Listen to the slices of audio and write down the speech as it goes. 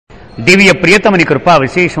దివ్య ప్రియతమని కృపా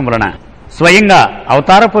విశేషం వలన స్వయంగా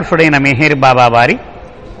అవతార పురుషుడైన మెహర్ బాబా వారి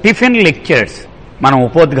టిఫిన్ లెక్చర్స్ మనం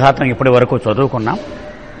ఉపోద్ఘాతం ఇప్పటి వరకు చదువుకున్నాం.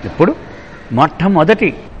 ఇప్పుడు మొట్టమొదటి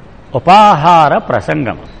ఉపాహార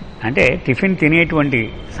ప్రసంగం అంటే టిఫిన్ తినేటువంటి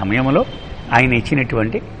సమయంలో ఆయన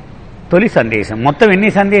ఇచ్చినటువంటి తొలి సందేశం. మొత్తం ఎన్ని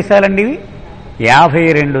సందేశాలండి ఇవి?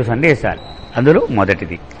 52 సందేశాలు. అందులో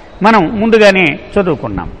మొదటిది మనం ముందుగానే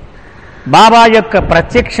చదువుకున్నాం. బాబా యొక్క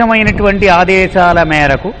ప్రత్యక్షమైనటువంటి ఆదేశాల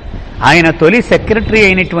మేరకు ఆయన తొలి సెక్రటరీ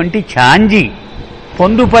అయినటువంటి ఛాంజీ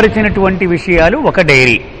పొందుపరిచినటువంటి విషయాలు ఒక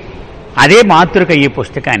డైరీ, అదే మాతృక ఈ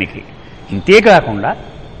పుస్తకానికి. ఇంతేకాకుండా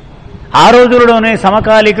ఆ రోజుల్లోనే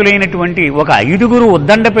సమకాలికులైనటువంటి ఒక 5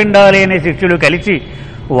 ఉద్దండపిండాలైన శిష్యులు కలిసి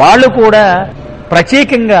వాళ్ళు కూడా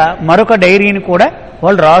ప్రత్యేకంగా మరొక డైరీని కూడా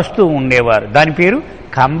వాళ్ళు రాస్తూ ఉండేవారు. దాని పేరు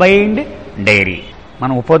కంబైన్డ్ డైరీ.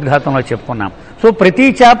 మనం ఉపోద్ఘాతంలో చెప్పుకున్నాం. సో ప్రతి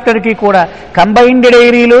చాప్టర్కి కూడా కంబైన్డ్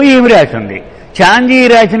డైరీలో ఏమి రాసింది, ఛాంజీ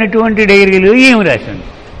రాసినటువంటి డైరీలో ఏమి రాసింది,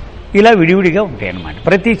 ఇలా విడివిడిగా ఉంటాయి అన్నమాట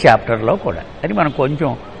ప్రతి చాప్టర్లో కూడా. అది మనం కొంచెం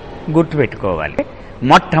గుర్తుపెట్టుకోవాలి.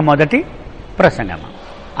 మొట్టమొదటి ప్రసంగం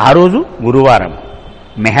ఆ రోజు గురువారం,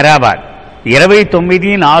 మెహరాబాద్,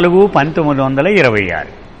 29/4/1926.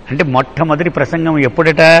 అంటే మొట్టమొదటి ప్రసంగం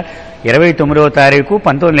ఎప్పుడట? 29వ తారీఖు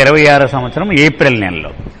 1926 సంవత్సరం ఏప్రిల్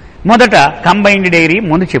నెలలో. మొదట కంబైన్డ్ డైరీ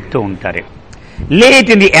ముందు చెప్తూ ఉంటారు. Late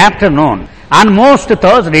in the afternoon on most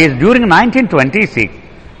Thursdays during 1926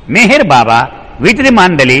 Meher Baba with the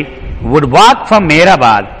మండలి would walk from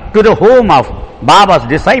Mehrabad to the home of babas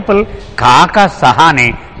disciple కాకా సహానే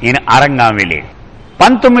ఇన్ అరంగం విలేజ్.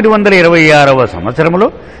 1926వ సంవత్సరంలో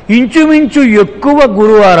ఇంచుమించు ఎక్కువ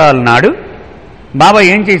గురువారాల నాడు బాబా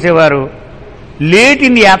ఏం చేసేవారు? లేట్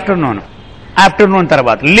ఇన్ ది ఆఫ్టర్నూన్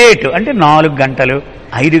తర్వాత, లేట్ అంటే 4 గంటలు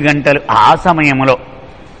 5 గంటలు ఆ సమయంలో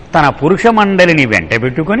తన పురుష మండలిని వెంట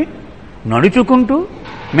పెట్టుకుని నడుచుకుంటూ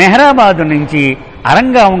మెహరాబాదు నుంచి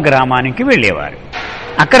అరంగాం గ్రామానికి వెళ్ళేవారు.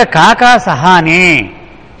 అక్కడ కాకా సహానే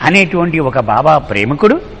అనేటువంటి ఒక బాబా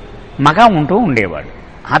ప్రేమికుడు మగా ఉంటూ ఉండేవాడు.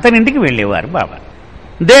 అతనింటికి వెళ్ళేవారు బాబా.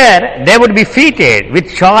 There they would be ఫీటెడ్ with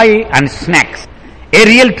chai and snacks, A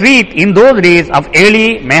real treat in those days of early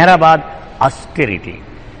Mehrabad austerity.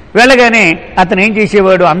 వెళ్ళగానే అతను ఏం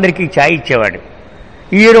చేసేవాడు? అందరికీ ఛాయ్ ఇచ్చేవాడు,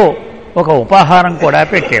 ఏదో ఒక ఉపాహారం కూడా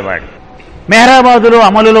పెట్టేవాడు. మెహరాబాదులో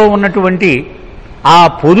అమలులో ఉన్నటువంటి ఆ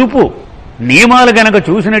పొదుపు నియమాలు గనక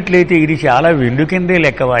చూసినట్లయితే ఇది చాలా వెండు కిందే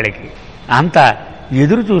లెక్కవాడికి. అంతా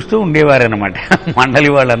ఎదురు చూస్తూ ఉండేవారనమాట మండలి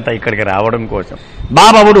వాళ్ళంతా ఇక్కడికి రావడం కోసం.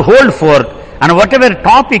 బాబా would hold fourth and what ever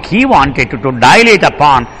topic he wanted to dilate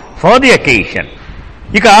upon for the occasion.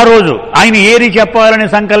 ఇక ఆ రోజు ఆయన ఏది చెప్పాలని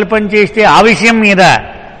సంకల్పం చేస్తే ఆ విషయం మీద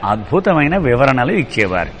అద్భుతమైన వివరణలు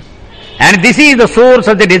ఇచ్చేవారు. And this is the source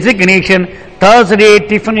of the designation Thursday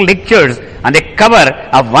Tiffin Lectures on the cover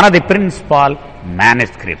of one of the principal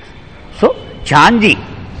manuscripts. So, ఛాంజీ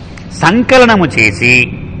సంకలనము చేసి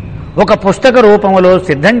ఒక పుస్తక రూపంలో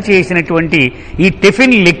సిద్ధం చేసినటువంటి ఈ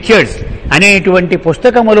టిఫిన్ లెక్చర్స్ అనేటువంటి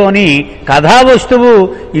పుస్తకములోని కథావస్తువు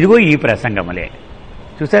ఇదిగో ఈ ప్రసంగములే.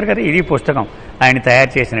 చూశారు కదా, ఇది పుస్తకం, ఆయన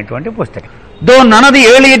తయారు చేసినటువంటి పుస్తకం. దో none of the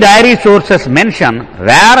early dairy sources mention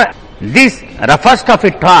wear this first of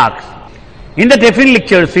it talks in the Tiffin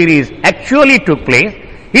lecture series actually took place,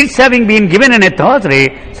 its having been given in a Thursday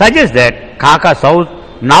suggests that Kaka's house,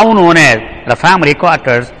 now known as the family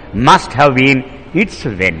quarters, must have been its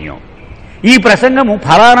venue. ఈ ప్రసంగము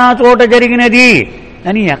ఫలానా చోట జరిగినది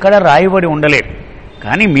అని ఎక్కడ రాయబడి ఉండలేదు.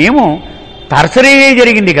 కానీ మేము థర్స్డే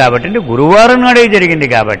జరిగింది కాబట్టి, అంటే గురువారం నాడే జరిగింది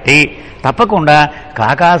కాబట్టి తప్పకుండా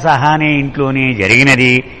కాకా సహానే ఇంట్లోనే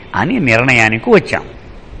జరిగినది అని నిర్ణయానికి వచ్చాం.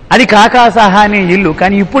 అది కాకా సహానే ఇల్లు,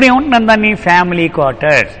 కానీ ఇప్పుడు ఏముంటున్నాం దాన్ని ఫ్యామిలీ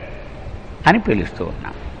క్వార్టర్స్ అని పిలుస్తూ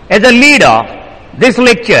ఉన్నాం. As a lead of this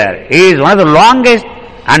lecture is one of the longest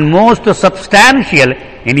and most substantial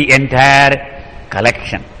in the entire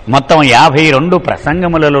collection. మొత్తం 52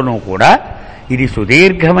 ప్రసంగములలోనూ కూడా ఇది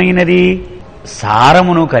సుదీర్ఘమైనది,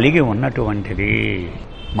 సారమును కలిగి ఉన్నటువంటిది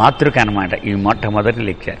మాతృక అన్నమాట ఈ మొట్టమొదటి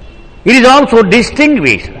lecture. It is also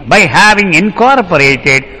distinguished by having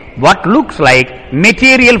incorporated what looks like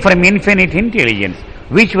material from infinite intelligence,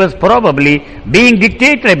 which was probably being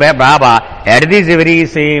dictated by Baba at this very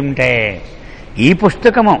same time. ఈ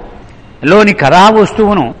పుస్తకము లోని కథా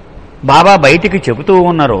వస్తువును బాబా బయటికి చెబుతూ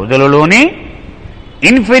ఉన్న రోజులలోనే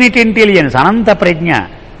ఇన్ఫినిట్ ఇంటెలిజెన్స్, అనంత ప్రజ్ఞ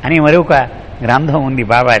అని మరొక గ్రంథం ఉంది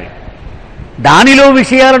బాబాది. దానిలో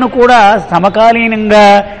విషయాలను కూడా సమకాలీనంగా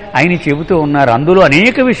ఆయన చెబుతూ ఉన్నారు. అందులో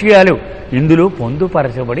అనేక విషయాలు ఇందులో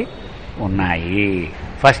పొందుపరచబడి ఉన్నాయి.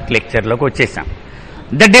 ఫస్ట్ లెక్చర్లోకి వచ్చేసాం.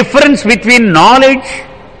 The difference between knowledge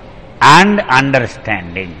and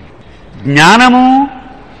understanding. జ్ఞానము,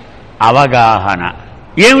 అవగాహన,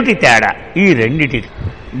 ఏమిటి తేడా ఈ రెండిటికి?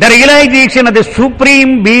 The realisation of the supreme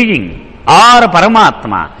being are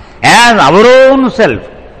పరమాత్మ as our own self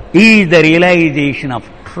is the realisation of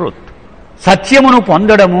truth. సత్యమును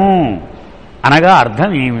పొందడము అనగా అర్థం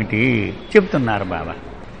ఏమిటి చెప్తున్నారు బాబా.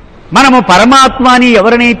 మనము పరమాత్మ అని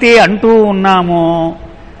ఎవరినైతే అంటూ ఉన్నామో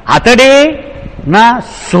అతడే నా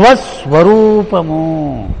స్వస్వరూపము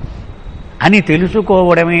అని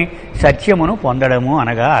తెలుసుకోవడమే సత్యమును పొందడము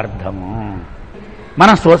అనగా అర్థము. మన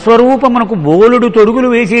స్వస్వరూపమునకు బోలుడు తొడుగులు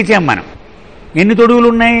వేసేసాం మనం. ఎన్ని తొడుగులు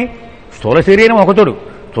ఉన్నాయి? స్థూల శరీరం ఒక తొడుగు,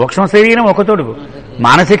 సూక్ష్మ శరీరం ఒక తొడుగు,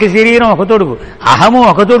 మానసిక శరీరం ఒక తొడుగు, అహము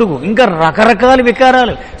ఒక తొడుగు, ఇంకా రకరకాల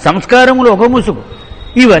వికారాలు, సంస్కారములు ఒక ముసుగు.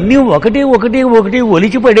 ఇవన్నీ ఒకటి ఒకటి ఒకటి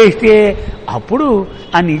ఒలిచి పడేస్తే అప్పుడు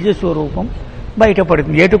ఆ నిజ స్వరూపం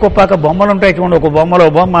బయటపడుతుంది. ఏటుకొప్పాక బొమ్మలు ఉంటాయి చూడండి, ఒక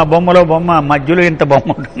బొమ్మలో బొమ్మ మధ్యలో ఇంత బొమ్మ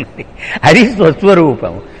ఉంటుంది, అది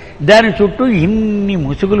స్వస్వరూపం. దాని చుట్టూ ఇన్ని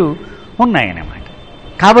ముసుగులు ఉన్నాయన్నమాట.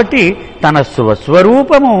 కాబట్టి తన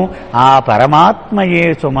స్వస్వరూపము ఆ పరమాత్మయే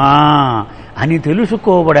సుమా అని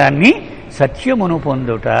తెలుసుకోవడాన్ని సత్యమును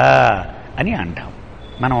పొందుట అని అంటాం.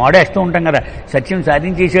 మనం వాడేస్తూ ఉంటాం కదా, సత్యం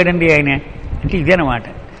సాధించేశాడండి ఆయన అంటే ఇదేనమాట.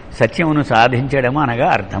 సత్యమును సాధించడం అనగా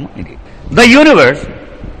అర్థం ఇది. The universe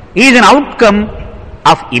is an outcome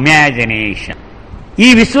of imagination. ఈ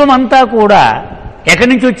విశ్వమంతా కూడా ఎక్కడి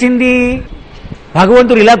నుంచి వచ్చింది?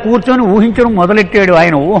 భగవంతుడు ఇలా కూర్చొని ఊహించడం మొదలెట్టాడు.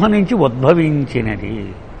 ఆయన ఊహ నుంచి ఉద్భవించినది.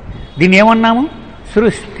 దీన్ని ఏమన్నాము?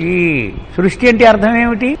 సృష్టి. సృష్టి అంటే అర్థం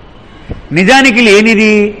ఏమిటి? నిజానికి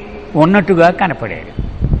లేనిది ఉన్నట్టుగా కనపడేది.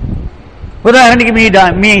 ఉదాహరణకి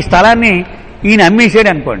మీ స్థలాన్ని ఈయన అమ్మేసాడు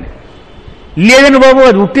అనుకోండి. లేదండి బాబు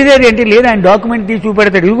అది ఉట్టిదేది అంటే లేదు, ఆయన డాక్యుమెంట్ తీసి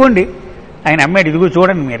చూపెడతాడు, ఇదిగోండి ఆయన అమ్మాడు, ఇదిగో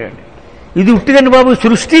చూడండి మీరు, ఇది ఉట్టిదండి బాబు,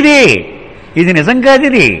 సృష్టిది, ఇది నిజం కాదు,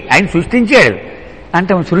 ఇది ఆయన సృష్టించాడు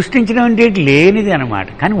అంటే సృష్టించడం అంటే లేనిది అనమాట,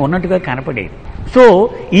 కానీ ఉన్నట్టుగా కనపడేది. సో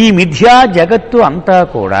ఈ మిథ్యా జగత్తు అంతా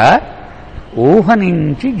కూడా ఊహ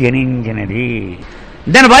నుంచి జనించినది.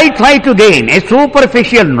 Then why try to gain a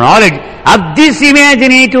superficial knowledge of this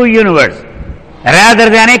imaginative universe rather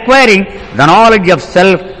than acquiring the knowledge of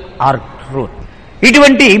self or truth?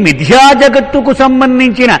 ఇటువంటి మిథ్యా జగత్తుకు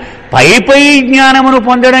సంబంధించిన పై జ్ఞానమును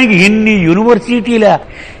పొందడానికి ఎన్ని యూనివర్సిటీలు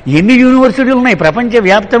ఉన్నాయి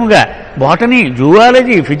ప్రపంచవ్యాప్తంగా. Botany,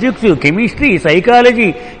 zoology, physics, chemistry, psychology,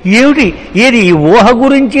 ఏది ఈ ఊహ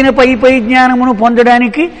గురించిన పై జ్ఞానమును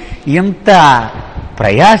పొందడానికి ఎంత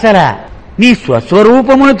ప్రయాసలా? నీ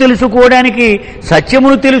స్వస్వరూపమును తెలుసుకోవడానికి,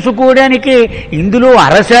 సత్యమును తెలుసుకోవడానికి ఇందులో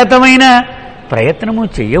 1% ప్రయత్నము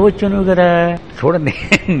చెయ్యవచ్చును కదా. చూడండి,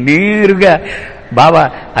 నేరుగా బాబా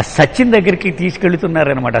ఆ సత్యం దగ్గరికి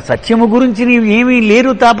తీసుకెళ్తున్నారనమాట. సత్యము గురించి నీవు ఏమీ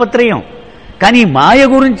లేరు తాపత్రయం, కానీ మాయ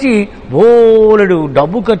గురించి బోలెడు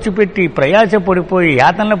డబ్బు ఖర్చు పెట్టి ప్రయాస పడిపోయి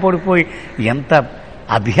యాతనలు పడిపోయి ఎంత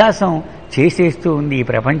అభ్యాసం చేసేస్తూ ఉంది ఈ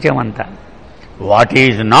ప్రపంచం అంతా. What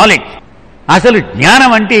is knowledge? అసలు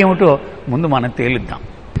జ్ఞానం అంటే ఏమిటో ముందు మనం తేలుద్దాం.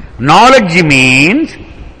 నాలెడ్జ్ మీన్స్,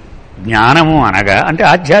 జ్ఞానము అనగా అంటే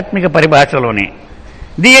ఆధ్యాత్మిక పరిభాషలోనే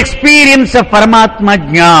ది ఎక్స్పీరియన్స్ ఆఫ్ పరమాత్మ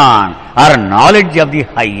Gyan are knowledge of the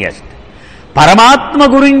highest. పరమాత్మ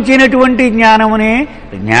గురించినటువంటి జ్ఞానమునే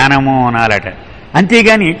జ్ఞానము అనాలట.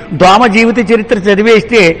 అంతేగాని దోమ జీవిత చరిత్ర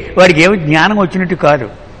చదివేస్తే వాడికి ఏమి జ్ఞానం వచ్చినట్టు కాదు.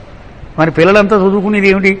 మరి పిల్లలంతా చదువుకునేది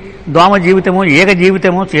ఏమిటి? దోమ జీవితము, ఏక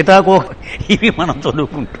జీవితము, సీతాకో, ఇవి మనం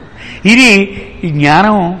చదువుకుంటాం. ఇది ఈ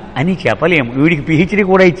జ్ఞానం అని చెప్పలేము. వీడికి పిహెచ్డీ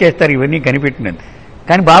కూడా ఇచ్చేస్తారు ఇవన్నీ కనిపెట్టినది.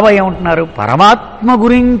 కానీ బాబా ఏమంటున్నారు? పరమాత్మ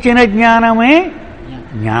గురించిన జ్ఞానమే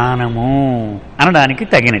జ్ఞానము అనడానికి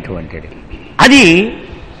తగినటువంటిది. అది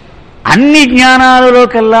అన్ని జ్ఞానాలలో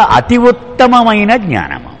కల్లా అతి ఉత్తమమైన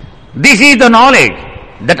జ్ఞానము. This is the knowledge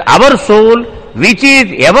that hour soul which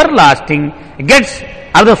is ever lasting gets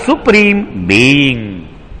of the supreme being.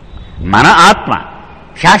 మన ఆత్మ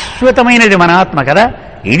శాశ్వతమైనది, మన ఆత్మ కదా.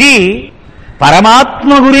 ఇది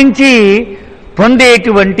పరమాత్మ గురించి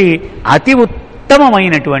పొందేటువంటి అతి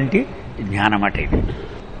ఉత్తమమైనటువంటి జ్ఞానమట ఇది.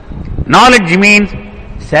 Knowledge means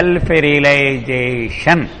self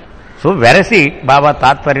realisation. So వెరసి బాబా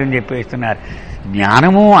తాత్పర్యం చెప్పేస్తున్నారు.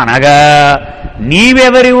 జ్ఞానము అనగా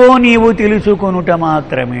నీవెవరివో నీవు తెలుసుకొనుట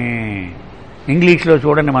మాత్రమే. ఇంగ్లీష్లో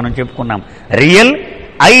చూడండి, మనం చెప్పుకున్నాం రియల్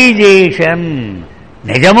ఐజేషన్.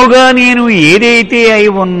 నిజముగా నేను ఏదైతే అయి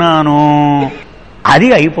ఉన్నానో అది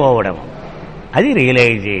అయిపోవడం, అది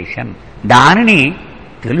రియలైజేషన్. దానిని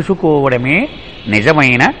తెలుసుకోవడమే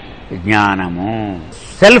నిజమైన జ్ఞానము.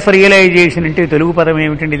 సెల్ఫ్ రియలైజేషన్ అంటే తెలుగు పదం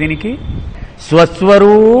ఏమిటండి దీనికి?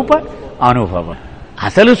 స్వస్వరూప అనుభవం.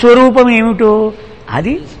 అసలు స్వరూపం ఏమిటో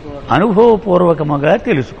అది అనుభవపూర్వకముగా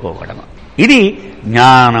తెలుసుకోవడం, ఇది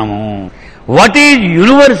జ్ఞానము. What is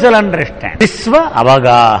universal understand? విశ్వ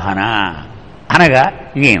అవగాహన అనగా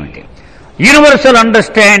ఏమిటి? Universal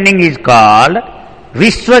understanding is called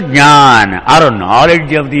విశ్వజ్ఞాన్ are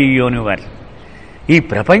knowledge of the universe. ఈ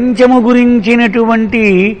ప్రపంచము గురించినటువంటి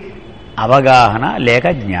అవగాహన లేక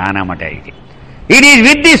జ్ఞానమట ఇది. It is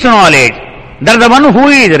with this knowledge that the one who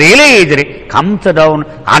is realized comes down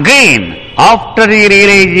again after the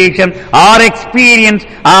realization or experience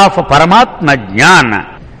of Paramatma Jnana.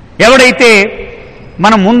 ఎవడైతే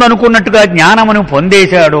మనం ముందు అనుకున్నట్టుగా జ్ఞానమును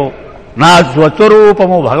పొందేశాడో, నా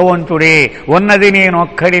స్వస్వరూపము భగవంతుడే, ఉన్నది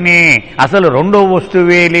నేనొక్కడినే, అసలు రెండో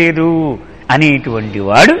వస్తువే లేదు అనేటువంటి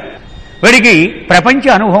వాడు, వాడికి ప్రపంచ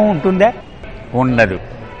అనుభవం ఉంటుందా? ఉండదు.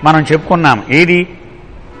 మనం చెప్పుకున్నాం, ఏది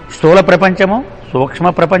స్థూల ప్రపంచము, సూక్ష్మ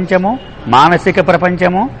ప్రపంచము, మానసిక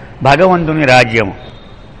ప్రపంచము, భగవంతుని రాజ్యము.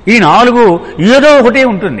 ఈ 4 ఏదో ఒకటే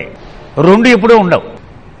ఉంటుంది, 2 ఎప్పుడూ ఉండవు.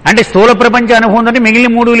 అంటే స్థూల ప్రపంచ అనుభవం అంటే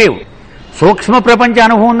మిగిలిన 3 లేవు. సూక్ష్మ ప్రపంచ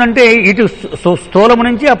అనుభవం అంటే ఇటు స్థూలము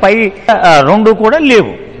నుంచి ఆ పై 2 కూడా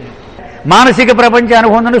లేవు. మానసిక ప్రపంచ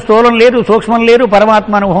అనుభవం అంటే స్థూలం లేదు, సూక్ష్మం లేదు,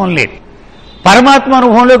 పరమాత్మ అనుభవం లేదు. పరమాత్మ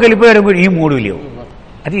అనుభవంలోకి వెళ్ళిపోయాడు, ఈ 3 లేవు.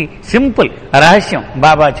 అది సింపుల్ రహస్యం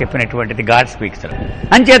బాబా చెప్పినటువంటిది, గాడ్ స్పీక్స్.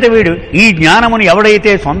 అంచేత వీడు ఈ జ్ఞానమును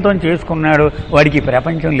ఎవడైతే సొంతం చేసుకున్నాడో వాడికి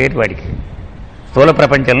ప్రపంచం లేదు. వాడికి స్థూల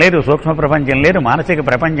ప్రపంచం లేదు, సూక్ష్మ ప్రపంచం లేదు, మానసిక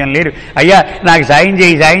ప్రపంచం లేదు. అయ్యా నాకు సాయం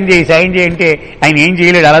చేయి, సాయం చేయి, సాయం చేయి అంటే ఆయన ఏం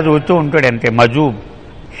చేయలేడు, అలా చూస్తూ ఉంటాడు అంతే. మజూబ్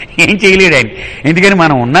ఏం చేయలేడు ఆయన. ఎందుకని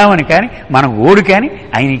మనం ఉన్నామని కానీ, మన ఓడు కానీ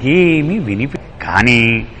ఆయనకి ఏమీ కానీ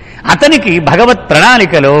అతనికి భగవత్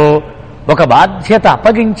ప్రణాళికలో ఒక బాధ్యత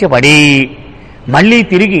అప్పగించబడి మళ్ళీ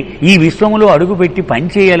తిరిగి ఈ విశ్వములో అడుగుపెట్టి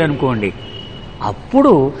పనిచేయాలనుకోండి,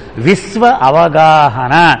 అప్పుడు విశ్వ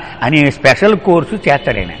అవగాహన అనే స్పెషల్ కోర్సు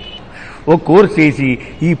చేస్తాడైనా. ఓ కోర్సు చేసి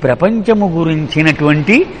ఈ ప్రపంచము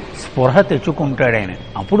గురించినటువంటి స్పృహ తెచ్చుకుంటాడాయన.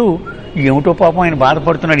 అప్పుడు ఏమిటో పాపం ఆయన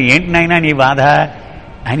బాధపడుతున్నాడు, ఏంటి నాయనా నీ బాధ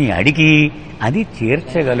అని అడిగి అది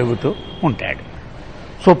తీర్చగలుగుతూ ఉంటాడు.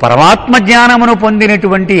 సో పరమాత్మ జ్ఞానమును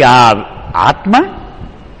పొందినటువంటి ఆ ఆత్మ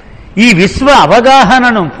ఈ విశ్వ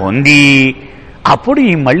అవగాహనను పొంది అప్పుడు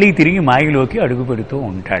ఈ మళ్ళీ తిరిగి మాయలోకి అడుగు పెడుతూ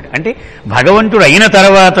ఉంటాడు. అంటే భగవంతుడు అయిన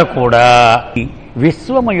తర్వాత కూడా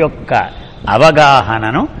విశ్వము యొక్క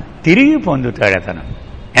అవగాహనను తిరిగి పొందుతాడు అతను.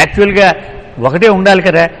 యాక్చువల్గా ఒకటే ఉండాలి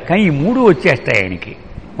కదా, కానీ ఈ 3 వచ్చేస్తాయి ఆయనకి.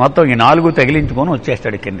 మొత్తం ఈ 4 తగిలించుకొని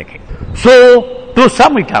వచ్చేస్తాడు కిందకి. So to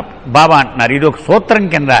some it up బాబా అంటున్నారు, ఇది ఒక సూత్రం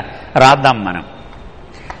కింద రాద్దాం మనం.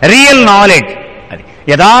 రియల్ నాలెడ్జ్, అది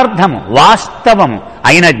యథార్థము వాస్తవము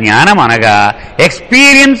అయిన జ్ఞానం అనగా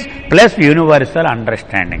ఎక్స్పీరియన్స్ ప్లస్ యూనివర్సల్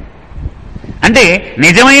అండర్స్టాండింగ్. అంటే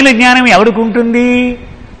నిజమైన జ్ఞానం ఎవరికి ఉంటుంది?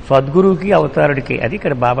 సద్గురువుకి, అవతారుడికి. అది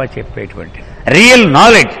ఇక్కడ బాబా చెప్పేటువంటి రియల్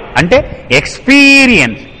నాలెడ్జ్. అంటే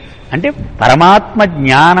ఎక్స్పీరియన్స్ అంటే పరమాత్మ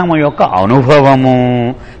జ్ఞానము యొక్క అనుభవము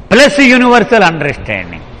ప్లస్ యూనివర్సల్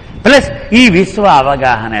అండర్స్టాండింగ్ ప్లస్ ఈ విశ్వ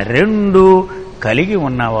అవగాహన 2 కలిగి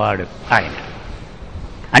ఉన్నవాడు ఆయన.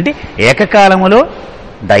 అంటే ఏకకాలములో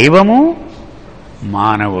దైవము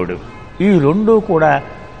మానవుడు ఈ 2 కూడా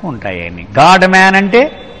ఉంటాయని. గాడ్ మ్యాన్ అంటే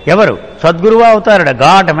ఎవరు? సద్గురువు, అవతారుడు.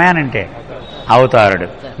 గాడ్ మ్యాన్ అంటే అవతారుడు,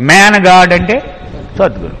 మ్యాన్ గాడ్ అంటే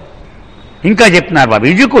సద్గురు. ఇంకా చెప్తున్నారు బాబు,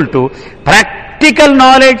 equal to practical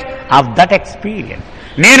knowledge of that experience.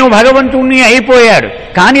 నేను భగవంతుణ్ణి అయిపోయాడు,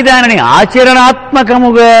 కానీ దానిని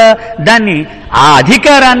ఆచరణాత్మకముగా దాన్ని ఆ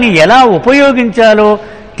అధికారాన్ని ఎలా ఉపయోగించాలో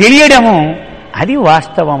తెలియడము, అది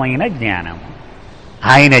వాస్తవమైన జ్ఞానము.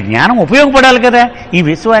 ఆయన జ్ఞానం ఉపయోగపడాలి కదా ఈ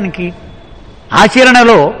విశ్వానికి.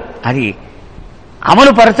 ఆచరణలో అది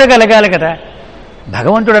అమలు పరచగలగాలి కదా.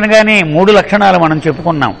 భగవంతుడు అనగానే 3 లక్షణాలు మనం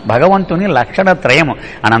చెప్పుకున్నాం. భగవంతుని లక్షణత్రయము: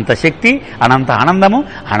 అనంత శక్తి, అనంత ఆనందము,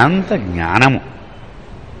 అనంత జ్ఞానము.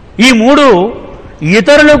 ఈ 3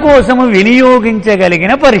 ఇతరుల కోసము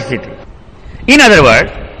వినియోగించగలిగిన పరిస్థితి. In other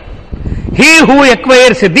words, he who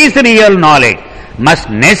acquires this real knowledge must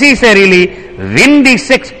necessarily win this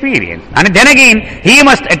experience, and then again he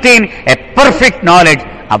must attain a perfect knowledge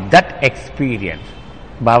of that experience.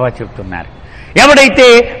 బాబా చెప్తున్నారు, ఎవడైతే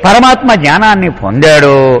పరమాత్మ జ్ఞానాన్ని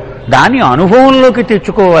పొందాడో దాన్ని అనుభవంలోకి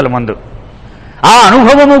తెచ్చుకోవాలి ముందు. ఆ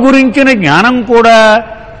అనుభవము గురించిన జ్ఞానం కూడా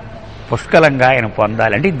పుష్కలంగా ఆయన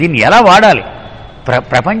పొందాలి. అంటే దీన్ని ఎలా వాడాలి,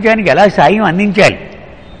 ప్రపంచానికి ఎలా సాయం అందించాలి,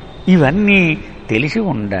 ఇవన్నీ తెలిసి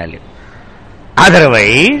ఉండాలి.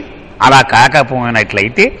 అదర్వైజ్ అలా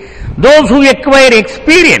కాకపోయినట్లయితే దోస్ హూ ఎక్వైర్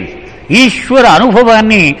ఎక్స్పీరియన్స్, ఈశ్వర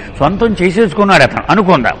అనుభవాన్ని సొంతం చేసేసుకున్నాడు అతను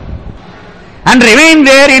అనుకుందాం. And remain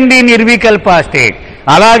there in the నిర్వికల్ప స్టేట్,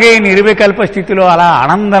 అలాగే నిర్వికల్ప స్థితిలో అలా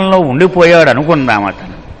ఆనందంలో ఉండిపోయాడు అనుకుందాం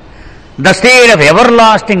అతను. The state of ever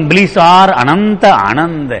lasting bliss are అనంత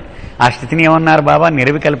ఆనంద్. ఆ స్థితిని ఏమన్నారు బాబా?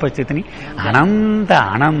 నిర్వికల్ప స్థితిని అనంత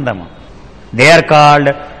ఆనందము. They are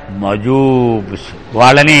called మజూబ్స్.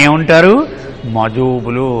 వాళ్ళని ఏమంటారు?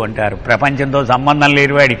 మజూబులు అంటారు. ప్రపంచంతో సంబంధం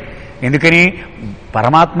లేని వాడి. ఎందుకని?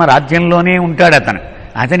 పరమాత్మ రాజ్యంలోనే ఉంటాడు అతను.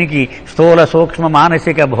 అతనికి స్థూల సూక్ష్మ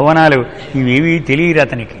మానసిక భువనాలు ఇవేవీ తెలియదు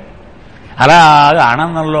అతనికి. అలాగా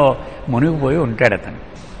ఆనందంలో మునిగిపోయి ఉంటాడు అతను.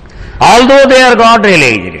 Although they are God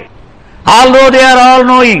realised, although they are all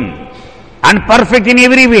knowing and perfect in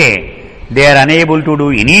every way, they are unable to do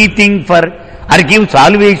anything for or give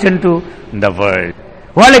salvation to the world.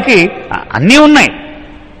 వాళ్ళకి అన్నీ ఉన్నాయి,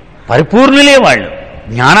 పరిపూర్ణులే వాళ్ళు.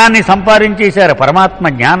 జ్ఞానాన్ని సంపాదించేశారు, పరమాత్మ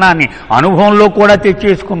జ్ఞానాన్ని అనుభవంలో కూడా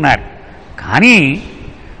తెచ్చేసుకున్నారు. కానీ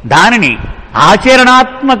దానిని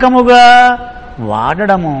ఆచరణాత్మకముగా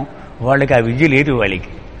వాడడము వాళ్ళకి ఆ విద్య లేదు వాళ్ళకి.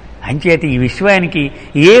 అంచేత ఈ విశ్వానికి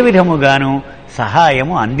ఏ విధముగాను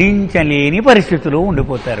సహాయము అందించలేని పరిస్థితుల్లో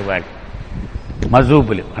ఉండిపోతారు వాళ్ళు,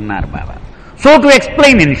 మజూబులు అన్నారు బాబా. So to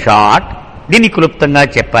explain in short, దీన్ని క్లుప్తంగా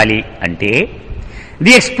చెప్పాలి అంటే,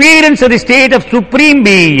 the experience of the state of supreme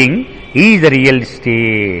being is the real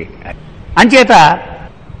state. అంచేత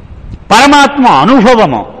పరమాత్మ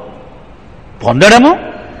అనుభవము పొందడము,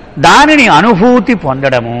 దానిని అనుభూతి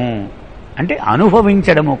పొందడము అంటే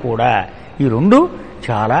అనుభవించడము కూడా, ఈ రెండు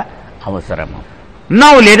చాలా అవసరము.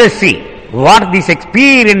 Now let us see what this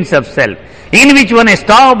experience of self in which one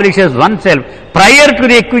establishes oneself prior to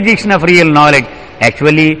the acquisition of real knowledge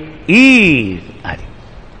actually is. అది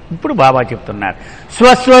ఇప్పుడు బాబా చెప్తున్నారు.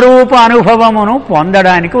 స్వస్వరూప అనుభవమును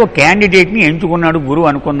పొందడానికి ఒక క్యాండిడేట్ని ఎంచుకున్నాడు గురువు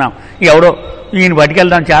అనుకుందాం. ఎవడో ఈయన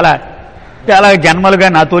పట్టుకెళ్దాం, చాలా చాలా జన్మలుగా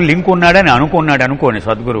నాతో లింక్ ఉన్నాడని అనుకున్నాడు అనుకోండి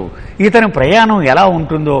సద్గురువు. ఇతని ప్రయాణం ఎలా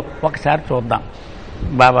ఉంటుందో ఒకసారి చూద్దాం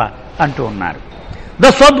బాబా అంటూ ఉన్నారు. The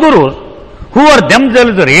Sadhguru who are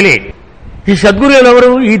themselves really, ఈ సద్గురువులు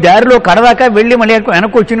ఎవరు? ఈ దారిలో కడదాకా వెళ్ళి మళ్ళీ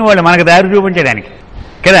వెనక్కి వచ్చిన వాళ్ళు మనకు దారి చూపించడానికి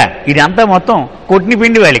కదా. ఇదంతా మొత్తం కొట్టిన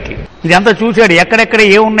పిండి వాళ్ళకి. ఇదంతా చూశాడు, ఎక్కడెక్కడ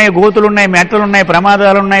ఏమున్నాయి, గోతులున్నాయి, మెట్టలున్నాయి,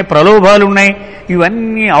 ప్రమాదాలున్నాయి, ప్రలోభాలున్నాయి,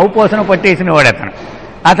 ఇవన్నీ ఔపోసన పట్టేసిన వాడు అతను.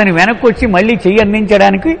 అతని వెనక్కి వచ్చి మళ్ళీ చెయ్యి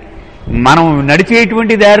అందించడానికి మనం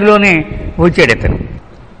నడిచేటువంటి దారిలోనే వచ్చాడు అతను.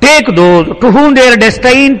 Take those to whom they are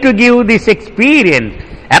destined to give this experience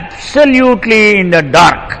absolutely in the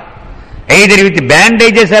dark, either with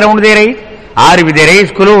bandages around there eyes are with their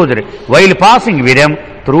ice closed while passing with them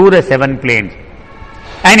through the 7 plains.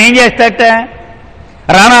 ఆయన ఏం చేస్తాడట?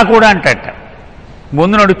 రానా కూడా అంటట,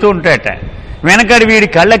 ముందు నడుస్తూ ఉంటాడట, వెనకడి వీడి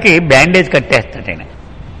కళ్ళకి bandage కట్టేస్తాడు ఆయన.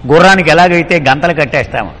 గుర్రానికి ఎలాగైతే గంతలు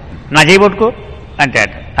కట్టేస్తామో, నా చేయబట్టుకో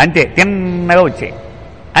అంటాడు, అంతే తిన్నగా వచ్చాయి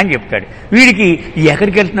అని చెప్తాడు. వీడికి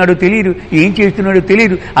ఎక్కడికి వెళ్తున్నాడో తెలియదు, ఏం చేస్తున్నాడో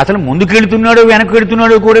తెలియదు, అసలు ముందుకెళ్తున్నాడో వెనక్కి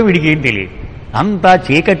వెళ్తున్నాడో కూడా వీడికి ఏం తెలియదు. అంతా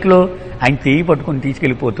చీకట్లో ఆయన చేయి పట్టుకొని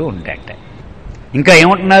తీసుకెళ్ళిపోతూ ఉంటాడట. ఇంకా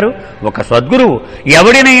ఏమంటున్నారు? ఒక సద్గురువు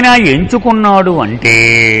ఎవడినైనా ఎంచుకున్నాడు అంటే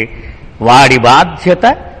వాడి బాధ్యత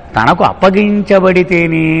తనకు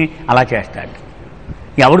అప్పగించబడితేనే అలా చేస్తాడు.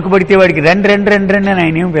 ఎవడికి పడితే వాడికి రండి రండి రండి రండి అని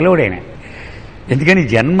ఆయన ఏం పిలవడైనా. ఎందుకని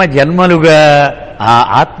జన్మ జన్మలుగా ఆ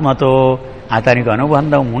ఆత్మతో అతనికి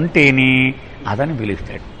అనుబంధం ఉంటేనే అతను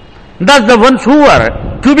పిలుస్తాడు. దస్ the ones who are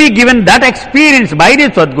to be given that experience by the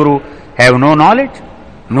Sadhguru have no knowledge,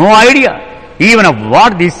 no idea even of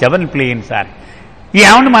what these 7 plains are.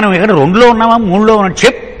 ఏమంటే మనం ఇక్కడ 2లో ఉన్నామా 3లో ఉన్నాం,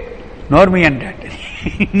 చెప్ నోర్మి అంటే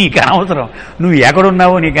నీకు అనవసరం, నువ్వు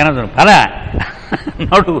ఎక్కడున్నావో నీకు అనవసరం, పదా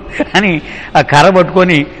నోడు అని ఆ కర్ర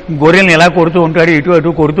పట్టుకొని గొర్రెల్ని ఎలా కొడుతూ ఉంటాడు, ఇటు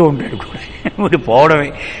అటు కొడుతూ ఉంటాడు. వీడు పోవడమే,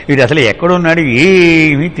 వీడు అసలు ఎక్కడున్నాడు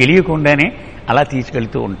ఏమీ తెలియకుండానే అలా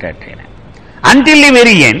తీసుకెళ్తూ ఉంటాడు ఆయన. Until the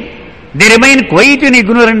very end the remain quiet in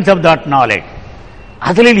ignorance of that knowledge.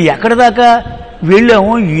 అసలు వీళ్ళు ఎక్కడి దాకా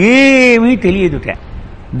వెళ్ళామో ఏమీ తెలియదుట.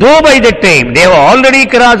 దో by that time they have already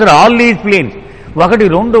crossed all these planes. 1,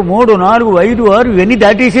 2, 3, 4, 5, 6 ఇవన్నీ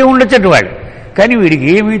దాటేసే ఉండొచ్చట వాడు, కానీ వీడికి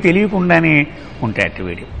ఏమీ తెలియకుండానే ఉంటాడు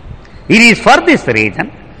వీడు. It is for this reason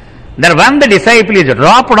that when the disciple is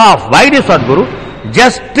dropped off by the Sadguru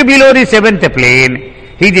just below the 7th plane,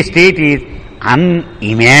 his state is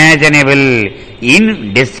unimaginable,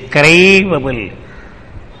 indescribable.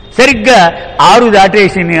 సరిగ్గా 6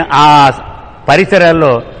 దాటేసిన ఆ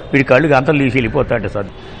పరిసరాల్లో వీడి కళ్ళు గంతలు తీసి వెళ్ళిపోతాడు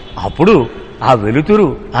సద్గురు. అప్పుడు ఆ వెలుతురు,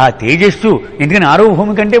 ఆ తేజస్సు, ఎందుకని 6వ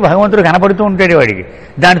భూమి కంటే భగవంతుడు కనపడుతూ ఉంటాడు వాడికి,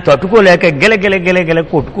 దాన్ని తట్టుకోలేక గెల గెల గెల గెల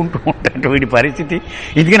కొట్టుకుంటూ ఉంటాడు వీడి పరిస్థితి.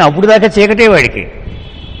 ఎందుకని అప్పుడు దాకా చీకటే వాడికి,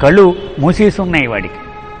 కళ్ళు మూసేసి ఉన్నాయి వాడికి.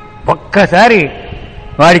 ఒక్కసారి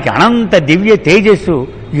వాడికి అనంత దివ్య తేజస్సు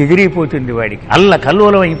ఎదిరిపోతుంది వాడికి, అల్ల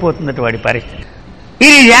కల్లోలం అయిపోతుందట వాడి పరిస్థితి.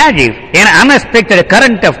 It is as if an unexpected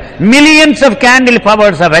current of millions of candle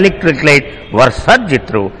powers of electric light were surged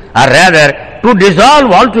through, or rather to dissolve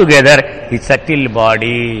altogether his subtle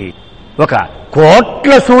body. ఒక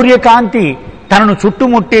కోట్ల సూర్యకాంతి తనను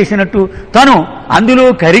చుట్టుముట్టేసినట్టు, తను అందులో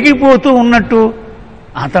కరిగిపోతూ ఉన్నట్టు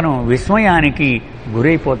అతను విస్మయానికి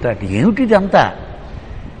గురైపోతాడు. ఏమిటిదంతా?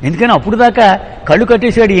 ఎందుకని అప్పుడు దాకా కళ్ళు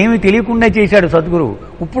కట్టేశాడు, ఏమీ తెలియకుండా చేశాడు సద్గురువు.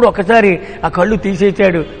 ఇప్పుడు ఒకసారి ఆ కళ్ళు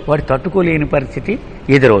తీసేశాడు, వాడు తట్టుకోలేని పరిస్థితి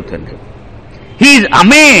ఎదురవుతుంది. He's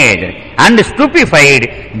amazed and స్టూపిఫైడ్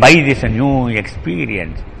by this new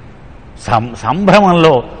experience.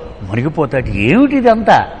 సంభ్రమంలో మునిగిపోతాడు.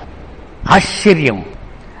 ఏమిటిదంతా? ఆశ్చర్యం.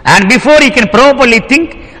 And before he can properly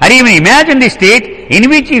think are even imagine the state in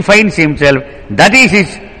which he finds himself, that is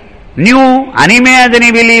his new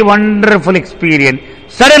unimaginably wonderful experience,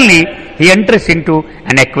 suddenly he enters into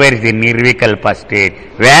and acquires the nirvikalpa state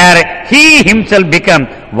where he himself becomes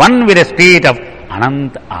one with the state of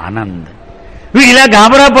anant anand. వీడిలా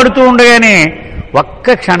గాబరా పడుతూ ఉండగానే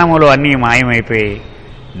ఒక్క క్షణములో అన్నీ మాయమైపోయి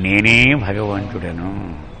నేనే భగవంతుడను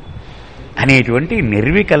అనేటువంటి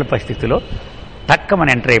నిర్వికల్ప స్థితిలో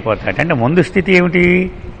తక్కమని enter అయిపోతాడు. అంటే ముందు స్థితి ఏమిటి?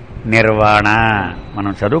 నిర్వాణ.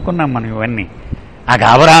 మనం చదువుకున్నాం మనం ఇవన్నీ. ఆ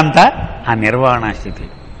గాబరా అంతా ఆ నిర్వాణ స్థితి.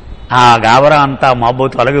 ఆ గాబరా అంతా మబ్బు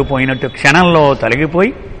తొలగిపోయినట్టు క్షణంలో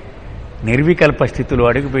తొలగిపోయి నిర్వికల్ప స్థితిలో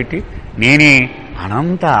అడుగుపెట్టి నేనే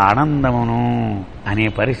అనంత ఆనందమును అనే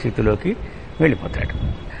పరిస్థితిలోకి వెళ్ళిపోతాడు.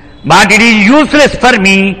 But it is useless for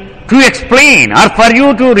me to explain are for you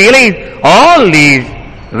to realise all these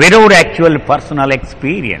without actual personal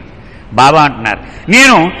experience. బాబా అంటున్నారు,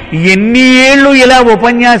 నేను ఎన్ని ఏళ్ళు ఇలా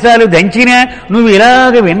ఉపన్యాసాలు దంచినా నువ్వు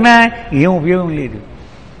ఇలాగ విన్నా ఏం ఉపయోగం లేదు.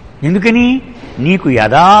 ఎందుకని? నీకు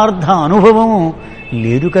యథార్థ అనుభవము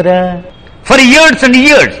లేదు కదా. For years and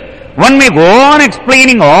years one may go on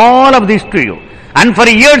explaining all of this to you, and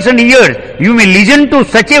for years and years you may listen to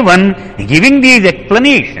such a one giving these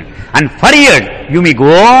explanation, and for years you may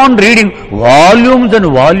go on reading volumes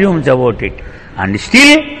and volumes about it, and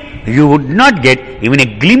still you would not get even a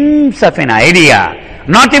glimpse of an idea,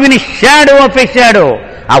 not even a shadow of a shadow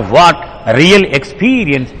of what real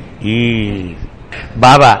experience is.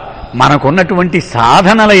 బాబా మనకున్నటువంటి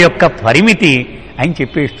సాధనల యొక్క పరిమితి అని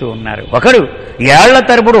చెప్పేస్తూ ఉన్నారు. ఒకడు ఏళ్ల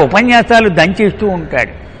తరబడి ఉపన్యాసాలు దంచేస్తూ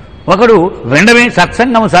ఉంటాడు, ఒకడు వెండమే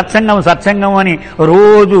సత్సంగం సత్సంగం సత్సంగం అని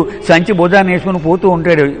రోజు సంచి భుజాన్ని వేసుకుని పోతూ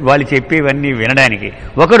ఉంటాడు వాళ్ళు చెప్పేవన్నీ వినడానికి.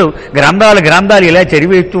 ఒకడు గ్రంథాలు ఇలా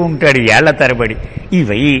చదివేస్తూ ఉంటాడు ఏళ్ల తరబడి.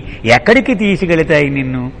 ఇవి ఎక్కడికి తీసుకెళతాయి?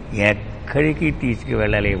 నిన్ను ఎక్కడికి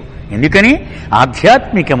తీసుకువెళ్ళలేవు. ఎందుకని?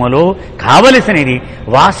 ఆధ్యాత్మికములో కావలసినది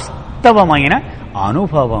వాస్తవమైన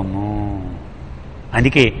అనుభవము.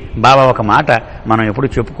 అందుకే బాబా ఒక మాట మనం ఎప్పుడు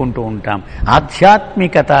చెప్పుకుంటూ ఉంటాం,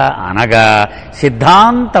 ఆధ్యాత్మికత అనగా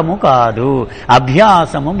సిద్ధాంతము కాదు,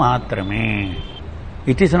 అభ్యాసము మాత్రమే.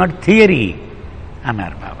 ఇట్ ఈస్ నాట్ థియరీ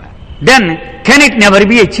అన్నారు బాబా. Then can it never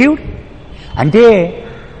be achieved? అంటే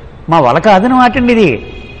మా వల్ల కాదనమాట అండి ఇది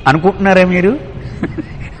అనుకుంటున్నారా మీరు?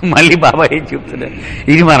 మళ్ళీ బాబా ఏం చెప్తున్నారు,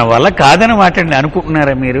 ఇది మన వల్ల కాదనమాట అండి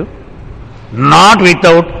అనుకుంటున్నారా మీరు? Not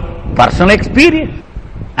without personal experience.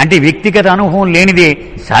 అంటే వ్యక్తిగత అనుభవం లేనిదే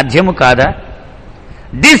సాధ్యము కాదా?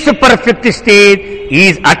 This perfect state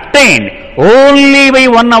is attained only by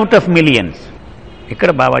 1 out of millions. ఇక్కడ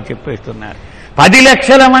బాబా చెప్పేస్తున్నారు 10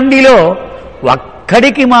 లక్షల మందిలో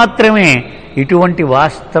ఒక్కడికి మాత్రమే ఇటువంటి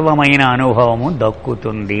వాస్తవమైన అనుభవము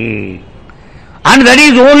దక్కుతుంది. And that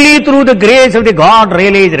is only through the grace of the God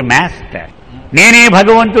realised master. నేనే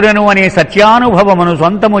భగవంతుడను అనే సత్యానుభవమును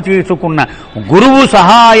సొంతము చేసుకున్న గురువు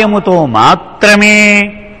సహాయముతో మాత్రమే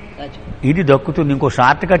ఇది దక్కుతుంది. ఇంకో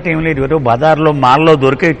షార్ట్ కట్ ఏం లేదు. ఏదో బజార్లో మాల్లో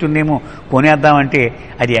దొరికేస్తుందేమో కొనేద్దామంటే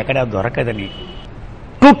అది ఎక్కడా దొరకదని.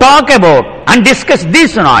 To talk about and discuss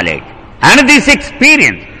this knowledge and this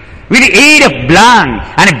experience with the aid of blank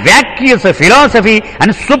and vacuous philosophy and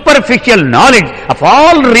superficial knowledge of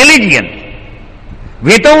all religions,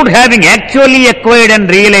 without having actually acquired and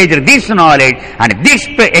realized this knowledge and this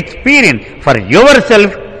experience for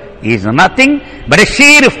yourself, is nothing but a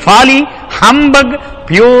sheer folly, humbug,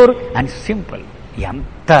 pure and simple.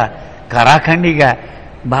 ఎంత కరాఖండిగా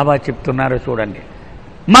బాబా చెప్తున్నారో చూడండి.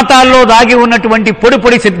 మతాల్లో దాగి ఉన్నటువంటి పొడి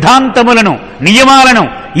పొడి సిద్ధాంతములను నియమాలను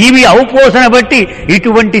ఇవి ఔపోసన బట్టి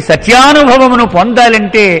ఇటువంటి సత్యానుభవమును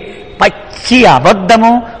పొందాలంటే పచ్చి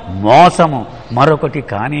అబద్ధము మోసము మరొకటి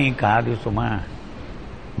కానీ కాదు సుమా.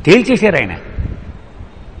 తేల్చేశారు ఆయన.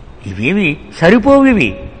 ఇవేవి సరిపోవివి,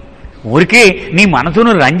 ఊరికే నీ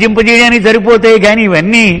మనసును రంజింపజేయడానికి సరిపోతాయి, కానీ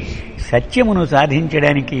ఇవన్నీ సత్యమును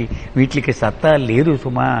సాధించడానికి వీటికి సత్తా లేదు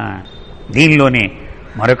సుమా. దీనిలోనే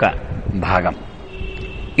మరొక భాగం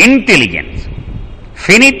intelligence,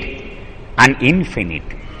 finite and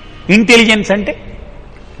infinite. Intelligence అంటే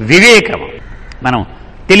వివేకము. మనం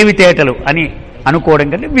తెలివితేటలు అని అనుకోవడం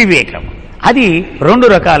కంటే వివేకము అది 2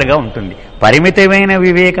 రకాలుగా ఉంటుంది. పరిమితమైన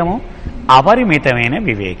వివేకము, అపరిమితమైన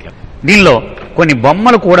వివేకం. దీనిలో కొన్ని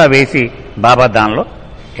బొమ్మలు కూడా వేసి బాబా దానిలో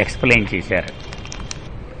ఎక్స్ప్లెయిన్ చేశారు.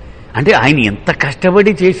 అంటే ఆయన ఎంత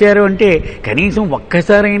కష్టపడి చేశారు అంటే కనీసం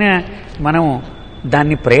ఒక్కసారైనా మనం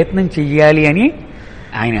దాన్ని ప్రయత్నం చెయ్యాలి అని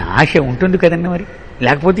ఆయన ఆశ ఉంటుంది కదండి. మరి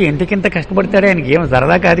లేకపోతే ఎంతకింత కష్టపడతాడే, ఆయనకి ఏం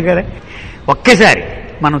సరదా కాదు కదా. ఒక్కసారి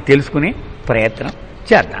మనం తెలుసుకునే ప్రయత్నం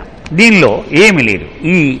చేద్దాం. దీనిలో ఏమీ లేదు.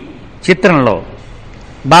 ఈ చిత్రంలో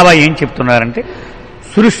బాబా ఏం చెప్తున్నారంటే,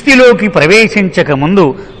 సృష్టిలోకి ప్రవేశించక ముందు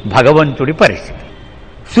భగవంతుడి పరిస్థితి,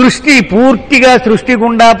 సృష్టి పూర్తిగా సృష్టి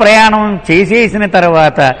గుండా ప్రయాణం చేసేసిన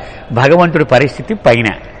తర్వాత భగవంతుడి పరిస్థితి పైన,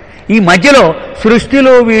 ఈ మధ్యలో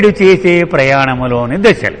సృష్టిలో వీడు చేసే ప్రయాణములోని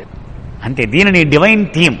దశలు. అంతే. దీనిని డివైన్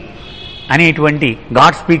థీమ్ అనేటువంటి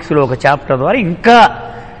గాడ్ స్పీక్స్లో ఒక చాప్టర్ ద్వారా ఇంకా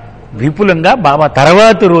విపులంగా బాబా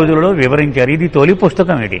తర్వాతి రోజులలో వివరించారు. ఇది తొలి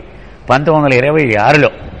పుస్తకం, ఇది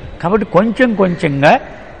 1926లో. కాబట్టి కొంచెం కొంచెంగా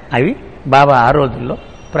అవి బాబా ఆ రోజుల్లో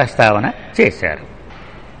ప్రస్తావన చేశారు.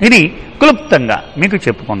 ఇది క్లుప్తంగా మీకు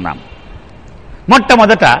చెప్పుకుందాం.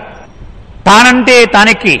 మొట్టమొదట తానంటే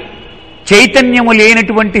తనకి చైతన్యము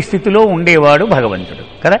లేనటువంటి స్థితిలో ఉండేవాడు భగవంతుడు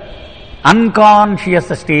కదా.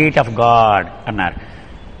 అన్కాన్షియస్ స్టేట్ ఆఫ్ గాడ్ అన్నారు.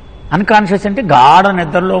 అన్కాన్షియస్ అంటే గాఢ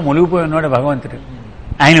నిద్రలో మునిగిపోయి ఉన్నాడు భగవంతుడు.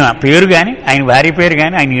 ఆయన పేరు కానీ, ఆయన భార్య పేరు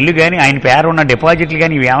కానీ, ఆయన ఇల్లు కానీ, ఆయన పేరు ఉన్న డిపాజిట్లు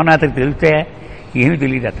కానీ ఇవి ఏమన్నా అతనికి తెలిస్తే ఏమీ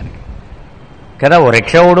తెలియదు అతనికి కదా. ఓ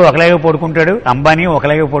రిక్షావుడు ఒకలాగే పడుకుంటాడు, అంబానీ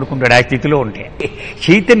ఒకలాగే పడుకుంటాడు ఆ స్థితిలో ఉంటే.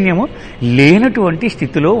 చైతన్యము లేనటువంటి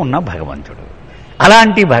స్థితిలో ఉన్న భగవంతుడు.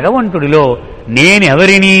 అలాంటి భగవంతుడిలో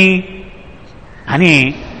నేనెవరిని అని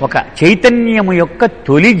ఒక చైతన్యము యొక్క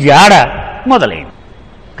తొలి జాడ మొదలైంది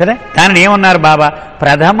కదా. దానిని ఏమన్నారు బాబా?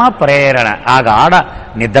 ప్రథమ ప్రేరణ. ఆ గాఢ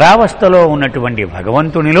నిద్రావస్థలో ఉన్నటువంటి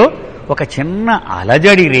భగవంతునిలో ఒక చిన్న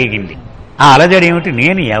అలజడి రేగింది. ఆ అలజడి ఏమిటి?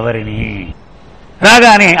 నేను ఎవరిని?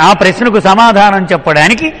 రాగానే ఆ ప్రశ్నకు సమాధానం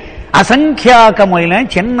చెప్పడానికి అసంఖ్యాకమైన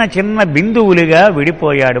చిన్న చిన్న బిందువులుగా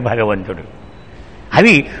విడిపోయాడు భగవంతుడు.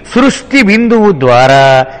 అవి సృష్టి బిందువు ద్వారా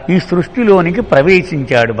ఈ సృష్టిలోనికి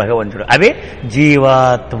ప్రవేశించాడు భగవంతుడు. అవే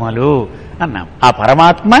జీవాత్మలు అన్నాం. ఆ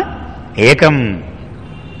పరమాత్మ ఏకం,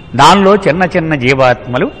 దానిలో చిన్న చిన్న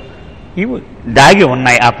జీవాత్మలు ఇవి దాగి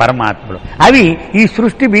ఉన్నాయి ఆ పరమాత్మలు. అవి ఈ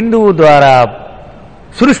సృష్టి బిందువు ద్వారా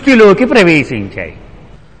సృష్టిలోకి ప్రవేశించాయి.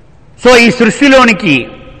 సో ఈ సృష్టిలోనికి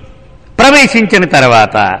ప్రవేశించిన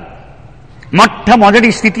తర్వాత మొట్టమొదటి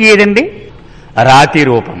స్థితి ఏదండి? రాతి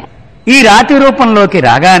రూపము. ఈ రాతి రూపంలోకి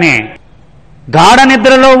రాగానే గాఢ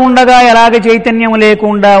నిద్రలో ఉండగా ఎలాగ చైతన్యం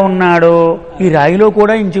లేకుండా ఉన్నాడో ఈ రాయిలో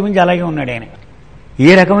కూడా ఇంచుమించు అలాగే ఉన్నాడు ఆయన. ఏ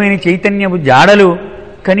రకమైన చైతన్యపు జాడలు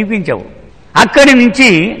కనిపించవు. అక్కడి నుంచి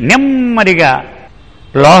నెమ్మదిగా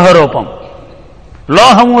లోహరూపం,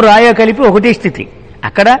 లోహము రాయ కలిపి ఒకటే స్థితి,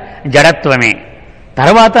 అక్కడ జడత్వమే.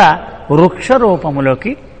 తర్వాత వృక్ష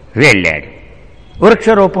రూపములోకి వెళ్ళాడు. వృక్ష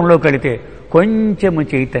రూపంలోకి వెళితే కొంచెము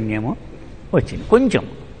చైతన్యము వచ్చింది. కొంచెం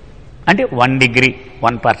అంటే 1 డిగ్రీ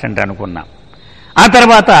 1% అనుకున్నాం. ఆ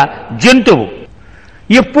తర్వాత జంతువు.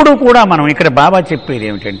 ఎప్పుడు కూడా మనం ఇక్కడ బాబా చెప్పేది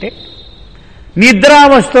ఏమిటంటే,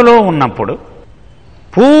 నిద్రావస్థలో ఉన్నప్పుడు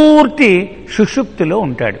పూర్తి సుషుప్తిలో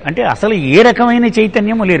ఉంటాడు. అంటే అసలు ఏ రకమైన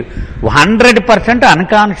చైతన్యము లేదు, 100%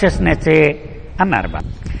 అన్కాన్షియస్నెస్సే అన్నారు బాబా.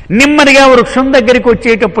 నెమ్మదిగా వృక్షం దగ్గరికి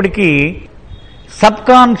వచ్చేటప్పటికి సబ్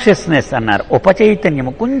కాన్షియస్నెస్ అన్నారు,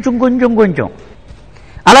 ఉపచైతన్యము కొంచెం కొంచెం కొంచెం.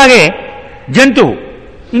 అలాగే జంతువు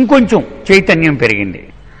ఇంకొంచెం చైతన్యం పెరిగింది.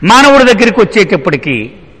 మానవుడి దగ్గరికి వచ్చేటప్పటికి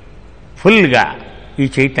ఫుల్గా ఈ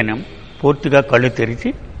చైతన్యం పూర్తిగా కళ్ళు తెరిచి,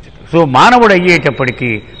 సో మానవుడు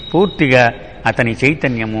అయ్యేటప్పటికి పూర్తిగా అతని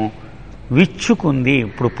చైతన్యము విచ్చుకుంది.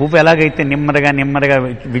 ఇప్పుడు పువ్వు ఎలాగైతే నెమ్మదిగా నెమ్మదిగా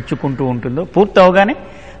విచ్చుకుంటూ ఉంటుందో, పూర్తవగానే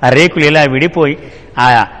ఆ రేకులు ఇలా విడిపోయి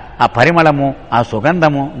ఆ పరిమళము, ఆ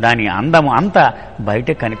సుగంధము, దాని అందము అంతా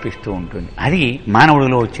బయట కనిపిస్తూ ఉంటుంది. అది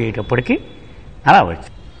మానవుడిలో వచ్చేటప్పటికి అలా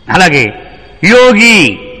వచ్చింది. అలాగే యోగి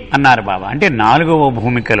అన్నారు బాబా. అంటే 4వ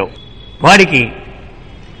భూమికలో వాడికి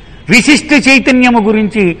విశిష్ట చైతన్యము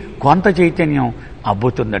గురించి కొంత చైతన్యం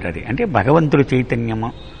అబ్బుతుందట. అది అంటే భగవంతుడి చైతన్యము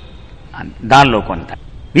దానిలో కొంత.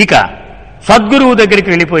 ఇక సద్గురువు దగ్గరికి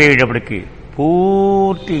వెళ్ళిపోయేటప్పటికి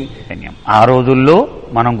పూర్తి చైతన్యం. ఆ రోజుల్లో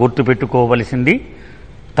మనం గుర్తుపెట్టుకోవలసింది,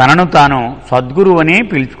 తనను తాను సద్గురువు అనే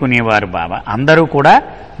పిలుచుకునేవారు బాబా. అందరూ కూడా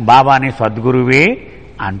బాబాని సద్గురువే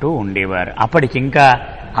అంటూ ఉండేవారు. అప్పటికింకా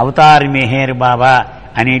అవతార్ మెహర్ బాబా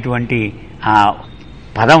అనేటువంటి ఆ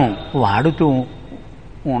పదం వాడుతూ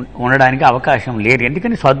ఉండడానికి అవకాశం లేదు.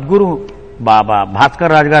 ఎందుకని సద్గురు బాబా,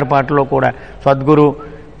 భాస్కర్ రాజు గారి పాటలో కూడా సద్గురు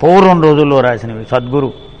పూర్వం రోజుల్లో రాసినవి సద్గురు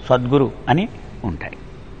సద్గురు అని ఉంటాయి.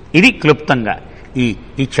 ఇది క్లుప్తంగా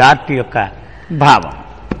ఈ చార్ట్ యొక్క భావం.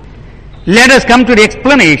 Let us come to the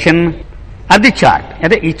explanation of the chart.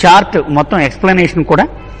 అదే ఈ చార్ట్ మొత్తం ఎక్స్ప్లెనేషన్ కూడా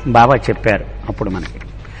బాబా చెప్పారు అప్పుడు మనకి.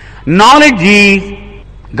 నాలెడ్జ్ ఈజ్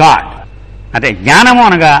గాడ్, అదే జ్ఞానము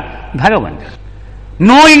అనగా భగవంతుడు.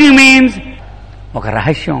 నోయింగ్ మీన్స్ ఒక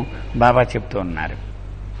రహస్యం బాబా చెప్తూ ఉన్నారు.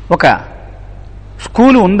 ఒక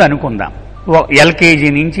స్కూలు ఉందనుకుందాం, ఎల్కేజీ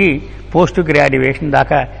నుంచి పోస్ట్ గ్రాడ్యుయేషన్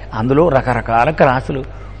దాకా అందులో రకరకాల క్లాసులు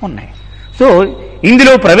ఉన్నాయి. సో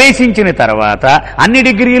ఇందులో ప్రవేశించిన తర్వాత అన్ని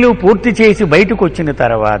డిగ్రీలు పూర్తి చేసి బయటకు వచ్చిన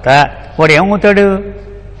తర్వాత వాడు ఏమవుతాడు?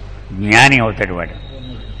 జ్ఞాని అవుతాడు. వాడు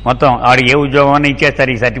మొత్తం వాడు ఏ ఉద్యోగం అన్నా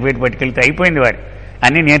ఇచ్చేస్తారు, ఈ సర్టిఫికేట్ పట్టుకెళ్తే అయిపోయింది, వాడు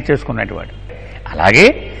అన్నీ నేర్చేసుకున్నట్టు వాడు. అలాగే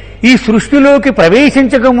ఈ సృష్టిలోకి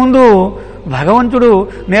ప్రవేశించక ముందు భగవంతుడు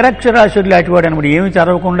నిరక్షరాస్యుడు లాంటివాడు అనమాట. ఏమి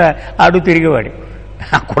చదవకుండా ఆడు తిరిగేవాడు.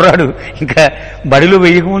 ఆ కుర్రాడు ఇంకా బడిలో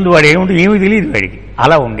వెయ్యకముందు వాడు ఏమి తెలియదు వాడికి,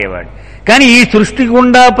 అలా ఉండేవాడు. కానీ ఈ సృష్టి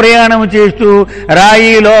గుండా ప్రయాణం చేస్తూ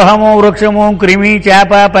రాయి, లోహము, వృక్షము, క్రిమి,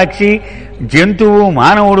 చేప, పక్షి, జంతువు,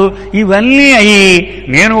 మానవుడు ఇవన్నీ అయ్యి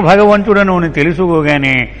నేను భగవంతుడను అని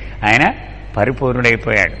తెలుసుకోగానే ఆయన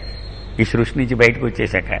పరిపూర్ణుడైపోయాడు. ఈ సృష్టి నుంచి బయటకు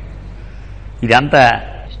వచ్చేశాక ఇదంతా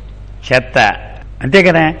చెత్త, అంతే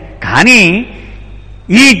కదా. కానీ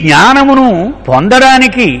ఈ జ్ఞానమును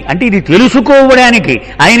పొందడానికి, అంటే ఇది తెలుసుకోవడానికి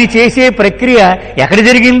ఆయన చేసే ప్రక్రియ ఎక్కడ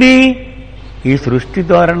జరిగింది? ఈ సృష్టి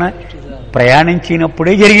ద్వారా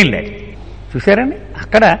ప్రయాణించినప్పుడే జరిగింది. అది చూశారండి,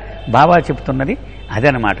 అక్కడ బాబా చెప్తున్నది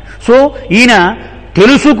అదనమాట. సో ఈయన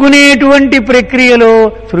తెలుసుకునేటువంటి ప్రక్రియలో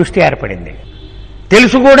సృష్టి ఏర్పడింది.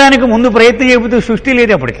 తెలుసుకోవడానికి ముందు ప్రయత్నం చేయకపోతే సృష్టి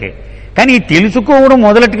లేదు అప్పటికే. కానీ ఈ తెలుసుకోవడం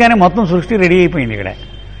మొదలెట్టుగానే మొత్తం సృష్టి రెడీ అయిపోయింది ఇక్కడ.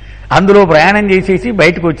 అందులో ప్రయాణం చేసేసి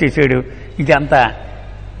బయటకు వచ్చేసాడు. ఇదంతా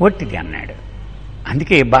ఒట్టిది అన్నాడు.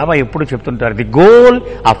 అందుకే బాబా ఎప్పుడు చెప్తుంటారు, the goal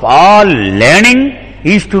of all learning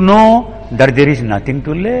is to know that there is nothing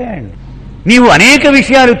to learn. నీవు అనేక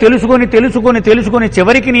విషయాలు తెలుసుకొని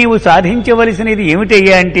చివరికి నీవు సాధించవలసినది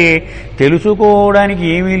ఏమిటయ్యా అంటే తెలుసుకోవడానికి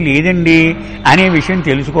ఏమీ లేదండి అనే విషయం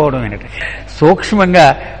తెలుసుకోవడం ఏంటంటే సూక్ష్మంగా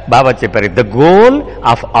బాబా చెప్పారు. The goal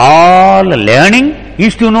of all learning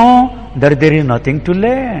is to know that there is nothing to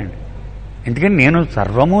learn. ఎందుకంటే నేను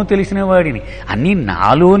సర్వము తెలిసిన వాడిని, అన్నీ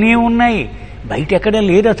నాలోనే ఉన్నాయి, బయట ఎక్కడ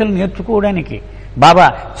లేదు అసలు నేర్చుకోవడానికి. బాబా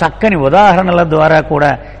చక్కని ఉదాహరణల ద్వారా కూడా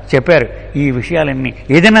చెప్పారు ఈ విషయాలన్నీ.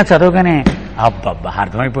 ఏదైనా చదవగానే అబ్బబ్బా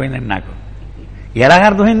అర్థమైపోయిందండి నాకు. ఎలా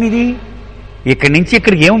అర్థమైంది ఇది? ఇక్కడి నుంచి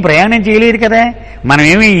ఇక్కడికి ఏం ప్రయాణం చేయలేదు కదా,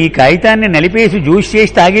 మనమేమి ఈ కాగితాన్ని నలిపేసి జ్యూస్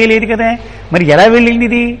చేసి తాగేయలేదు కదా, మరి ఎలా వెళ్ళింది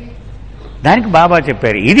ఇది? దానికి బాబా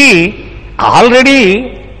చెప్పారు, ఇది ఆల్రెడీ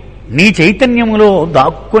నీ చైతన్యములో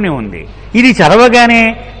దాక్కుని ఉంది. ఇది చదవగానే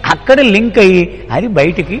అక్కడ లింక్ అయ్యి అది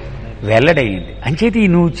బయటికి వెల్లడయింది. అంచేతి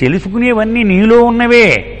నువ్వు తెలుసుకునేవన్నీ నీలో ఉన్నవే,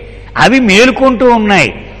 అవి మేలుకుంటూ ఉన్నాయి.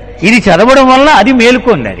 ఇది చదవడం వల్ల అది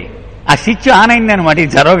మేలుకుంది, అది ఆ స్విచ్ ఆన్ అయింది అనమాట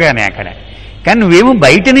ఇది చదవగానే అక్కడ. కానీ నువ్వేమో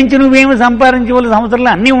బయట నుంచి నువ్వేమో సంపాదించవలసిన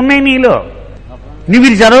అవసరంలో అన్నీ ఉన్నాయి నీలో. నువ్వు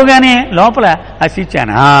ఇది చదవగానే లోపల ఆ స్విచ్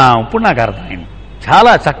ఆన్. ఇప్పుడు నాకు అర్థమైంది.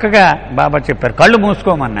 చాలా చక్కగా బాబా చెప్పారు. కళ్ళు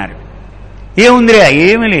మూసుకోమన్నారు. ఏముందిరా?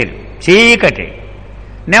 ఏమీ లేదు, చీకటి.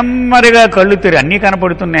 నెమ్మదిగా కళ్ళు తెరి, అన్నీ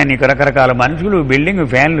కనపడుతున్నాయి నీకు, రకరకాల మనుషులు, బిల్డింగ్,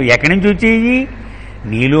 ఫ్యాన్లు ఎక్కడి నుంచి వచ్చేయి?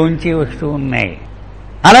 నీలోంచి వస్తూ ఉన్నాయి.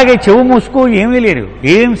 అలాగే చెవు మూసుకో, ఏమీ లేదు,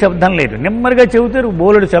 ఏం శబ్దం లేదు. నెమ్మదిగా చెబుతారు,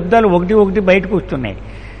 బోలెడు శబ్దాలు ఒకటి ఒకటి బయటకు వస్తున్నాయి.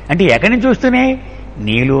 అంటే ఎక్కడి నుంచి వస్తున్నాయి?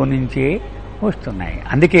 నీలో నుంచే వస్తున్నాయి.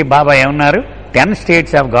 అందుకే బాబా ఏమన్నారు, 10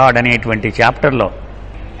 స్టేట్స్ ఆఫ్ గాడ్ అనేటువంటి చాప్టర్లో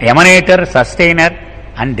ఎమనేటర్, సస్టైనర్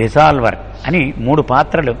అండ్ డిసాల్వర్ అని 3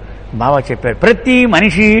 పాత్రలు బాబా చెప్పారు. ప్రతి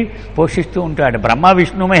మనిషి పోషిస్తూ ఉంటాడు. బ్రహ్మ,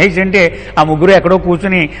 విష్ణు, మహేష్ అంటే ఆ ముగ్గురు ఎక్కడో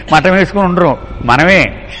కూర్చుని మఠం వేసుకుని ఉండరు, మనమే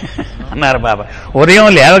అన్నారు బాబా. ఉదయం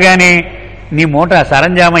లేవగానే నీ మూట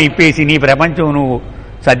సరంజామా ఇప్పేసి నీ ప్రపంచం నువ్వు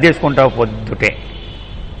సర్దేసుకుంటావు. పొద్దుటే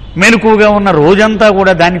మెలకువగా ఉన్న రోజంతా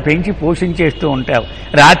కూడా దాన్ని పెంచి పోషించేస్తూ ఉంటావు.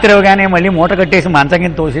 రాత్రి అవగానే మళ్ళీ మూట కట్టేసి మంచం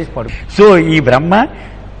కింద తోసేసి పడు. సో ఈ బ్రహ్మ,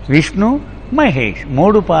 విష్ణు, మహేష్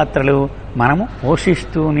 3 పాత్రలు మనము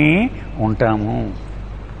పోషిస్తూనే ఉంటాము.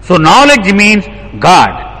 So knowledge means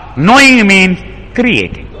God, knowing means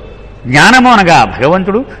creating. జ్ఞానము అనగా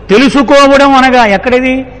భగవంతుడు, తెలుసుకోవడం అనగా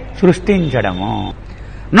ఎక్కడిది? సృష్టించడము.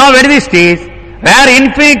 Now where the stage where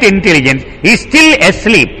infinite intelligence is still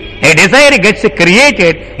asleep, A Dzire gets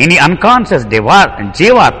created in the unconscious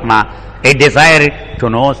జీవాత్మ, ఏ డిజైర్ టు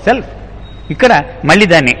నో సెల్ఫ్. ఇక్కడ మళ్ళీ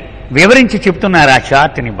దాన్ని వివరించి చెప్తున్నారు ఆ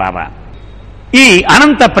చార్ట్ని బాబా. ఈ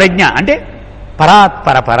అనంత ప్రజ్ఞ అంటే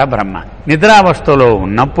పరాత్పర పరబ్రహ్మ నిద్రావస్థలో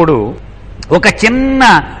ఉన్నప్పుడు ఒక చిన్న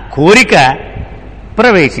కోరిక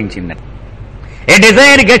ప్రవేశించింది. ఏ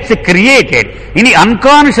Dzire gets created in the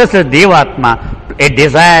unconscious దేవాత్మ, A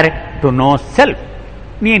desire to know self.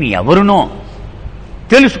 నేను ఎవరునో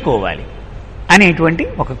తెలుసుకోవాలి అనేటువంటి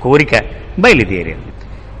ఒక కోరిక బయలుదేరింది.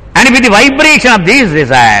 And with the vibration of this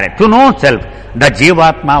desire to know self, the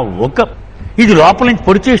జీవాత్మ వోకప్. ఇది లోపల నుంచి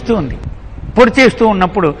పొడిచేస్తూ ఉంది. పొడిచేస్తూ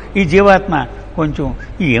ఉన్నప్పుడు ఈ జీవాత్మ కొంచెం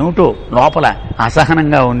ఏమిటో లోపల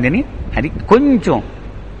అసహనంగా ఉందని అది కొంచెం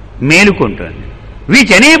మేలుకుంటుంది.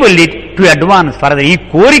 Which enable it to advance further. ఈ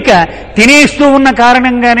కోరిక తినేస్తూ ఉన్న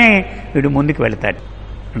కారణంగానే వీడు ముందుకు వెళతాడు.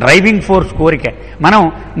 డ్రైవింగ్ ఫోర్స్ కోరిక. మనం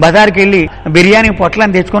బజార్కి వెళ్ళి బిర్యానీ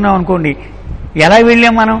పొట్లాన్ని తెచ్చుకున్నాం అనుకోండి, ఎలా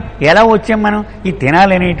వెళ్ళాం మనం, ఎలా వచ్చాం మనం, ఈ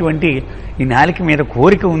తినాలనేటువంటి ఈ నాలుక మీద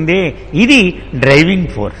కోరిక ఉందే, ఇది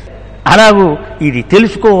డ్రైవింగ్ ఫోర్స్. అలాగూ ఇది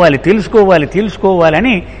తెలుసుకోవాలి తెలుసుకోవాలి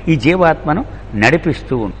తెలుసుకోవాలని ఈ జీవాత్మను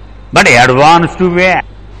నడిపిస్తూ ఉంది. బట్ అడ్వాన్స్ టు వే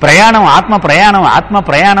ప్రయాణం, ఆత్మ ప్రయాణం, ఆత్మ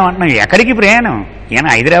ప్రయాణం అంటున్నాం. ఎక్కడికి ప్రయాణం? ఏనా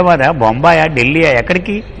హైదరాబాదా, బొంబాయా, ఢిల్లీయా,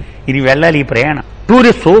 ఎక్కడికి ఇది వెళ్ళాలి ఈ ప్రయాణం? To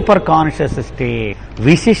the super conscious state,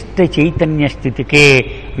 విశిష్ట చైతన్య స్థితికే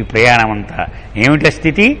ఈ ప్రయాణం అంతా. ఏమిట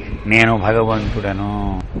స్థితి? నేను భగవంతుడను,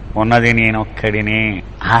 ఉన్నది నేనొక్కడినే.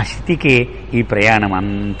 ఆ స్థితికి ఈ ప్రయాణం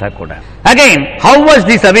అంతా కూడా. Again, how was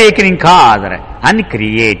this awakening cause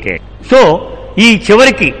uncreated? So ఈ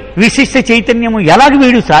చివరికి విశిష్ట చైతన్యము ఎలాగ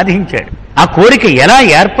వీడు సాధించాడు? ఆ కోరిక ఎలా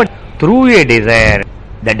ఏర్పడి? Through a Dzire,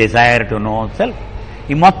 the desire to know self.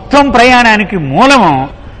 ఈ మొత్తం ప్రయాణానికి మూలము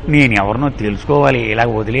నేను ఎవరినో తెలుసుకోవాలి, ఇలా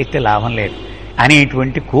వదిలేస్తే లాభం లేదు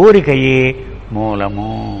అనేటువంటి కోరికయే మూలము.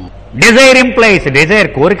 డిజైర్ ఇంప్లైస్, డిజైర్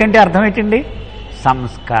కోరిక అంటే అర్థం ఏంటండి?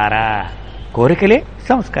 సంస్కార. కోరికలే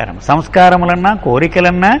సంస్కారం. సంస్కారములన్నా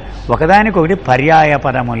కోరికలన్నా ఒకదానికొకటి పర్యాయ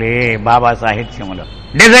పదములే బాబా సాహిత్యములో.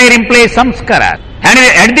 Dzire implies Sanskar. And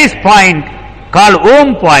at this point call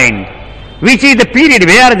ohm point which is the period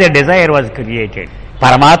wear the desire was created.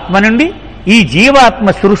 పరమాత్మ నుండి ఈ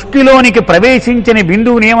జీవాత్మ సృష్టిలోనికి ప్రవేశించిన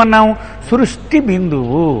బిందువుని ఏమన్నాం? సృష్టి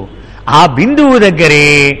బిందువు. ఆ బిందువు దగ్గరే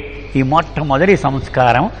ఈ మొట్టమొదటి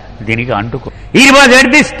సంస్కారం దీనికి అంటుకో. It was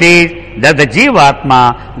at the stage that the జీవాత్మ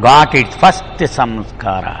గాట్ ఇట్స్ ఫస్ట్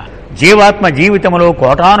సంస్కార. జీవాత్మ జీవితంలో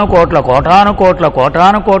కోటాను కోట్ల కోటాను కోట్ల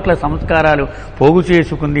కోటాను కోట్ల సంస్కారాలు పోగు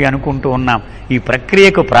చేసుకుంది అనుకుంటూ ఉన్నాం. ఈ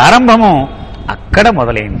ప్రక్రియకు ప్రారంభము అక్కడ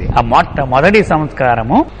మొదలైంది. ఆ మొట్టమొదటి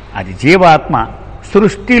సంస్కారము అది జీవాత్మ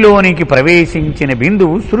సృష్టిలోనికి ప్రవేశించిన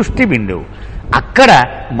బిందువు, సృష్టి బిందువు. అక్కడ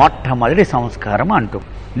మొట్టమొదటి సంస్కారం అంటూ.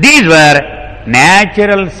 దీస్ వర్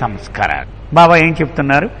న్యాచురల్ సంస్కారాలు. బాబా ఏం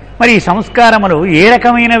చెప్తున్నారు? మరి ఈ సంస్కారములు ఏ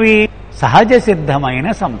రకమైనవి? సహజ సిద్ధమైన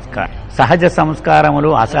సంస్కారం. సహజ సంస్కారములు,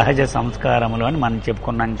 అసహజ సంస్కారములు అని మనం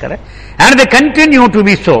చెప్పుకున్నాం కదా. And they continue to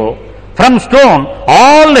be so from stone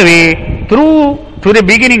all the way through to the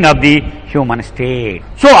beginning of the human state.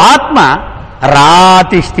 So ఆత్మ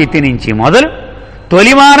రాతి స్థితి నుంచి మొదలు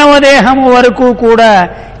తొలి మానవ దేహము వరకు కూడా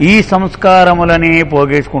ఈ సంస్కారములనే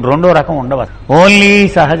పోగేసుకుంటూ రెండో రకం ఉండవచ్చు. ఓన్లీ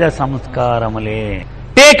సహజ సంస్కారములే.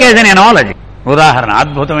 టేక్ యాజ్ ఎన్ ఎనాలజీ. ఉదాహరణ,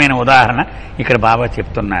 అద్భుతమైన ఉదాహరణ ఇక్కడ బాబా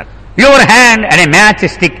చెప్తున్నారు. Your hand and A match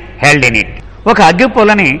stick held in it. ఒక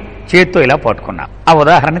అగ్గిపుల్లని చేత్తో ఇలా పట్టుకున్నా. ఆ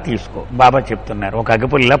ఉదాహరణ తీసుకో. బాబా చెప్తున్నారు, ఒక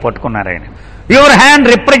అగ్గిపుల్ల ఇలా పట్టుకున్నారు ఆయన. Your hand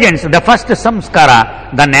represents the first Sanskar,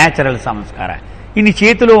 the natural సంస్కార. ఇన్ని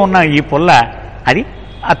చేతిలో ఉన్న ఈ పుల్ల అది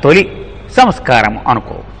ఆ తొలి సంస్కారం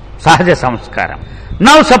అనుకో, సహజ సంస్కారం.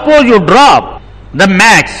 Now suppose you drop the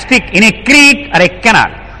match stick in a creek are A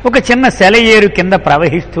canal. ఒక చిన్న సెలయేరు కింద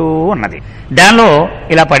ప్రవహిస్తూ ఉన్నది, దానిలో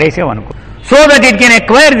ఇలా పడేసావనుకో. So that it can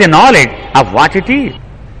acquire the knowledge of what it is.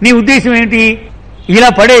 నీ ఉద్దేశం ఏంటి? ఇలా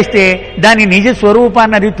పడేస్తే దాని నిజ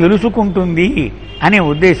స్వరూపాన్ని అది తెలుసుకుంటుంది అనే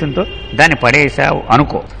ఉద్దేశంతో దాన్ని పడేసావు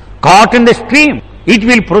అనుకో. Caught in the stream it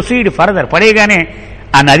will proceed further. పడేగానే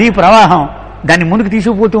ఆ నదీ ప్రవాహం దాన్ని ముందుకు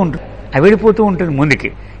తీసుకుపోతూ ఉంటుంది, అది వెళ్ళిపోతూ ఉంటుంది ముందుకి.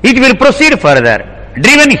 It will proceed further,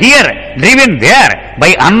 driven here driven there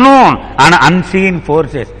by unknown and unseen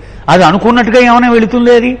forces. అది అనుకున్నట్టుగా ఏమైనా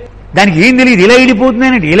వెళుతుంది? అది దానికి ఏం తెలియదు. ఇలా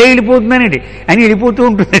వెళ్ళిపోతున్నానండి, ఇలా వెళ్ళిపోతున్నానండి అని వెళ్ళిపోతూ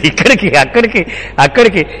ఉంటుంది. ఇక్కడికి అక్కడికి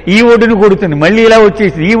అక్కడికి ఈ ఒడ్డును కొడుతుంది, మళ్ళీ ఇలా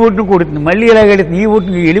వచ్చేసింది, ఈ ఒడ్డును కొడుతుంది, మళ్ళీ ఇలా వెళుతుంది, ఈ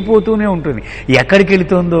ఒడ్డును వెళ్ళిపోతూనే ఉంటుంది. ఎక్కడికి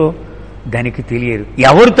వెళుతుందో దానికి తెలియదు.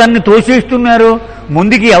 ఎవరు తనని తోసేస్తున్నారో,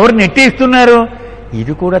 ముందుకి ఎవరు నెట్టేస్తున్నారో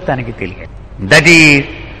ఇది కూడా తనకి తెలియదు. That is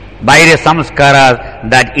by the Sanskar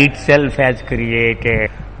that it self has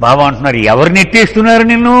created. బాబా అంటున్నారు, ఎవరు నెట్టేస్తున్నారు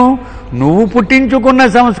నిన్ను? నువ్వు పుట్టించుకున్న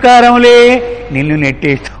సంస్కారములే నిన్ను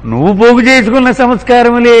నెట్టేస్తు, నువ్వు పోగు చేసుకున్న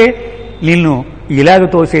సంస్కారములే నిన్ను ఇలాగ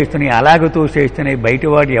తోసేస్తున్నాయి, అలాగ తోసేస్తున్నాయి.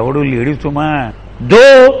 బయటవాడు ఎవడూ లేడు సుమా. దో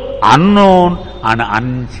అన్నోన్ అండ్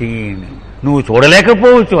అన్సీన్. నువ్వు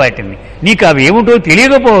చూడలేకపోవచ్చు వాటిని, నీకు అవి ఏమిటో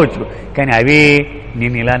తెలియకపోవచ్చు, కానీ అవే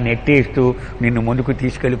నిన్ను ఇలా నెట్టేస్తూ నిన్ను ముందుకు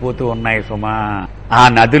తీసుకెళ్ళిపోతూ ఉన్నాయి సుమా. ఆ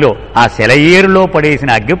నదిలో, ఆ సెలయేరులో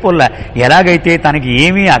పడేసిన అగ్గిపుల్ల ఎలాగైతే తనకి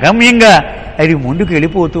ఏమీ అగమ్యంగా అది ముందుకు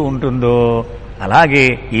వెళ్ళిపోతూ ఉంటుందో, అలాగే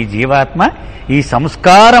ఈ జీవాత్మ ఈ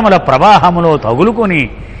సంస్కారముల ప్రవాహములో తగులుకొని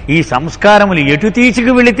ఈ సంస్కారములు ఎటు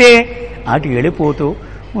తీసుకు వెళితే అటు వెళ్ళిపోతూ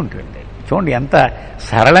ఉంటుంది. చూడండి ఎంత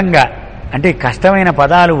సరళంగా, అంటే కష్టమైన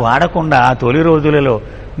పదాలు వాడకుండా ఆ తొలి రోజులలో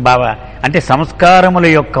బాబా అంటే సంస్కారముల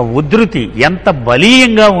యొక్క ఉధృతి ఎంత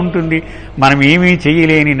బలీయంగా ఉంటుంది, మనం ఏమీ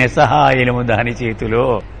చేయలేని నిస్సహాయలము దాని చేతిలో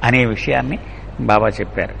అనే విషయాన్ని బాబా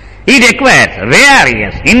చెప్పారు. It requires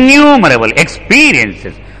various innumerable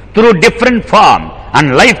experiences through different form and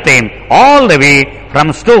lifetime all the way from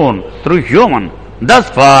stone through human, thus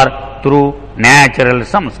far through natural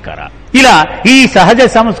samskara. ఇలా ఈ సహజ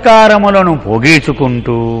సంస్కారములను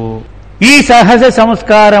పోగేసుకుంటూ ఈ సహజ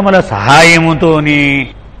సంస్కారముల సహాయముతోనే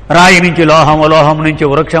రాయి నుంచి లోహము, లోహం నుంచి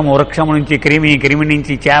వృక్షము, వృక్షము నుంచి క్రిమి, క్రిమి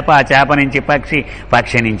నుంచి చేప, చేప నుంచి పక్షి,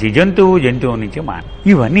 పక్షి నుంచి జంతువు, జంతువు నుంచి మానవ.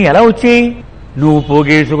 ఇవన్నీ ఎలా వచ్చాయి? నువ్వు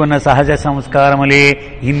పోగేసుకున్న సహజ సంస్కారములే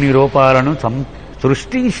ఇన్ని రూపాలను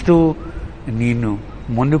సృష్టిస్తూ నిన్ను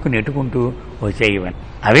ముందుకు నెట్టుకుంటూ వచ్చాయి.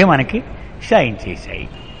 అవే మనకి షైన్ చేశాయి.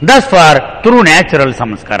 దస్ ఫార్ త్రూ న్యాచురల్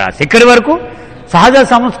సంస్కారాస్. ఇక్కడి వరకు సహజ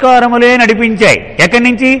సంస్కారములే నడిపించాయి. ఎక్కడి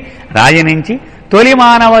నుంచి? రాయి నుంచి తొలి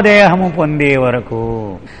మానవ దేహము పొందే వరకు.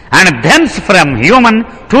 And థెన్స్ from human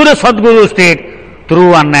to the Sadhguru state through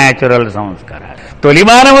unnatural సంస్కార. తొలి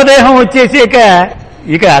మానవ దేహం వచ్చేసాక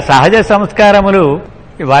ఇక సహజ సంస్కారములు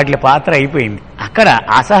వాటి పాత్ర అయిపోయింది. అక్కడ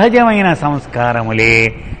అసహజమైన సంస్కారములే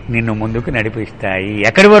నిన్ను ముందుకు నడిపిస్తాయి.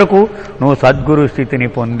 ఎక్కడి వరకు? నువ్వు సద్గురు స్థితిని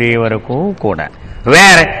పొందే వరకు కూడా.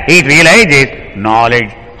 Wear it realises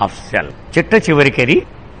knowledge of self. చిట్ట చివరికి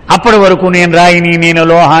అప్పటి వరకు నేను రాయిని, నేను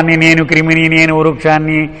లోహాన్ని, నేను క్రిమిని, నేను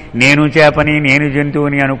వృక్షాన్ని, నేను చేపని, నేను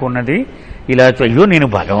జంతువుని అనుకున్నది ఇలా అయ్యో నేను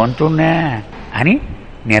భగవంతుణ్ణే అని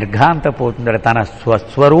నిర్ఘాంతపోతుందట. తన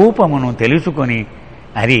స్వస్వరూపమును తెలుసుకొని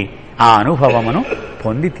అది ఆ అనుభవమును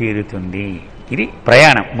పొంది తీరుతుంది. ఇది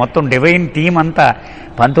ప్రయాణం. మొత్తం డివైన్ థీమ్ అంతా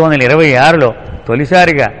 1926లో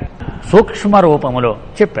తొలిసారిగా సూక్ష్మ రూపములో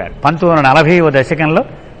చెప్పారు. 1940వ దశకంలో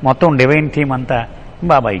మొత్తం డివైన్ థీమ్ అంతా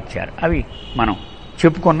బాబా ఇచ్చారు. అవి మనం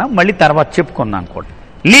చెప్పుకున్నాం, మళ్ళీ తర్వాత చెప్పుకున్నాం కూడా.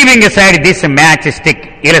 Leaving aside this matchstick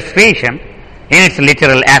illustration in its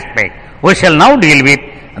literal aspect, we shall now deal with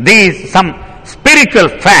these some spiritual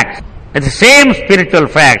facts. It's the same spiritual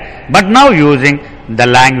fact, but now using the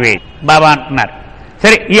language. బాబా అంటున్నారు,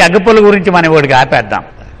 సరే ఈ అగ్గిపుల్ల గురించి మనం ఒకటికి ఆపేద్దాం.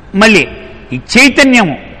 మళ్ళీ ఈ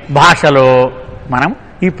చైతన్యము భాషలో మనం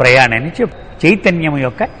ఈ ప్రయాణాన్ని చైతన్యము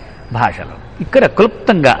యొక్క భాషలో ఇక్కడ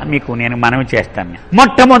క్లుప్తంగా మీకు నేను మనవి చేస్తాను.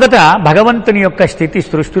 మొట్టమొదట భగవంతుని యొక్క స్థితి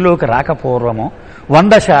సృష్టిలోకి రాకపూర్వము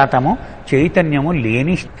 100% చైతన్యము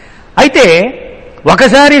లేని. అయితే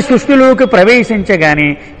ఒకసారి సృష్టిలోకి ప్రవేశించగానే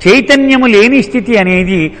చైతన్యము లేని స్థితి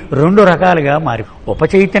అనేది 2 రకాలుగా మారి,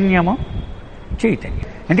 ఉపచైతన్యము, చైతన్యం.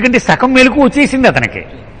 ఎందుకంటే సగం మెలకు వచ్చేసింది అతనికి,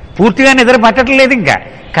 పూర్తిగా నిద్ర పట్టట్లేదు, ఇంకా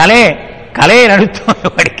కలే నడుస్తుంది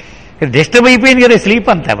వాడికి, డిస్టర్బ్ అయిపోయింది కదా స్లీప్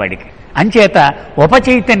అంతా వాడికి. అంచేత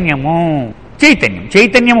ఉపచైతన్యము,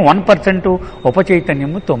 చైతన్యము 1%,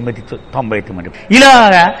 ఉపచైతన్యము 99.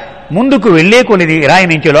 ఇలాగా ముందుకు వెళ్లే కొలిది రాయి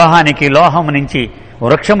నుంచి లోహానికి, లోహం నుంచి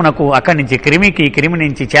వృక్షమునకు, అక్కడి నుంచి క్రిమికి, క్రిమి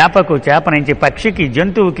నుంచి చేపకు, చేప నుంచి పక్షికి,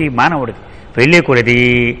 జంతువుకి, మానవుడికి వెళ్లే కొలిది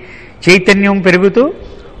చైతన్యం పెరుగుతూ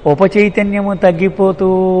ఉపచైతన్యము తగ్గిపోతూ,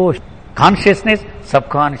 కాన్షియస్నెస్, సబ్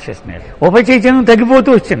కాన్షియస్నెస్, ఉపచైతన్యం తగ్గిపోతూ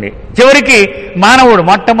వచ్చింది. చివరికి మానవుడు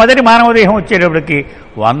మొట్టమొదటి మానవ దేహం వచ్చేటప్పటికి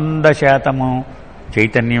 100%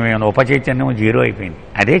 చైతన్యమే, ఉపచైతన్యం 0 అయిపోయింది.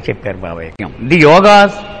 అదే చెప్పారు బాబాయ్. The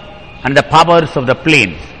yogas and the powers of the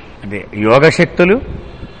planes, అంటే యోగ శక్తులు,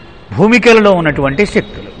 భూమికలలో ఉన్నటువంటి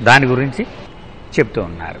శక్తులు, దాని గురించి చెప్తూ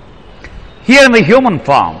ఉన్నారు. Here in the human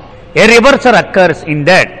form a reversal occurs in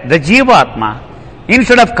that the జీవాత్మ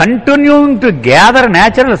instead of continuing to gather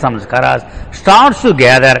natural samskaras starts to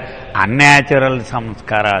gather unnatural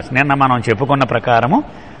samskaras. నిన్న మనం చెప్పుకున్న ప్రకారము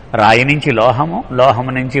రాయి నుంచి లోహము,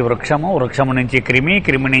 లోహము నుంచి వృక్షము, వృక్షము నుంచి క్రిమి,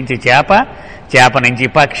 క్రిమి నుంచి చేప, చేప నుంచి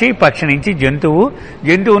పక్షి, పక్షి నుంచి జంతువు,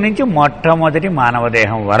 జంతువు నుంచి మొట్టమొదటి మానవ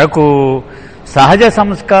దేహం వరకు సహజ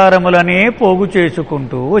సంస్కారములనే పోగు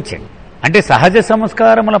చేసుకుంటూ వచ్చింది. అంటే సహజ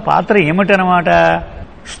సంస్కారముల పాత్ర ఏమిటనమాట?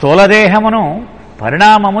 స్థూలదేహమును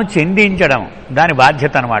పరిణామము చెందించడం దాని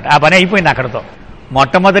బాధ్యత అనమాట. ఆ పని అయిపోయింది అక్కడతో.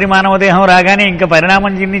 మొట్టమొదటి మానవ దేహం రాగానే ఇంకా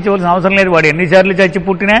పరిణామం చెందించవలసిన అవసరం లేదు. వాడు ఎన్నిసార్లు చచ్చి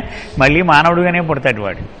పుట్టినా మళ్ళీ మానవుడుగానే పుడతాడు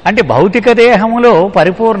వాడు. అంటే భౌతిక దేహములో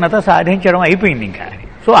పరిపూర్ణత సాధించడం అయిపోయింది ఇంకా.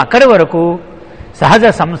 సో అక్కడి వరకు సహజ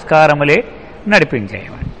సంస్కారములే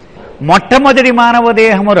నడిపించేవాడు. మొట్టమొదటి మానవ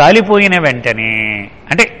దేహము రాలిపోయిన వెంటనే,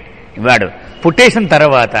 అంటే వాడు పుట్టేసిన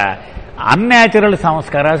తర్వాత అన్యాచురల్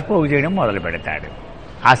సంస్కారాలు పోగు చేయడం మొదలు పెడతాడు,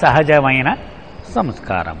 అసహజమైన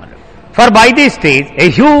సంస్కారములు. For by this stage a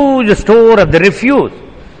huge store of the refuse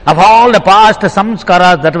of all the past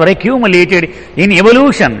samskaras that were accumulated in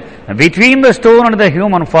evolution between the stone and the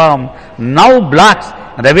human form now blocks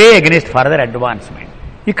the way against further advancement.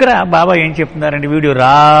 ఇక్కడ బాబా ఏం చెప్తున్నారండి, video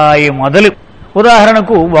రాయి మొదలు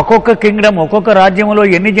ఉదాహరణకు ఒక్కొక్క Kingdom, ఒక్కొక్క రాజ్యంలో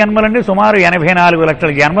ఎన్ని జన్మలండి? సుమారు 84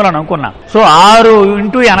 లక్షల జన్మలు అనుకున్నాం. సో 6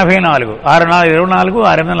 × 84, 6 × 24,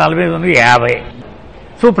 6 × 45, 50.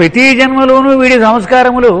 సో ప్రతి జన్మలోనూ వీడి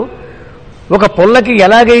సంస్కారములు ఒక పొల్లకి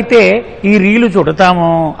ఎలాగైతే ఈ రీలు చుడతామో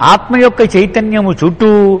ఆత్మ యొక్క చైతన్యము చుట్టూ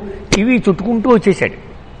ఇవి చుట్టుకుంటూ వచ్చేసాడు.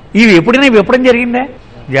 ఇవి ఎప్పుడైనా విప్పడం జరిగిందా?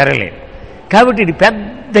 జరగలేదు. కాబట్టి ఇది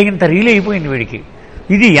పెద్ద ఇంత రీల్ అయిపోయింది వీడికి.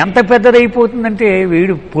 ఇది ఎంత పెద్దదైపోతుందంటే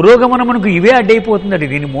వీడు పురోగమనమునకు ఇవే అడ్డైపోతుందండి.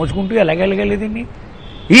 దీన్ని మోసుకుంటూ ఎలాగెళ్ళగలదు దీన్ని.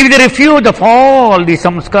 If the refuge of all the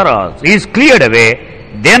samskaras is cleared away,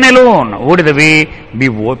 then alone would the way be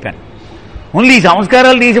open. Only ఈ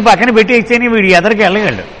సంస్కారాలు తీసి పక్కన పెట్టేస్తేనే వీడు ఎదరికి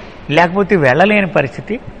వెళ్ళగలడు, లేకపోతే వెళ్ళలేని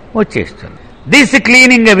పరిస్థితి వచ్చేస్తుంది. This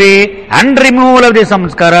cleaning away and removal of the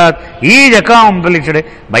sanskaras is accomplished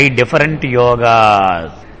by different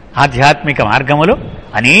yogas. ఆధ్యాత్మిక మార్గములు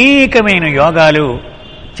అనేకమైన యోగాలు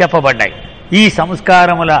చెప్పబడ్డాయి. ఈ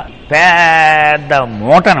సంస్కారముల పెద్ద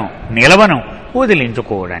మూటను నిలవను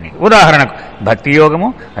వదిలించుకోవడానికి. ఉదాహరణకు భక్తి యోగము,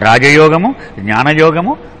 రాజయోగము,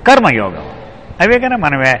 జ్ఞానయోగము, కర్మయోగము. అవే కన్నా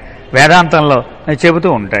మన వేదాంతంలో చెబుతూ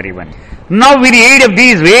ఉంటారు ఇవన్నీ. Now with the aid of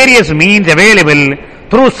these various means available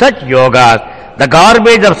through such yogas the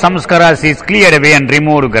garbage of sanskaras is cleared away and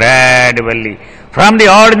removed gradually from the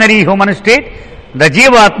ordinary human state. The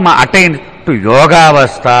జీవాత్మ అటైన్స్ టు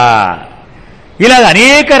యోగావస్థ. ఇలాగ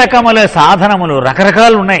అనేక రకముల సాధనములు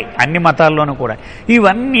రకరకాలు ఉన్నాయి అన్ని మతాల్లోనూ కూడా.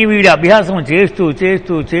 ఇవన్నీ వీడి అభ్యాసం చేస్తూ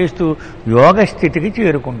చేస్తూ చేస్తూ యోగ స్థితికి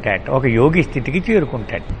చేరుకుంటాడు, ఒక యోగి స్థితికి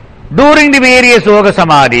చేరుకుంటాడు. డ్యూరింగ్ ది వేరియస్ యోగ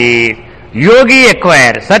సమాధి యోగి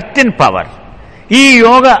ఎక్వైర్ సర్టెన్ పవర్. ఈ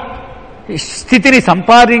యోగ స్థితిని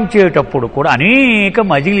సంపాదించేటప్పుడు కూడా అనేక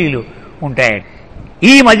మజిలీలు ఉంటాయి.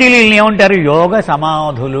 ఈ మజిలీలను ఏమంటారు? యోగ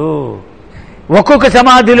సమాధులు. ఒక్కొక్క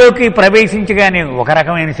సమాధిలోకి ప్రవేశించగానే ఒక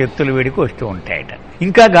రకమైన శక్తులు వీడికి వస్తూ ఉంటాయట.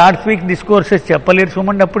 ఇంకా గాడ్ స్పీక్ డిస్కోర్సెస్ చెప్పలేరు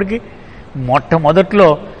చూడండి. అప్పటికి మొట్టమొదట్లో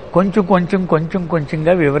కొంచెం కొంచెం కొంచెం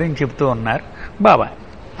కొంచెంగా వివరించి చెప్తూ ఉన్నారు బాబా.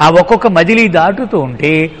 ఆ ఒక్కొక్క మజిలీ దాటుతూ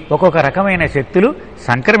ఉంటే ఒక్కొక్క రకమైన శక్తులు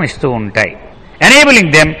సంక్రమిస్తూ ఉంటాయి.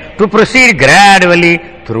 Enabling them to proceed gradually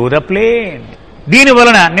through the plane. దీని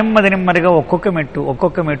వలన నెమ్మది నెమ్మదిగా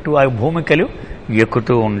ఒక్కొక్క మెట్టు ఆ భూమికలు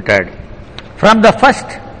ఎక్కుతూ ఉంటాడు. From the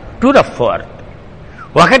first to the fourth.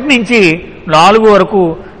 1 నుంచి 4 వరకు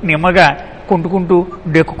నిమ్మగా కుంటుకుంటూ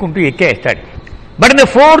డెక్కుకుంటూ ఎక్కేస్తాడు. But in the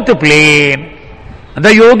 4th plane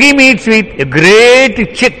the Yogi meets with a great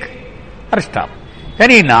check are stop.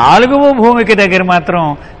 కానీ 4వ భూమికి దగ్గర మాత్రం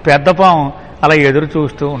పెద్ద పాము అలా ఎదురు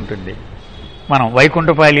చూస్తూ ఉంటుంది. మనం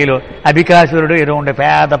వైకుంఠపాలిలో అభికాసురుడు ఏదో ఉండే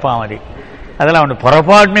పెద్ద పాము అది అలా ఉండే.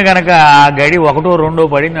 పొరపాటుని కనుక ఆ గడి 1,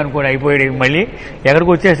 2 పడింది అనుకోండి, అయిపోయాడు. మళ్ళీ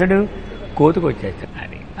ఎక్కడికి వచ్చేస్తాడు? కోతుకు వచ్చేస్తాడు.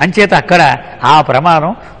 అది అంచేత అక్కడ ఆ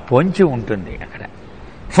ప్రమాదం పొంచి ఉంటుంది అక్కడ.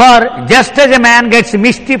 For just as a man gets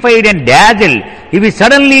mystified and dazzled if he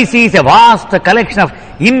suddenly sees a vast collection of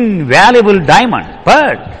invaluable diamonds,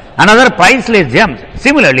 pearls and other priceless gems,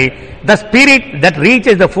 similarly the spirit that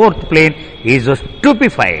reaches the 4th plane is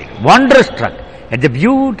stupefied, wonderstruck at the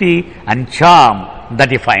beauty and charm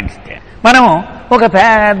that he finds there. మనము ఒక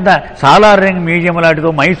పెద్ద సాలార్యంగ్ museum లాంటిదో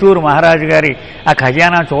Mysuru మహారాజు గారి ఆ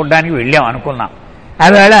ఖజానా చూడడానికి వెళ్ళాం అనుకున్నాం.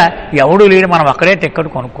 ఆవేళ ఎవడూ లేడు, మనం అక్కడే టికెట్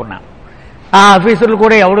కొనుక్కున్నాం. ఆ ఆఫీసర్లు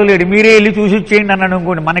కూడా ఎవడూ లేడు, మీరే వెళ్ళి చూసి వచ్చేయండి అన్నాడు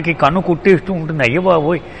అనుకోండి. మనకి కన్ను కుట్టేస్తూ ఉంటుంది. అయ్యో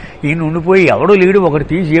బాబోయ్ ఈయన ఉండిపోయి ఎవడూ లేడు, ఒకటి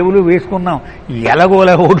తీసి జేబులు వేసుకుందాం,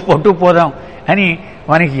 ఎలాగోలా ఒకటి పట్టుకుపోదాం అని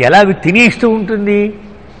మనకి ఎలాగ తినేస్తూ ఉంటుంది.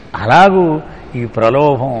 అలాగూ ఈ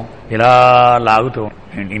ప్రలోభం ఇలా లాగుతూ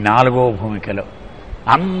ఉంటుంది. 4వ భూమికలో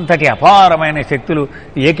అంతటి అపారమైన శక్తులు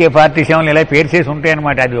AK-47 ఇలా పేర్చేసి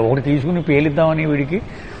ఉంటాయన్నమాట. అది ఒకటి తీసుకుని పేలిద్దామని వీడికి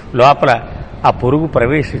లోపల ఆ పొరుగు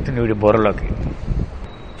ప్రవేశిస్తుంది వీడి బుర్రలోకి.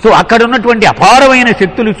 సో అక్కడ ఉన్నటువంటి అపారమైన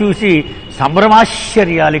శక్తులు చూసి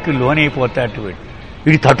సంభ్రమాశ్చర్యాలకి లోనైపోతాడు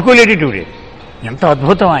వీడు తట్టుకోలేడు. వీడు ఎంత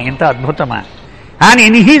అద్భుతమా, ఎంత అద్భుతమా. And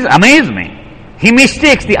in his amazement he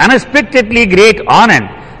mistakes the unexpectedly great Anand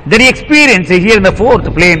that he experience here in the 4th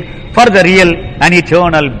plane for the real and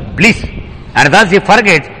eternal bliss. And thus he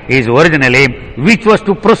forgets his original aim, which was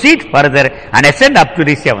to proceed further and ascend up to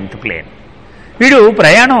the 7th plane. వీడు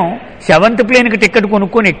ప్రయాణం 7th ప్లేన్కి ticket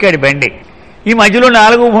కొనుక్కొని ఎక్కాడు బండి. ఈ మధ్యలో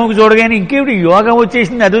 4వ భూమికి చూడగానే ఇంకేమిటి యోగం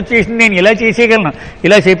వచ్చేసింది, అది వచ్చేసింది, నేను ఇలా చేసేయగలను,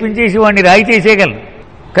 ఇలా చెప్పించేసి వాడిని రాయి చేసేయగలను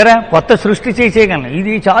కదా, కొత్త సృష్టి చేసేయగలను,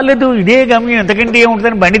 ఇది చాలదు, ఇదే గమ్యం, ఎంతకంటే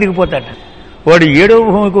ఏముంటుందని బండి దిగిపోతాట. వాడు 7వ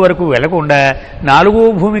భూమికి వరకు వెళ్లకుండా 4వ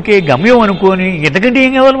భూమికే గమ్యం అనుకొని ఎంతకంటే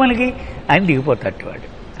ఏం కావాలి మనకి అని దిగిపోతాడు వాడు.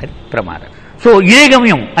 అది ప్రమాదం. సో ఇదే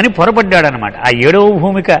గమ్యం అని పొరపడ్డాడనమాట. ఆ 7వ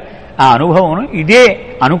భూమిక ఆ అనుభవం ఇదే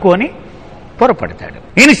అనుకొని పొరపడతాడు.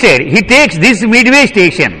 Instead he takes this midway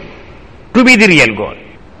station to be the real goal.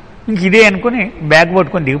 ఇంక ఇదే అనుకుని బ్యాగ్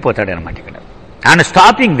పట్టుకొని దిగిపోతాడు అనమాట ఇక్కడ. And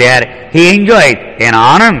stopping there he enjoyed N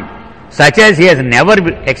Anand such as he has never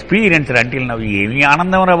experienced until now. ఏమి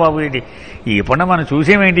ఆనందం రా బాబు ఇది, ఈ పండుగ మనం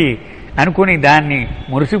చూసేమేంటి అనుకుని దాన్ని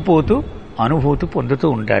మురిసిపోతూ అనుభూతి పొందుతూ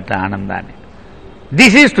ఉంటాడు ఆనందాన్ని.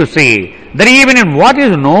 This is to say that even in what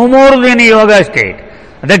is no more than a yoga state,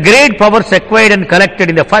 the great powers acquired and collected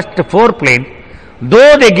in the first 4 planes,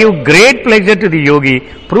 though they give great pleasure to the yogi,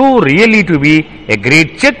 prove really to be a great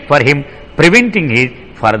check for him preventing his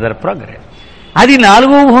further progress. అది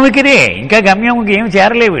 4వ భూమికిదే, ఇంకా గమ్యంకి ఏమి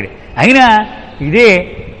చేరలే వీడు, అయినా ఇదే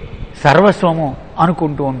సర్వస్వము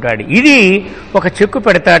అనుకుంటూ ఉంటాడు. ఇది ఒక చెక్కు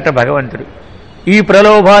పెడతాట భగవంతుడు. ఈ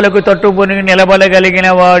ప్రలోభాలకు తట్టుకొని నిలబడగలిగిన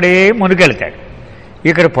వాడే మునుకెళ్తాడు.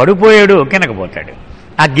 ఇక్కడ పడిపోయాడు కినకపోతాడు.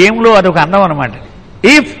 ఆ గేమ్లో అదొక అందం అనమాట.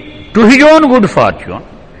 If to his own good fortune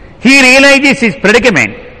he realises his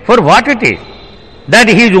predicament for what it is, that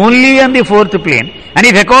he is only on the 4th plane and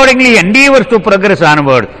he accordingly endeavors to progress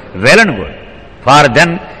onward well and good, for then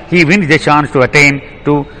he wins the chance to attain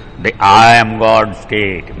to the I am God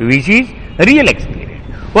state, which is real experience.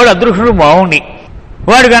 వాడు అదృష్టం బాగుండి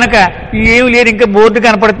వాడు కనుక ఏమి లేదు, ఇంకా board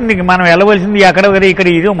కనపడుతుంది, మనం వెళ్ళవలసింది అక్కడ కదా, ఇక్కడ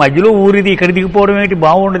ఇది మధ్యలో ఊరిది, ఇక్కడ దిగిపోవడం ఏంటి,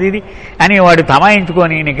 బాగుండదు ఇది అని వాడు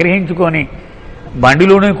తమాయించుకొని నిగ్రహించుకొని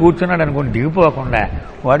బండిలోనే కూర్చున్నాడు అనుకోండి, దిగిపోకుండా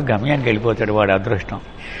వాడు గమ్యానికి వెళ్ళిపోతాడు. వాడు అదృష్టం.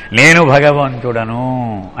 నేను భగవంతుడను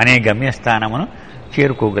అనే గమ్యస్థానమును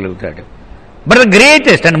చేరుకోగలుగుతాడు. But the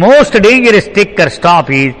greatest and most dangerous tick are stop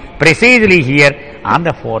is precisely here on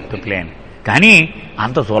the 4th plane. కానీ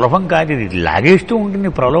అంత సులభం కాదు, ఇది లాగేస్తూ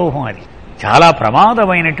ఉంటుంది ప్రలోభం. అది చాలా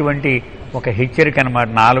ప్రమాదమైనటువంటి ఒక హెచ్చరిక అన్నమాట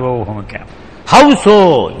 4వ భూమిక. హౌ సో,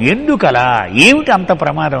 ఎందుకలా, ఏమిటి అంత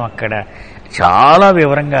ప్రమాదం అక్కడ, చాలా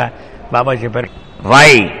వివరంగా బాబా చెప్పారు.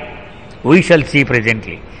 Why we shall see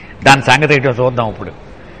presently, దాని సంగతి ఏంటో చూద్దాం. ఇప్పుడు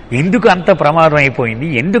ఎందుకు అంత ప్రమాదం అయిపోయింది,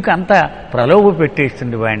 ఎందుకు అంత ప్రలోభ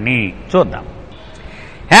పెట్టేస్తుంది వాడిని చూద్దాం.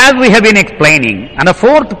 As we have been explaining, on the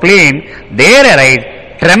 4th plane there arise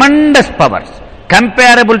tremendous powers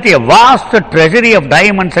comparable to a vast treasury of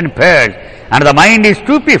diamonds and pearls, and the mind is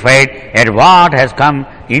stupefied at what has come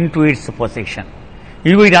into its possession.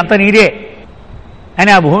 ఇదంతా నీదే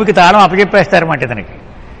అని ఆ భూమికి తాళం అప్పచెప్పేస్తారన్నమాట. ఇతనికి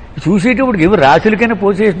చూసేటప్పుడు ఇవి రాసులకైనా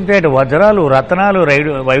పోసేస్తుంటాయట, వజ్రాలు, రత్నాలు,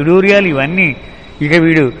 వైడూర్యాలు, ఇవన్నీ. ఇక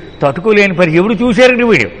వీడు తట్టుకోలేని పరి. ఎప్పుడు చూశారండి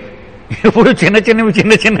వీడు, ఎప్పుడు చిన్న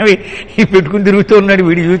చిన్నవి పెట్టుకుని తిరుగుతూ ఉన్నాడు.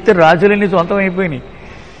 వీడు చూస్తే రాజులన్నీ సొంతం అయిపోయినాయి,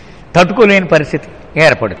 తట్టుకోలేని పరిస్థితి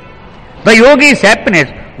ఏర్పడుతుంది. The yogis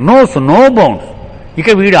happiness nose no bounds, ఇక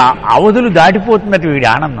వీడు అవధులు దాటిపోతున్నట్టు వీడి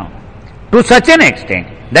ఆనందం. To such an extent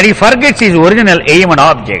that he forgets his original aim and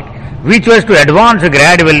object which was to advance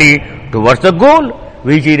gradually towards the goal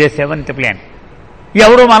which is the 7th plane.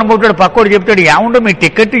 ఎవడో మనం పుట్టాడు, పక్కోడు చెప్తాడు, ఏముండో మీ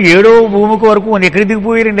ticket 7వ భూమికి వరకు ఎక్కడికి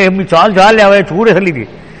దిగిపోయారండి, మీ చాలు చూడు అసలు ఇది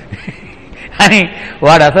అని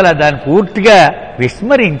వాడు అసలు దాన్ని పూర్తిగా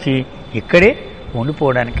విస్మరించి ఇక్కడే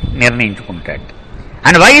ఉండిపోవడానికి నిర్ణయించుకుంటాడు.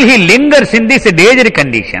 And while he lingers in this danger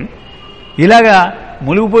condition, ఇలాగా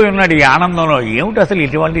మునిగిపోయి ఉన్నాడు ఈ ఆనందంలో. ఏమిటి అసలు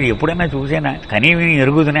ఇటువంటిది ఎప్పుడైనా చూసేనా, కనీవిని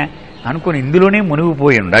ఎరుగుదునా అనుకుని ఇందులోనే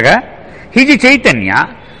మునిగిపోయి ఉండగా, his Chaitanya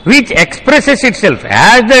which expresses it self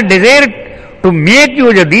as the desire to make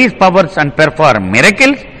use of these powers and perform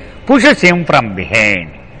miracles pushes him from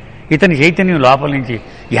behind. ఇతని చైతన్యం లోపల నుంచి,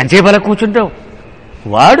 ఎంతసేపు అలా కూర్చుంటావు,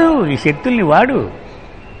 వాడు ఈ శక్తుల్ని వాడు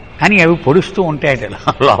అని అవి పొడుస్తూ ఉంటాయట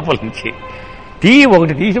లోపల నుంచి.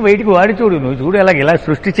 ఒకటి తీసి బయటికి వాడి చూడు, నువ్వు చూడు ఇలా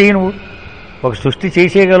సృష్టి చేయి, నువ్వు ఒక సృష్టి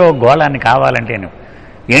చేసేయగలవు ఒక గోళాన్ని కావాలంటే. నువ్వు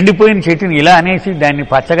ఎండిపోయిన చెట్టుని ఇలా అనేసి దాన్ని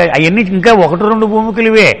పచ్చగా, అవన్నీ ఇంకా 1-2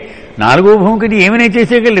 భూమికలువే, 4వ భూమికది ఏమైనా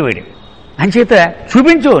చేసేయగలవు వీడు. అంచేత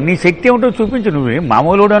చూపించు, నీ శక్తి ఏమిటో చూపించు. నువ్వేం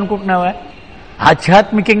మామూలుడు అనుకుంటున్నావా?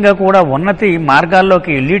 ఆధ్యాత్మికంగా కూడా ఉన్నతి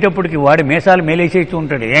మార్గాల్లోకి వెళ్ళేటప్పటికి వాడు మేసాలు మేలేసేస్తూ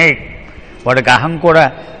ఉంటాడు. వాడికి అహం కూడా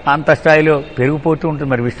అంత స్థాయిలో పెరిగిపోతూ ఉంటుంది.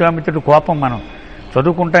 మరి విశ్వామిత్రుడు కోపం మనం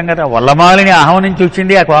చదువుకుంటాం కదా, వల్లమాలిని అహం నుంచి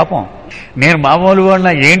వచ్చింది ఆ కోపం. నేను మామూలు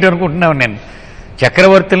వాడినా ఏంటి అనుకుంటున్నావు, నేను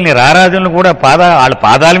చక్రవర్తుల్ని రారాజులను కూడా వాళ్ళ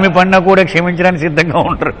పాదాల మీద పడినా కూడా క్షమించడానికి సిద్ధంగా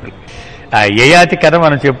ఉంటారు. ఆ యయాతి కథ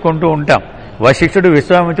మనం చెప్పుకుంటూ ఉంటాం. వశిష్ఠుడు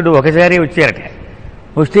విశ్వామిత్రుడు ఒకసారి వచ్చారట.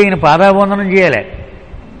 వస్తే ఈయన పాదాబంధనం చేయాలి.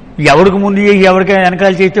 ఎవరికి ముందు చేసి ఎవరికి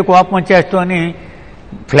వెనకాల చేస్తే కోపం వచ్చేస్తూ అని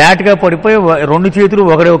ఫ్లాట్గా పడిపోయి 2 చేతులు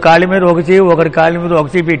ఒకరి కాళ్ళ మీద ఒక చేయి, ఒకరి కాళ్ళ మీద ఒక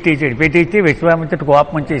చేయి పెట్టేస్తే విశ్వామిత్రుడు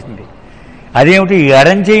కోపం వచ్చేసింది. అదేమిటి,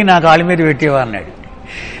 ఎడం చేయి నా కాళ్ళ మీద పెట్టేవా అన్నాడు.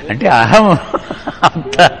 అంటే అహం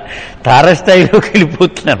అంత తారస్థాయిలోకి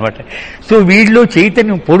వెళ్ళిపోతుంది అనమాట. సో వీడిలో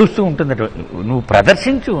చైతన్యం పొడుస్తూ ఉంటుందట. నువ్వు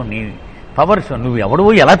ప్రదర్శించు నీ పవర్స్, నువ్వు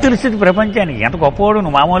ఎవడవో ఎలా తెలుస్తుంది ప్రపంచానికి, ఎంత గొప్పవాడు,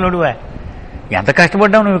 నువ్వు మామూలుడువా, ఎంత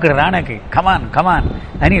కష్టపడ్డావు నువ్వు ఇక్కడ రానాకి, కమాన్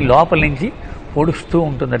అని లోపల నుంచి పొడుస్తూ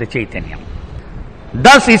ఉంటుందట చైతన్యం.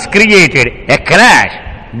 Thus is created a clash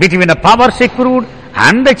between the power secured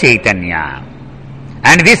and the Chaitanya.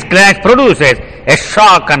 And this clash produces a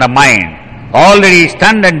shock on the mind, already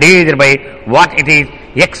stunned and dazed by what it is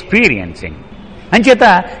experiencing. అంచేత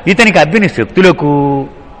ఇతనికి అబ్బిన శక్తులకు,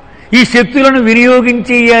 ఈ శక్తులను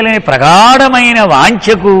వినియోగించేయాలనే ప్రగాఢమైన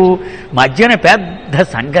వాంఛకు మధ్యన పెద్ద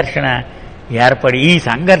సంఘర్షణ ఏర్పడి, ఈ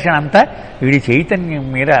సంఘర్షణ అంతా వీడి చైతన్యం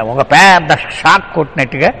మీద ఒక పెద్ద షాక్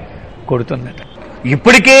కొట్టినట్టుగా కొడుతుందట.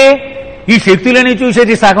 ఇప్పటికే ఈ శక్తులని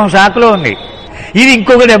చూసేది సగం షాక్లో ఉంది. ఇది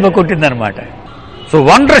ఇంకొక దెబ్బ కొట్టిందనమాట. So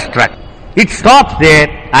wonder struck, it stops there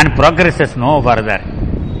and progresses no further.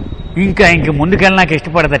 ఇంకా ముందుకెళ్ళడానికి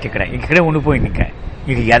ఇష్టపడదట, ఇక్కడే ఉండిపోయింది.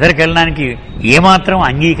 ఇక ఎదరికెళ్ళడానికి ఏమాత్రం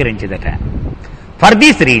అంగీకరించదట. For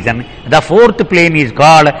this reason the fourth plane is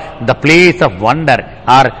called the place of wonder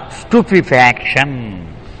are స్టూపిఫాక్షన్.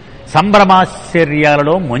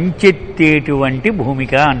 సంభ్రమాశ్చర్యాలలో ముంచెత్తేటువంటి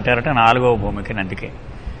భూమిక అంటారట నాలుగవ భూమికని. అందుకే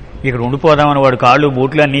ఇక్కడ ఉండిపోదామని వాడు కాళ్ళు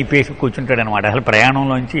బూట్లు అన్నీ పేసి కూర్చుంటాడు అనమాట. అసలు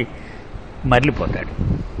ప్రయాణంలోంచి మరలిపోతాడు.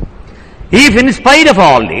 If in spite of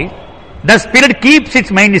all this the spirit keeps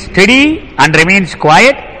it's mind study and remains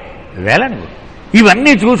quiet, well and good.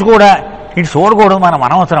 ఇవన్నీ చూసి కూడా ఇటు చూడకూడదు, మనం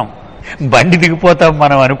అనవసరం, బండి దిగిపోతాం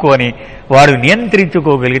మనం అనుకోని వాడు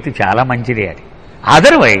నియంత్రించుకోగలిగితే చాలా మంచిదే అది.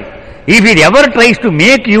 Otherwise if it ever tries to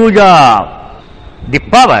make use of the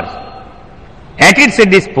powers at its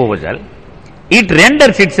disposal, it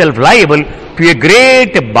renders itself liable to a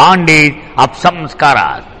great bondage of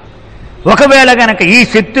samskaras. ఒకవేళ గనక ఈ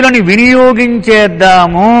శక్తులను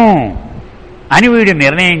వినియోగించేద్దాము అని వీడు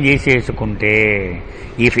నిర్ణయం చేసేసుకుంటే,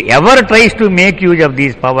 if ever tries to make use of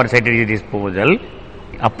these powers at its disposal,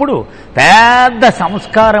 అప్పుడు పెద్ద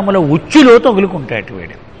సంస్కారముల ఉచ్చులో తగులుకుంటాడు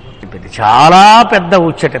వీడు. చాలా పెద్ద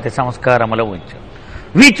ఉచ్చట సంస్కారముల ఉచ్చు,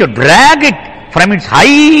 which drag it from it's high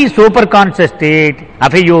super conscious state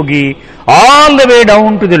of a Yogi all the way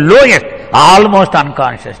down to the lowest almost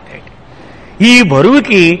unconscious state. ఈ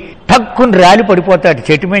బరువుకి టక్కుని రాలి పడిపోతాడు.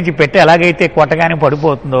 చెట్టు మించి పెట్టి ఎలాగైతే కొట్టగానే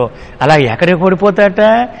పడిపోతుందో అలా ఎక్కడికి పడిపోతాట,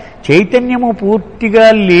 చైతన్యము పూర్తిగా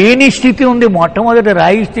లేని స్థితి ఉంది, మొట్టమొదటి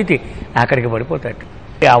రాయి స్థితి, అక్కడికి పడిపోతాడు.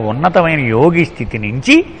 ఆ ఉన్నతమైన యోగి స్థితి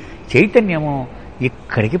నుంచి చైతన్యము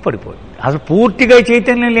ఇక్కడికి పడిపోతుంది. అసలు పూర్తిగా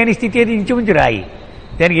చైతన్యం లేని స్థితి అది ఇంచుమించు రాయి,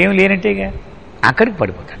 దానికి ఏమి లేనట్టేగా, అక్కడికి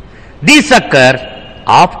పడిపోతాడు. This occurs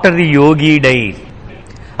after the Yogi dice,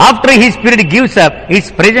 after he spirit gives up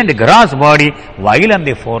it's present gross body while on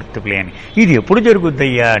the fourth plane. ఇది ఎప్పుడు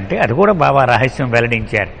జరుగుద్దయ్యా అంటే అది కూడా బాబా రహస్యం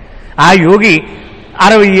వెల్లడించారు. ఆ యోగి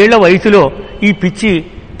 60 ఏళ్ల వయసులో ఈ పిచ్చి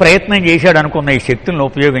ప్రయత్నం చేశాడు అనుకున్న ఈ శక్తులను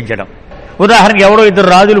ఉపయోగించడం. ఉదాహరణకి ఎవరో ఇద్దరు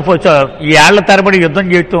రాజులు ఈ ఏళ్ల తరబడి యుద్ధం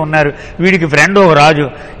చేస్తూ ఉన్నారు. వీడికి ఫ్రెండ్ ఒక రాజు,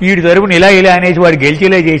 వీడి తరపున ఇలా అనేసి వాడు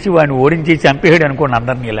గెలిచేలా చేసి వాడిని ఓడించి చంపేయడు అనుకోండి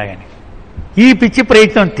అందరినీ ఇలాగని. ఈ పిచ్చి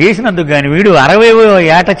ప్రయత్నం చేసినందుకు కానీ వీడు 60వ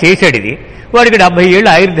ఏట చేశాడు ఇది. వాడికి 70 ఏళ్ళు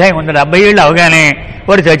ఆయుర్దాయం ఉంది. 70 ఏళ్ళు అవగానే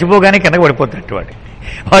వాడు చచ్చిపోగానే కిందకి పడిపోతాడు.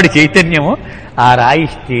 వాడి చైతన్యము ఆ రాయి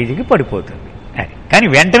స్టేజ్కి పడిపోతుంది. కానీ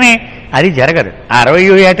వెంటనే అది జరగదు.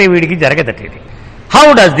 60వ ఏటే వీడికి జరగదట ఇది. How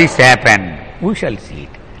does this happen? We shall see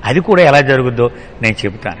it. అది కూడా ఎలా జరుగుద్దో నేను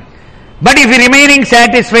చెబుతాను. But if remaining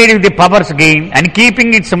satisfied with the powers gain and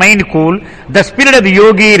keeping it's mind cool, the spirit of the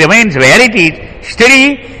Yogi remains wear it is, study,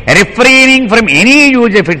 రిఫ్రైనింగ్ from any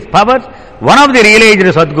use of it's powers, one of the realized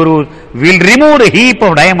Sadgurus will remove the heap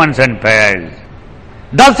of diamonds and pearls,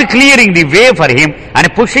 thus clearing the way for him and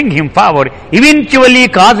pushing him forward, eventually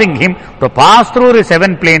causing him to pass through the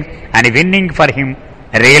 7 planes and winning for him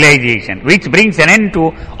realization, which brings an end to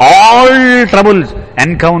all troubles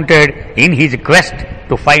encountered in his quest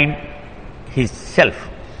to find his self.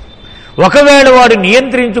 ఒకవేళ వాడు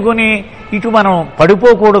నియంత్రించుకుని ఇటు మనం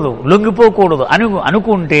పడిపోకూడదు, లొంగిపోకూడదు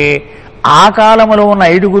అనుకుంటే ఆ కాలంలో ఉన్న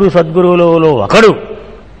 5 సద్గురువులలో ఒకడు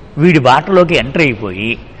వీడి బాటలోకి ఎంటర్ అయిపోయి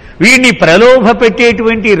వీడిని ప్రలోభ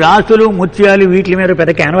పెట్టేటువంటి రాసులు, ముత్యాలు వీటి మీద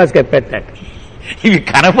పెద్ద క్యాన్వాస్ కప్పెత్తాడు. ఇవి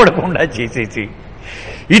కనపడకుండా చేసేసి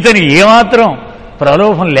ఇతను ఏమాత్రం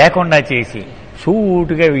ప్రలోభం లేకుండా చేసి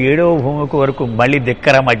సూటుగా 7వ భూమికి వరకు మళ్ళీ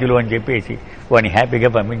దిక్కర మధ్యలో అని చెప్పేసి వాడిని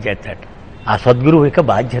హ్యాపీగా పంపించేస్తాడు. ఆ సద్గురువు యొక్క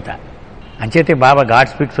బాధ్యత. అంచేతే బాబా గాడ్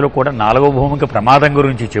స్పిక్స్లో కూడా 4వ భూమికి ప్రమాదం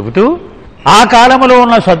గురించి చెబుతూ ఆ కాలంలో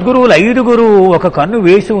ఉన్న సద్గురువులు 5 ఒక కన్ను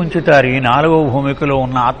వేసి ఉంచుతారు ఈ 4వ భూమికలో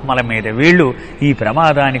ఉన్న ఆత్మల మీద. వీళ్ళు ఈ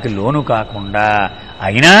ప్రమాదానికి లోను కాకుండా,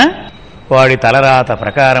 అయినా వాడి తలరాత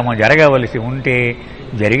ప్రకారము జరగవలసి ఉంటే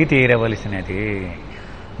జరిగి తీరవలసినది.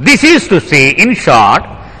 This is to say in short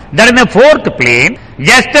that in the 4th plane,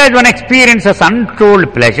 just as one experiences untold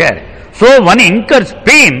pleasure, so one incurs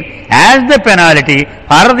pain as the penalty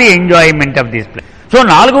for the enjoyment of this pleasure. So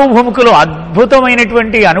 4వ భూమికలో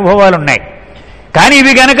అద్భుతమైనటువంటి అనుభవాలు ఉన్నాయి. కానీ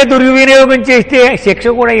ఇవి గనక దుర్వినియోగం చేస్తే శిక్ష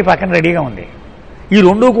కూడా ఈ పక్కన రెడీగా ఉంది. ఈ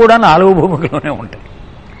 2 కూడా 4వ భూమికలోనే ఉంటాయి.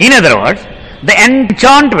 In other words, the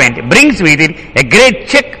enchantment brings with it a great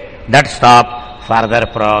check that stop further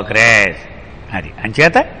progress. అది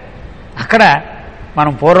అంచేత అక్కడ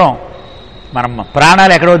మనం పూర్వం మనం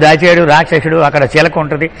ప్రాణాలు ఎక్కడో దాచాడు రాక్షసుడు, అక్కడ చిలక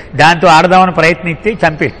ఉంటుంది, దాంతో ఆడదామని ప్రయత్నిస్తే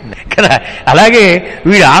చంపేస్తుంది కదా. అలాగే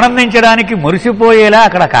వీడు ఆనందించడానికి మురిసిపోయేలా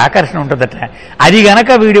అక్కడ ఒక ఆకర్షణ ఉంటుందట. అది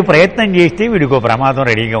గనక వీడు ప్రయత్నం చేస్తే వీడికి ప్రమాదం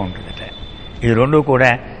రెడీగా ఉంటుందట. ఈ 2 కూడా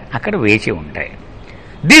అక్కడ వేచి ఉంటాయి.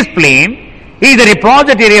 This plane is the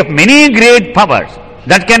repository of many great powers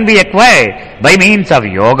that can be acquired by means of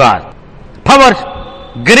yoga. Powers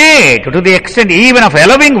great to the extent even of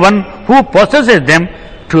allowing one who possesses them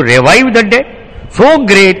to revive the dead, so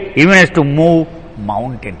great even as to move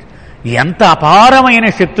mountains. ఎంత అపారమైన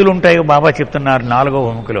శక్తులు ఉంటాయో బాబా చెప్తున్నారు 4వ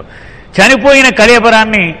భూమికలో. చనిపోయిన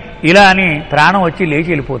కళేబరాన్ని ఇలా అని ప్రాణం వచ్చి లేచి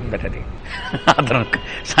వెళ్ళిపోతుందట అది అతను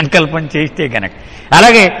సంకల్పం చేస్తే గనక.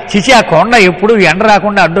 అలాగే చిచి ఆ కొండ ఎప్పుడు ఎండ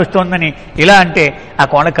రాకుండా అడ్డొస్తోందని ఇలా అంటే ఆ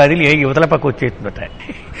కొండ కదిలి యువతల పక్క వచ్చేస్తుందట,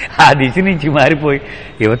 ఆ దిశ నుంచి మారిపోయి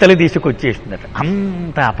యువతల దిశకు వచ్చేస్తుందట.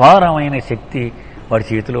 అంత అపారమైన శక్తి వాడి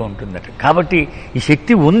చేతిలో ఉంటుందట. కాబట్టి ఈ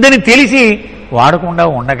శక్తి ఉందని తెలిసి వాడకుండా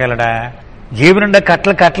ఉండగలడా? జేబు నిండా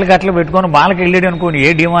కట్టలు పెట్టుకొని బాలకి వెళ్ళాడు అనుకోండి, ఏ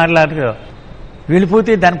డిమాండ్లాగా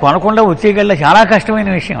వెళ్ళిపోతే దాన్ని కొనకుండా వచ్చేయగల చాలా కష్టమైన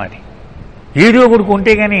విషయం అది. ఏదో ఒకటి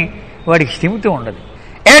కొంటే కానీ వాడికి స్థిమితి ఉండదు.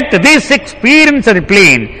 At this experience of the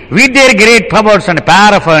plane with their great powers and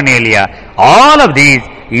paraphernalia, all of these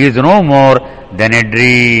is no more than a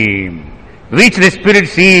dream which the spirit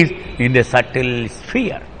sees in the subtle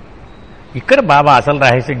sphere. ఇక్కడ బాబా అసలు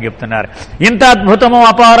రహస్యం చెప్తున్నారు. ఇంత అద్భుతమో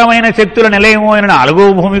అపారమైన శక్తుల నిలయమో అయిన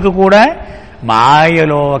 4వ భూమికి కూడా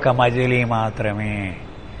మాయలో ఒక మజిలీ మాత్రమే.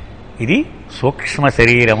 ఇది సూక్ష్మ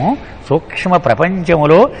శరీరము, సూక్ష్మ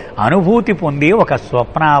ప్రపంచములో అనుభూతి పొంది ఒక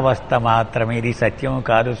స్వప్నావస్థ మాత్రమే. ఇది సత్యం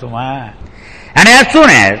కాదు సుమా. And as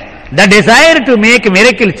soon as the desire to make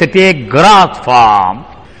miracles take gross form,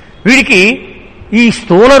 వీడికి ఈ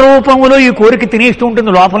స్థూల రూపములో ఈ కోరిక తినేస్తూ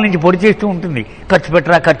ఉంటుంది, లోపల నుంచి పొడి చేస్తూ ఉంటుంది, ఖర్చు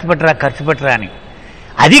పెట్టరా అని.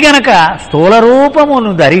 అది గనక స్థూల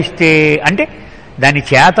రూపమును ధరిస్తే అంటే దాని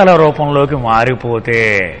చేతల రూపంలోకి మారిపోతే,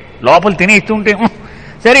 లోపల తినేస్తూ ఉంటే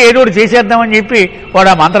సరే ఏదో ఒకటి చేసేద్దామని చెప్పి వాడు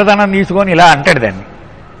ఆ మంత్రదానం తీసుకొని ఇలా అంటాడు దాన్ని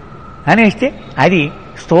అనేస్తే అది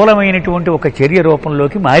స్థూలమైనటువంటి ఒక చర్య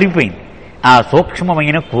రూపంలోకి మారిపోయింది ఆ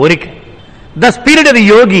సూక్ష్మమైన కోరిక. The spirit of the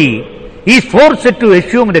Yogi is forced to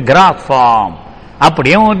assume the gross form.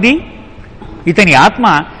 అప్పుడేమవుద్ది? ఇతని ఆత్మ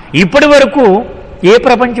ఇప్పటి వరకు ఏ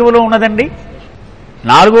ప్రపంచంలో ఉన్నదండి?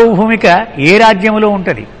 4వ భూమిక ఏ రాజ్యంలో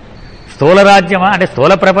ఉంటుంది? స్థూల రాజ్యమా అంటే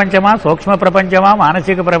స్థూల ప్రపంచమా, సూక్ష్మ ప్రపంచమా,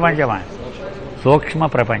 మానసిక ప్రపంచమా? సూక్ష్మ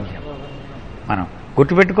ప్రపంచం. మనం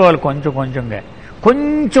గుర్తుపెట్టుకోవాలి కొంచెంగా.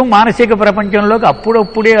 కొంచెం మానసిక ప్రపంచంలోకి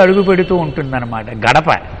అప్పుడప్పుడే అడుగు పెడుతూ ఉంటుందన్నమాట గడప.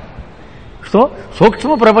 సో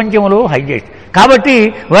సూక్ష్మ ప్రపంచంలో హైజెస్ట్. కాబట్టి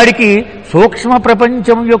వాడికి సూక్ష్మ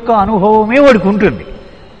ప్రపంచం యొక్క అనుభవమే వాడికి ఉంటుంది,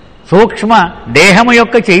 సూక్ష్మ దేహము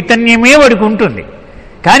యొక్క చైతన్యమే వాడికి ఉంటుంది.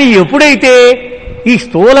 కానీ ఎప్పుడైతే ఈ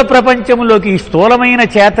స్థూల ప్రపంచంలోకి ఈ స్థూలమైన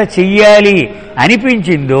చేత చెయ్యాలి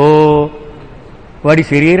అనిపించిందో వాడి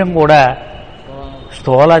శరీరం కూడా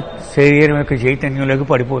స్థూల శరీరం యొక్క చైతన్యంలోకి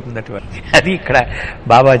పడిపోతుందట. అది ఇక్కడ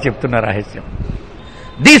బాబా చెప్తున్న రహస్యం.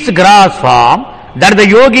 This gross form that the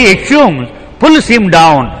Yogi assumes pulls him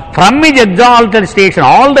down from his exalted station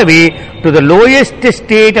all the way to the lowest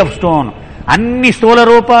state of stone. అన్ని స్థూల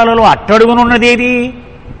రూపాలలో అట్టడుగునున్నదేది?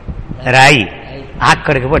 రాయి.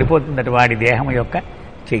 అక్కడికి పడిపోతుందట వాడి దేహం యొక్క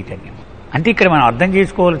చైతన్యం. అంటే ఇక్కడ మనం అర్థం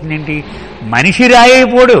చేసుకోవాల్సింది ఏంటి? మనిషి రాయి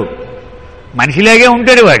అయిపోడు, మనిషిలాగే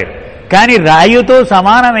ఉంటాడు వాడు, కానీ రాయితో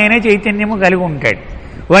సమానమైన చైతన్యము కలిగి ఉంటాడు.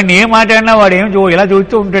 వాడిని ఏం మాట్లాడినా వాడేం ఇలా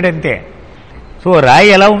చూస్తూ ఉంటాడంతే. సో రాయి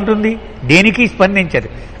ఎలా ఉంటుంది? దేనికి స్పందించదు,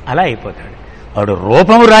 అలా అయిపోతాడు వాడు.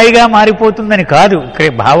 రూపము రాయిగా మారిపోతుందని కాదు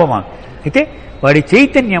ఇక్కడ భావమా. అయితే వాడి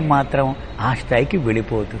చైతన్యం మాత్రం ఆ స్థాయికి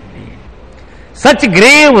వెళ్ళిపోతుంది. Such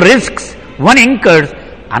grave risks one incurs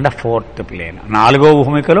on the 4th plane. 4వ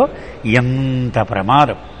భూమికలో ఎంత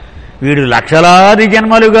ప్రమాదం! వీడు లక్షలాది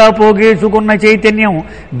జన్మలుగా పోగేసుకున్న చైతన్యం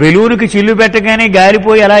బెలూనుకి చిల్లు పెట్టగానే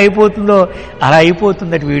గాలిపోయి ఎలా అయిపోతుందో అలా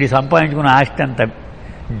అయిపోతుందట. వీడు సంపాదించుకున్న ఆస్తి అంతా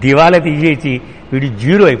దివాలా తీసేసి వీడు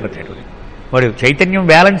జీరో అయిపోతాడు. వాడు చైతన్యం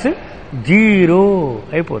బ్యాలెన్స్ జీరో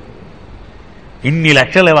అయిపోతుంది. ఇన్ని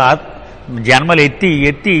లక్షల జన్మలు ఎత్తి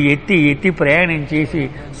ఎత్తి ఎత్తి ఎత్తి ప్రయాణం చేసి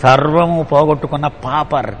సర్వము పోగొట్టుకున్న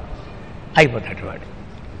పాపర్ అయిపోతాడు వాడు.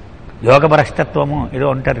 యోగ భ్రష్టత్వము ఏదో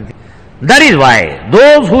ఉంటారు. That is why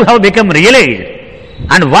those who have become realized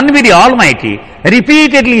and one with the Almighty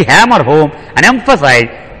repeatedly hammer home and emphasize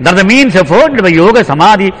that the means afforded by yoga,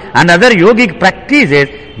 samadhi and other yogic practices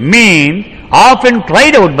means often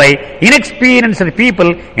tried out by inexperienced people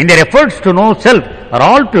in their efforts to know self are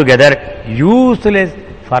altogether useless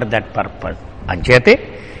for that purpose. అంచేతే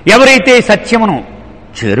ఎవరైతే సత్యమును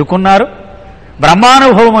చేరుకున్నారో,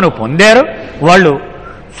 బ్రహ్మానుభవమును పొందారో వాళ్ళు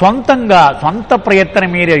సొంతంగా సొంత ప్రయత్నం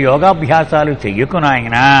మీద యోగాభ్యాసాలు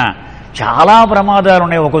చెయ్యకునాయనా చాలా ప్రమాదాలు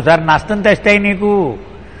ఉన్నాయి. ఒక్కోసారి నష్టం తెస్తాయి నీకు.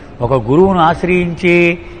 ఒక గురువును ఆశ్రయించి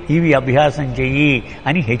ఇవి అభ్యాసం చెయ్యి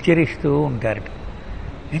అని హెచ్చరిస్తూ ఉంటారు.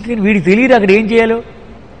 ఎందుకని వీడికి తెలియదు అక్కడ ఏం చేయాలో.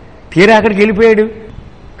 తీరా అక్కడికి వెళ్ళిపోయాడు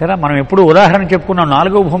కదా. మనం ఎప్పుడు ఉదాహరణ చెప్పుకున్నాం,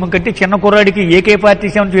 4వ భూమి కంటే చిన్న కుర్రాడికి ఏకే పార్టీ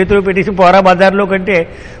చేతిలో పెట్టేసి పోరా బజార్లో కంటే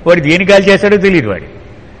వాడు దేని కాల్ చేస్తాడో తెలియదు వాడు.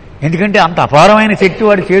 ఎందుకంటే అంత అపారమైన శక్తి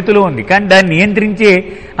వాడి చేతిలో ఉంది. కానీ దాన్ని నియంత్రించే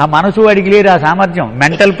ఆ మనసు వాడికి లేదు, ఆ సామర్థ్యం.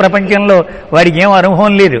 మెంటల్ ప్రపంచంలో వాడికి ఏం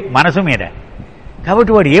అనుభవం లేదు మనసు మీద.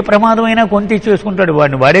 కాబట్టి వాడు ఏ ప్రమాదమైనా కొని చేసుకుంటాడు,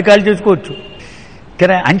 వాడిని వాడే కాల్ చేసుకోవచ్చు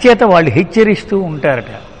కదా. అంచేత వాళ్ళు హెచ్చరిస్తూ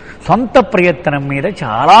ఉంటారట. సొంత ప్రయత్నం మీద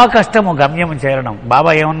చాలా కష్టము గమ్యం చేరడం.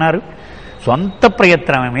 బాబా ఏమన్నారు, సొంత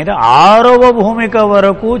ప్రయత్నం మీద 6వ భూమిక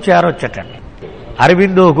వరకు చేరొచ్చటండి.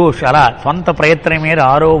 అరవిందో ఘోష్ అలా సొంత ప్రయత్నం మీద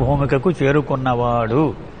 6వ భూమికకు చేరుకున్నవాడు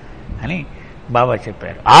అని బాబా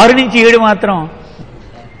చెప్పారు. 6 నుంచి 7 మాత్రం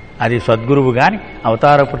అది సద్గురువు కానీ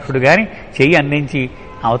అవతార పురుషుడు కానీ చెయ్యి అందించి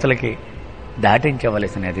అవతలకి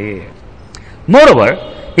దాటించవలసినది. Moreover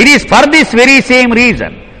it is for this very same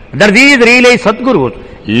reason that these realise సద్గురుస్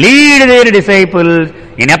lead there disciples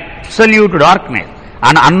in absolute darkness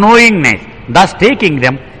and అన్నోయింగ్నెస్, thus taking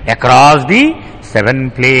them across the 7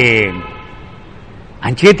 planes.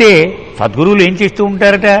 అంచేతే సద్గురువులు ఏం చేస్తూ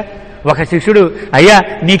ఉంటారట, ఒక శిష్యుడు అయ్యా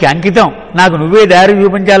నీకు అంకితం, నాకు నువ్వే దారి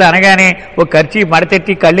చూపించాలి అనగానే ఒక ఖర్చు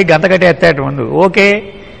మడతెట్టి కళ్ళకి గంత కట్టేస్తాడు ముందు. ఓకే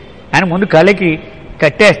అని ముందు కళ్ళకి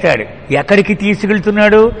కట్టేస్తాడు. ఎక్కడికి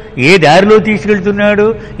తీసుకెళ్తున్నాడు, ఏ దారిలో తీసుకెళ్తున్నాడు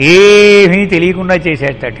ఏమీ తెలియకుండా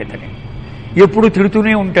చేసేస్తాడు ఇతని. ఎప్పుడు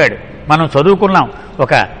తిడుతూనే ఉంటాడు. మనం చదువుకున్నాం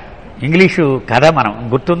ఒక ఇంగ్లీషు కథ, మనం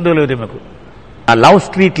గుర్తుందో లేదు మీకు, లవ్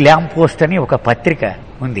స్ట్రీట్ ల్యాంప్ పోస్ట్ అని ఒక పత్రిక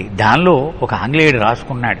ఉంది. దానిలో ఒక ఆంగ్లేయుడు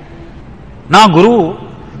రాసుకున్నాడు, నా గురువు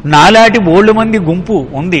నాలాంటి బోల్డ్ మంది గుంపు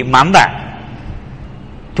ఉంది మంద,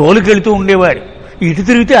 తోలుకెళ్తూ ఉండేవాడు. ఇటు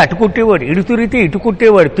తిరిగితే అటు కొట్టేవాడు, ఇటు తిరిగితే ఇటు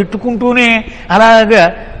కొట్టేవాడు. తిట్టుకుంటూనే అలాగా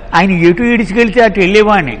ఆయన ఎటు ఇడిచికెళ్తే అటు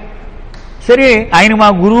వెళ్ళేవాడిని. సరే ఆయన మా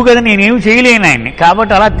గురువు కదా, నేనేమి చేయలేను ఆయన్ని,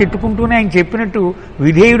 కాబట్టి అలా తిట్టుకుంటూనే ఆయన చెప్పినట్టు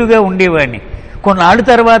విధేయుడుగా ఉండేవాడిని. కొన్నాళ్ళ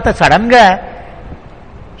తర్వాత సడన్గా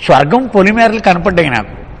స్వర్గం పొలిమేరలు కనపడ్డాయి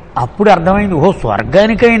నాకు. అప్పుడు అర్థమైంది, ఓహో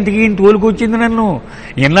స్వర్గానిక ఇంటికి ఈయన తోలుకొచ్చింది నన్ను.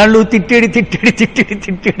 ఎన్నాళ్ళు తిట్టాడు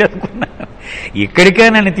అనుకున్నాను, ఇక్కడికే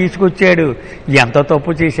నన్ను తీసుకొచ్చాడు. ఎంత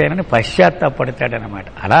తప్పు చేశానని పశ్చాత్తాపడతాడనమాట.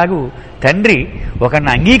 అలాగూ తండ్రి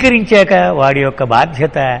ఒకరిని అంగీకరించాక వాడి యొక్క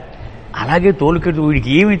బాధ్యత అలాగే తోలుకెడు. వీడికి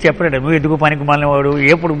ఏమీ చెప్పడాడు, నువ్వు ఎందుకు పనికి మాలినవాడు,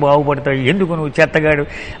 ఎప్పుడు బాగుపడతావు, ఎందుకు నువ్వు చెత్తగాడు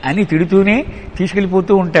అని తిడుతూనే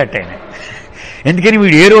తీసుకెళ్ళిపోతూ ఉంటాడు ఆయన. ఎందుకని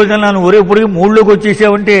వీడు ఏ రోజున నువ్వు ఊరేపుడికి మూడులోకి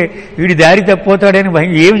వచ్చేసావంటే వీడి దారి తప్పిపోతాడని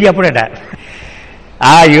భయం ఏమి చెప్పడట.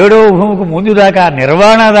 ఆ 7వ భూమికి ముందు దాకా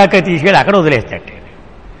నిర్వాణ దాకా తీసుకెళ్ళి అక్కడ వదిలేస్తాడు.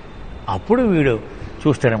 అప్పుడు వీడు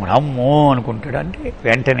చూస్తాడన్నమాట, అమ్మో అనుకుంటాడు. అంటే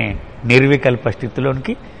వెంటనే నిర్వికల్ప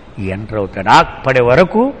స్థితిలోనికి ఎంటర్ అవుతాడు. అప్పటి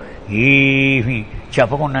వరకు ఏమీ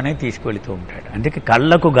చెప్పకుండానే తీసుకెళ్తూ ఉంటాడు. అందుకే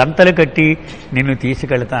కళ్ళకు గంతలు కట్టి నిన్ను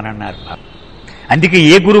తీసుకెళ్తానన్నారు. అందుకే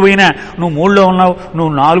ఏ గురువైనా నువ్వు 3లో ఉన్నావు,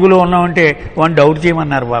 నువ్వు 4లో ఉన్నావు అంటే వాడిని డౌట్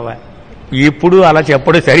చేయమన్నారు బాబా. ఎప్పుడు అలా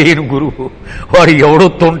చెప్పడు సరైన గురువు. వాడు ఎవడో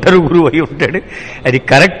తొంటరు గురువు అయి ఉంటాడు. అది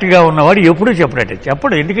కరెక్ట్గా ఉన్నవాడు ఎప్పుడూ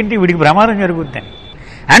చెప్పడు. ఎందుకంటే వీడికి ప్రమాదం జరుగుతుంది.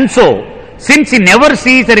 And so since he never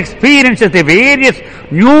Cs are experiences the various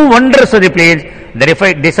new wonders of the place, the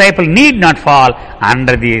disciple need not fall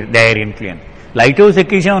under their influence. Light house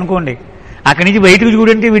ఎక్కేసాం అనుకోండి, అక్కడి నుంచి బయటకు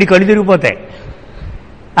చూడంటే వీడి కళ్ళు తిరిగిపోతాయి.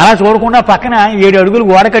 అలా చూడకుండా పక్కన 7 అడుగులు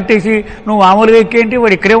గోడ కట్టేసి నువ్వు మామూలుగా ఎక్కేంటి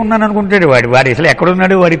వాడు ఇక్కడే ఉన్నాను అనుకుంటాడు. వాడు అసలు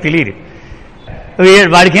ఎక్కడున్నాడో వాడికి తెలియదు.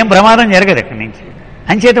 వాడికి ఏం ప్రమాదం జరగదు అక్కడి నుంచి.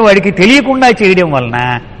 అంచేత వాడికి తెలియకుండా చేయడం వలన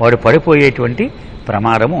వాడు పడిపోయేటువంటి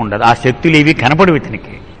ప్రమాదము ఉండదు. ఆ శక్తులు ఏవి కనపడవు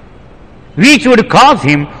ఇతనికి. which would cause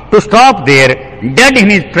him to stop there dead in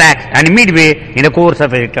his tracks and midway in the course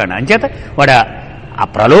of his return. అంచేత వాడు ఆ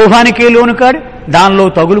ప్రలోభానికే లోను కాడు, దానిలో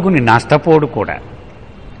తగులుకుని నష్టపోడు కూడా.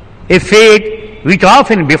 A fate which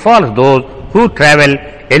often befalls those who travel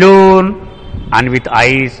alone and with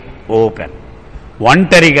eyes open.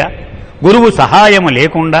 ఒంటరిగా గురువు సహాయం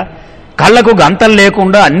లేకుండా, కళ్ళకు గంతలు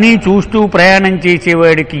లేకుండా అన్నీ చూస్తూ ప్రయాణం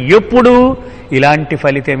చేసేవాడికి ఎప్పుడూ ఇలాంటి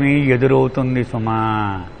ఫలితమే ఎదురవుతుంది సుమా.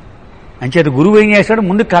 అంచేత గురువు ఏం చేస్తాడు,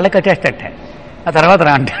 ముందు కళ్ళ కట్టేస్తాట, ఆ తర్వాత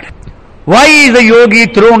రా అంటాడు. Why is the Yogi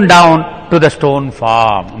throne down to the stone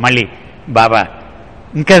form. మళ్ళీ బాబా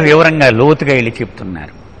ఇంకా వివరంగా లోతుగా వెళ్ళి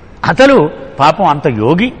చెప్తున్నారు. అతడు పాపం అంత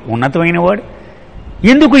యోగి, ఉన్నతమైన వాడు,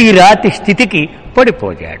 ఎందుకు ఈ రాతి స్థితికి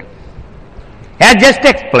పడిపోయాడు. As just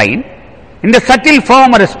explain, in the subtle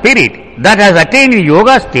form or spirit that has attained the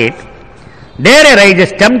yoga state, there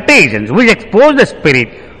arises temptations which expose the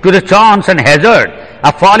spirit to the chance and hazard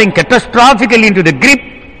of falling కెటాస్ట్రాఫికల్లీ in to the grip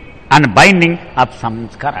and binding of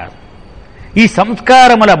సంస్కారాలు. ఈ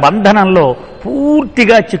సంస్కారముల బంధనంలో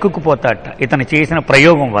పూర్తిగా చిక్కుకుపోతాట ఇతను చేసిన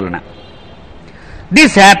ప్రయోగం వలన.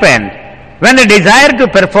 This happen when the desire to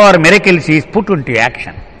perform miracles is put into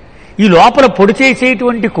action. ఈ లోపల పొడి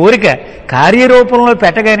చేసేటువంటి కోరిక కార్యరూపంలో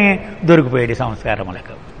పెట్టగానే దొరికిపోయాడు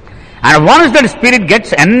సంస్కారములకు. And once that spirit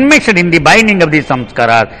gets enmeshed in the binding of these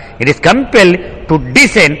samskaras, it is compelled to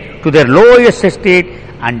descend to their lowest state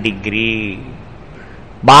and degree.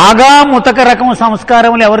 బాగా ముతక రకం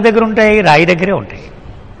సంస్కారములు ఎవరి దగ్గర ఉంటాయి? రాయి దగ్గరే ఉంటాయి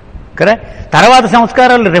కదా. తర్వాత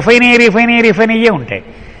సంస్కారాలు రిఫైనయ్యే ఉంటాయి.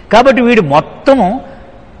 కాబట్టి వీడు మొత్తము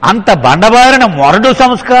అంత బండబారిన మొరడు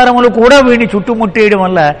సంస్కారములు కూడా వీడిని చుట్టుముట్టేయడం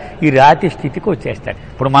వల్ల ఈ రాతి స్థితికి వచ్చేస్తాడు.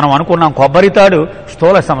 ఇప్పుడు మనం అనుకున్నాం కొబ్బరి తాడు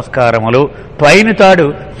స్థూల సంస్కారములు, ట్వైన్ తాడు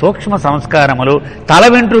సూక్ష్మ సంస్కారములు, తల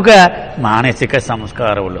వెంట్రుక మానసిక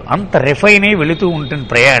సంస్కారములు. అంత రిఫైన్ అయి వెళుతూ ఉంటుంది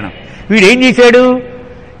ప్రయాణం. వీడేం చేశాడు?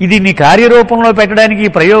 ఇది నీ కార్యరూపంలో పెట్టడానికి ఈ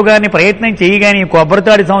ప్రయోగాన్ని ప్రయత్నం చేయగానే ఈ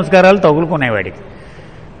కొబ్బరితాడి సంస్కారాలు తగులుకునేవాడికి.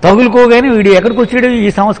 తగులుకోగానే వీడు ఎక్కడికి వచ్చాడు? ఈ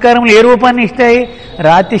సంస్కారములు ఏ రూపాన్ని ఇస్తాయి?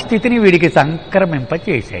 రాతి స్థితిని వీడికి సంక్రమింప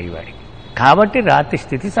చేశాయి వాడికి. కాబట్టి రాతి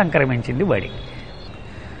స్థితి సంక్రమించింది వాడికి.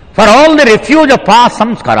 For all the refuse of past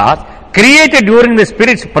sanskaras created during the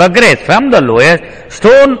spirits progress from the lowest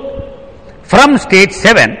stone from state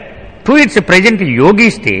 7 to it's present Yogi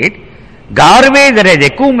state, garbage that has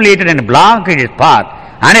accumulated and blocked its path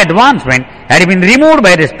and advancement had been removed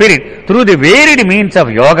by the spirit through the varied means of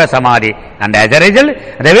yoga samadhi, and as a result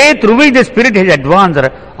the way through which the spirit has advanced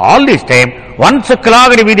all this time, once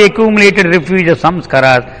clogged with the accumulated refuge of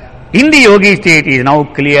samskaras in the yogi state, is now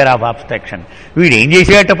clear of obstruction. వీడు ఏం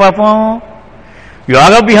చేసేట పాపం?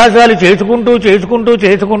 యోగాభ్యాసాలు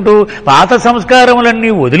చేసుకుంటూ పాత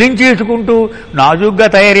సంస్కారములన్నీ వదిలించేసుకుంటూ నాజుగ్గా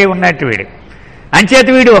తయారై ఉన్నట్టు వీడు. అంచేత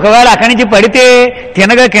వీడు ఒకవేళ అక్కడి నుంచి పడితే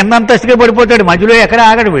తినగా కిందంతస్తుగా పడిపోతాడు, మధ్యలో ఎక్కడ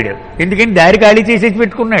ఆగడు వీడు. ఎందుకని దారి ఖాళీ చేసేసి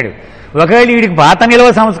పెట్టుకున్నాడు. ఒకవేళ వీడికి పాత నిల్వ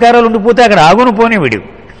సంస్కారాలు ఉండిపోతే అక్కడ ఆగును పోనీ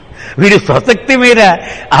వీడు స్వశక్తి మీద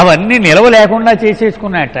అవన్నీ నిలవ లేకుండా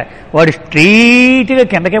చేసేసుకున్నట్ట. వాడు స్ట్రీట్గా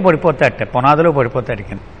కిందకే పడిపోతాడట, పునాదిలో పడిపోతాడు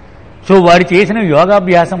కింద. సో వాడు చేసిన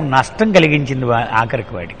యోగాభ్యాసం నష్టం కలిగించింది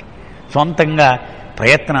ఆఖరికి వాడికి, సొంతంగా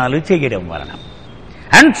ప్రయత్నాలు చేయడం వలన.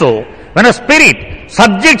 And so when a spirit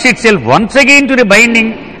subjects itself once again to the binding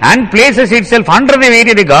and places itself under the weight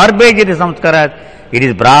of the garbage of the samskaras, it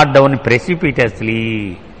is brought down precipitously.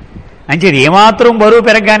 అంటే ఏమాత్రం బరువు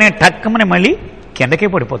పెరగగానే టక్కమని మళ్ళీ కిందకే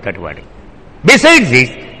పడిపోతాడు వాడు. Besides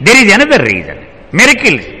this, there is another reason.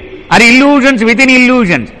 Miracles are illusions within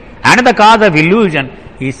illusions, and the cause of illusion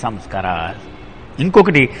is samskaras.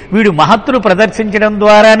 ఇంకొకటి, వీడు మహత్తులు ప్రదర్శించడం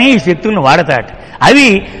ద్వారానే ఈ శక్తులను వాడతాడు. అవి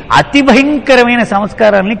అతి భయంకరమైన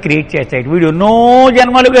సంస్కారాలని క్రియేట్ చేస్తాయి. వీడు ఎన్నో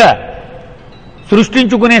జన్మలుగా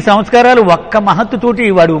సృష్టించుకునే సంస్కారాలు ఒక్క మహత్తుతోటి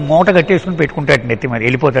వాడు మూట కట్టేసుకుని పెట్టుకుంటాడు, నెత్తి మీద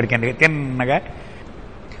వెళ్ళిపోతాడు కిందకి తిన్నగా.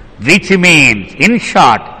 Which means in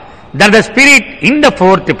short that the spirit in the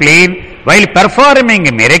 4th plane while performing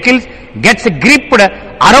miracles gets gripped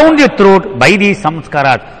around the throat by these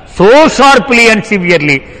samskaras so sharply and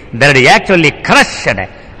severely that it actually crushed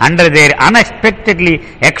under their unexpectedly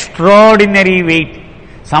extraordinary weight.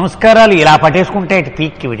 సంస్కారాలు ఇలా పట్టేసుకుంటాయి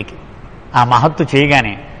పీక్కి వీడికి. ఆ మహత్తు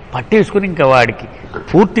చేయగానే పట్టేసుకుని ఇంకా వాడికి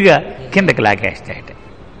పూర్తిగా కిందకి లాగేస్తాయట.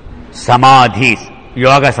 సమాధీస్,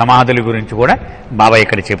 యోగ సమాధుల గురించి కూడా బాబా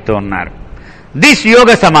ఇక్కడ చెప్తూ ఉన్నారు. దిస్ యోగ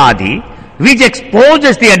సమాధి which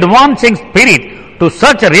exposes the advancing spirit to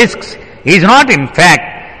such risks is not in fact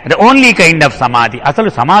the only kind of samadhi. అసలు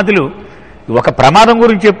సమాధులు ఒక ప్రమాదం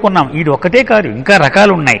గురించి చెప్పుకున్నాం, ఇది ఒక్కటే కాదు, ఇంకా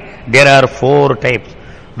రకాలు ఉన్నాయి. దేర్ ఆర్ 4 types,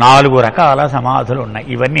 4 రకాల సమాధులు ఉన్నాయి.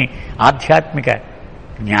 ఇవన్నీ ఆధ్యాత్మిక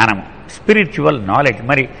జ్ఞానము, స్పిరిచువల్ నాలెడ్జ్.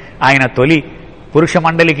 మరి ఆయన తొలి పురుష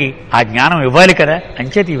మండలికి ఆ జ్ఞానం ఇవ్వాలి కదా,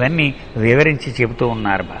 అంచేత ఇవన్నీ వివరించి చెబుతూ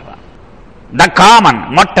ఉన్నారు బాబా. ద కామన్,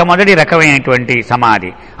 మొట్టమొదటి రకమైనటువంటి సమాధి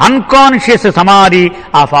అన్కాన్షియస్ సమాధి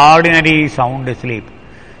ఆఫ్ ఆర్డినరీ సౌండ్ స్లీప్.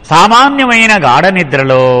 సామాన్యమైన గాఢ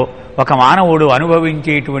నిద్రలో ఒక మానవుడు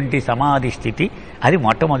అనుభవించేటువంటి సమాధి స్థితి, అది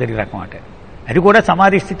మొట్టమొదటి రకం అట. అది కూడా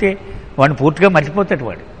సమాధి స్థితే, వాడిని పూర్తిగా మర్చిపోతాడు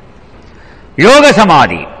వాడు. యోగ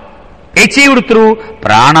సమాధి achieved through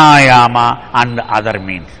pranayama and other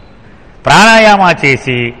means. Pranayama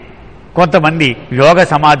చేసి కొంతమంది యోగ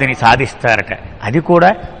సమాధిని సాధిస్తారట, అది కూడా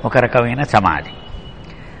ఒక రకమైన సమాధి.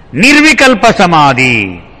 నిర్వికల్ప సమాధి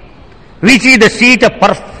which is the seat of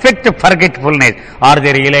perfect forgetfulness are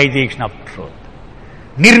the realisation of truth.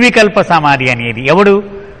 నిర్వికల్ప సమాధి అనేది ఎవడు?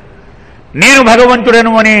 నేను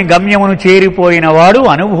భగవంతుడను అనే గమ్యమును చేరిపోయిన వాడు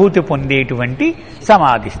అనుభూతి పొందేటువంటి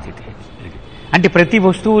సమాధి స్థితి. అంటే ప్రతి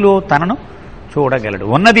వస్తువులో తనను చూడగలడు,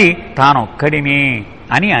 ఉన్నది తానొక్కడినే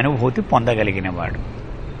అని అనుభూతి పొందగలిగిన వాడు.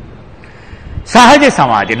 సహజ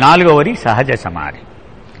సమాధి, 4వది సహజ సమాధి,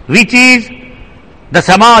 విచ్ ఈజ్ ద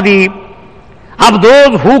సమాధి of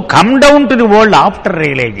those who come down to the world after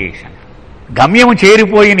realisation. గమ్యము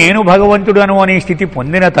చేరిపోయి నేను భగవంతుడను అనే స్థితి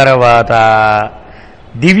పొందిన తర్వాత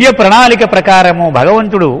దివ్య ప్రణాళిక ప్రకారము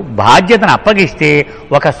భగవంతుడు బాధ్యతను అప్పగిస్తే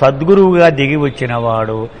ఒక సద్గురువుగా దిగి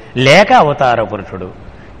వచ్చినవాడు లేక అవతార పురుషుడు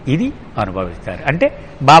ఇది అనుభవిస్తారు. అంటే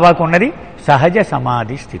బాబాకు ఉన్నది సహజ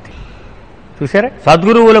సమాధి స్థితి. చూసారా,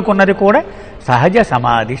 సద్గురువులకు ఉన్నది కూడా సహజ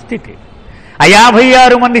సమాధి స్థితి. ఆ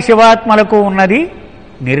 56 మంది శివాత్మలకు ఉన్నది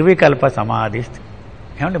నిర్వికల్ప సమాధి స్థితి.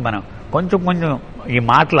 ఏమంటే మనం కొంచెం కొంచెం ఈ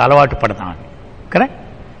మాటలు అలవాటు పడతామని కదా.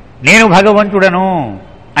 నేను భగవంతుడను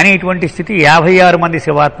అనేటువంటి స్థితి 56 మంది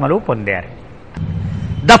శివాత్మలు పొందారు.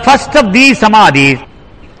 The first of the సమాధీస్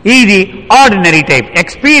is the ordinary type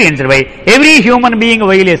experienced by every human being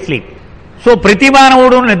while asleep. So ప్రతి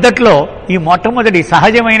మానవుడు నిద్రలో ఈ మొట్టమొదటి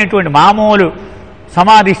సహజమైనటువంటి మామూలు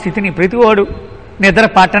సమాధి స్థితిని ప్రతివాడు, నిద్ర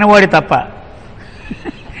పట్టనివాడు తప్ప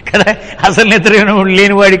కదా, అసలు నిద్ర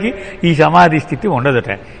లేనివాడికి ఈ సమాధి స్థితి ఉండదుట.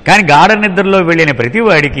 కానీ గాఢ నిద్రలో వెళ్ళిన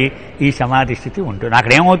ప్రతివాడికి ఈ సమాధి స్థితి ఉంటుంది.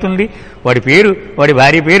 అక్కడ ఏమవుతుంది, వాడి పేరు, వాడి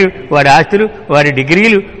భార్య పేరు, వాడి ఆస్తులు, వాడి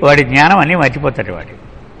డిగ్రీలు, వాడి జ్ఞానం అన్నీ మర్చిపోతాడు వాడు.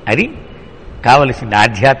 అది కావలసింది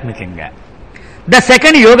ఆధ్యాత్మికంగా. ద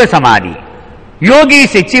సెకండ్ యోగ సమాధి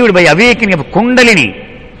yogis achieved by awaking of kundalini.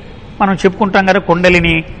 మనం చెప్పుకుంటాం కదా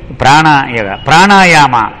kundalini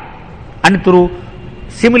pranayama and through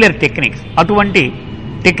similar techniques. అటువంటి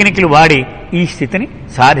టెక్నిక్లు వాడి ఈ స్థితిని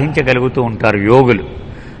సాధించగలుగుతూ ఉంటారు యోగులు.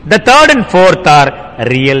 The third and fourth or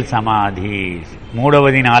real సమాధీస్.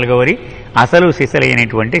 మూడవది నాలుగవది అసలు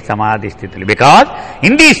సిసలైనటువంటి సమాధి స్థితులు. Because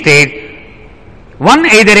in the state one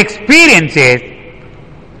either experiences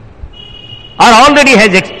are already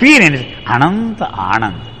has experience అనంత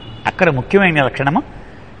ఆనంద్. అక్కడ ముఖ్యమైన లక్షణము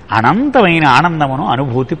అనంతమైన ఆనందమును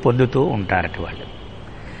అనుభూతి పొందుతూ ఉంటారట వాళ్ళు.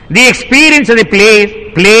 The experience of the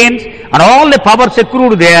planes and all the powers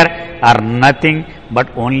accrued there are nothing but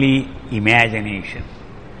only imagination.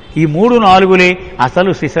 ఈ 3-4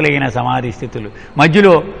 అసలు సిసలైన సమాధి స్థితులు.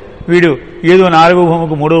 మధ్యలో వీడు ఏదో 4వ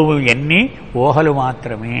భూమికి 3వ భూమి ఎన్ని ఊహలు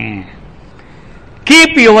మాత్రమే.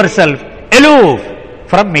 Keep your self ఎలూఫ్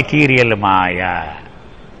from material మాయా.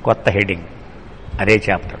 కొత్త హెడింగ్ అదే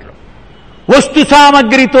చాప్టర్లో. వస్తు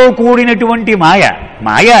సామగ్రితో కూడినటువంటి మాయ.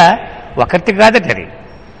 మాయ ఒకటి కాదట, అది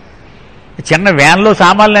చిన్న వ్యాన్లో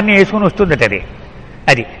సామాన్లన్నీ వేసుకుని వస్తుందట.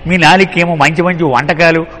 అది మీ నాలుకేమో మంచి మంచి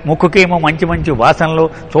వంటకాలు, ముక్కుకేమో మంచి మంచి వాసనలు,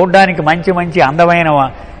 చూడ్డానికి మంచి మంచి అందమైన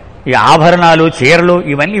ఈ ఆభరణాలు, చీరలు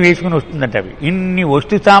ఇవన్నీ వేసుకుని వస్తుందట. అవి ఇన్ని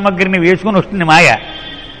వస్తు సామగ్రిని వేసుకుని వస్తుంది మాయ.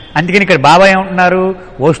 అందుకని ఇక్కడ బాబా ఏమంటున్నారు,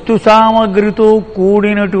 వస్తు సామగ్రితో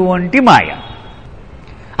కూడినటువంటి మాయ,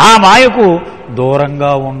 ఆ మాయకు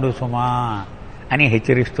దూరంగా ఉండు సుమా అని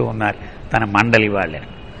హెచ్చరిస్తూ ఉన్నారు తన మండలి వాళ్ళని.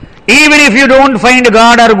 Even if you don't find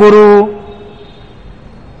God are Guru,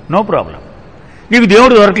 no problem. నీకు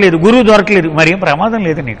దేవుడు దొరకలేదు, గురువు దొరకలేదు, మరేం ప్రమాదం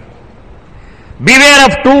లేదు నీకు. Beware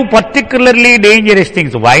of 2 particularly dangerous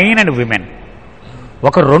things, wine and women.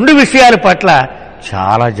 ఒక 2 విషయాల పట్ల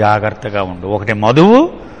చాలా జాగ్రత్తగా ఉండు. ఒకటి మధువు,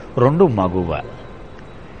 2 మగువ.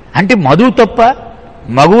 అంటే మధువు తప్ప,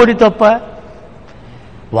 మగువుడి తప్ప,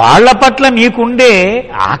 వాళ్ళ పట్ల నీకుండే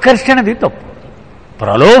ఆకర్షణది తప్పు,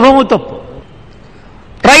 ప్రలోభము తప్పు.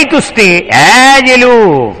 Try to stay as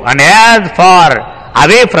ఎలూఫ్ and as far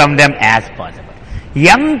away from them as possible.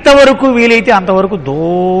 ఎంతవరకు వీలైతే అంతవరకు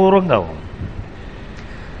దూరంగా ఉంది.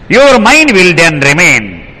 Your mind will then remain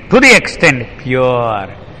to the extent pure.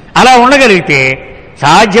 అలా ఉండగలిగితే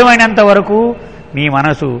సాధ్యమైనంత వరకు మీ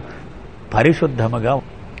మనసు పరిశుద్ధముగా.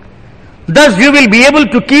 దస్ you will be able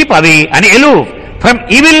to keep away and ఎలూఫ్ from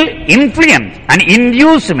evil influence and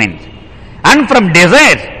inducement and from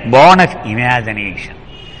desires born of imagination.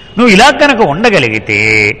 నువ్వు ఇలా కనుక ఉండగలిగితే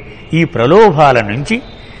ఈ ప్రలోభాల నుంచి,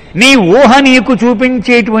 నీ ఊహ నీకు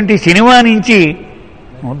చూపించేటువంటి సినిమా నుంచి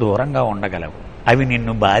నువ్వు దూరంగా ఉండగలవు. అవి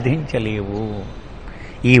నిన్ను బాధించలేవు.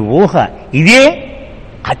 ఈ ఊహ ఇదే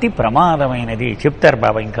అతి ప్రమాదమైనది చెప్తారు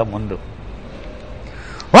బాబా ఇంకా ముందు.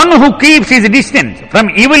 One who keeps his distance from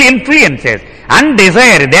evil influences and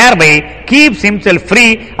desire thereby keeps himself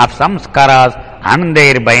free of samskaras and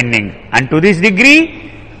their bindings, and to this degree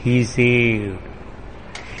he is saved.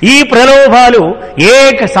 ఈ ప్రలోభాలు ఏ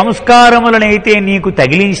సంస్కారములనైతే నీకు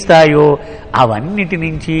తగిలిస్తాయో అవన్నిటి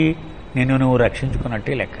నుంచి నిన్ను నువ్వు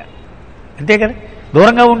రక్షించుకున్నట్టే లెక్క. అంతే కదా,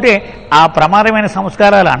 దూరంగా ఉంటే ఆ ప్రమాదమైన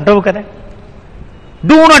సంస్కారాలు అంటవు కదా.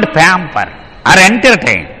 Do not pamper are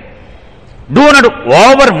entertain. Do not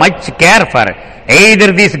over much care for either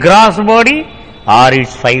this gross body or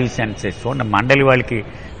its 5 senses. చూడండి మండలి వాళ్ళకి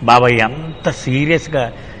బాబా ఎంత సీరియస్గా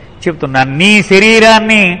చెప్తున్నారు. నీ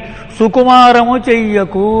శరీరాన్ని సుకుమారము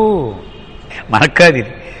చెయ్యకు. మనక్కది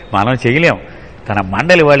మనం చేయలేం. తన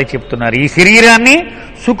మండలి వాళ్ళు చెప్తున్నారు ఈ శరీరాన్ని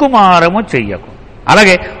సుకుమారము చెయ్యకు.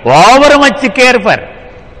 అలాగే ఓవర్ మచ్ కేర్ ఫర్,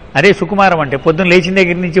 అదే సుకుమారం అంటే పొద్దున్న లేచిన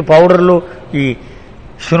దగ్గర నుంచి పౌడర్లు, ఈ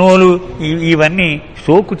శునోలు ఇవన్నీ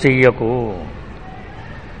సోకు చెయ్యకు.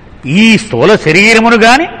 ఈ స్థూల శరీరమును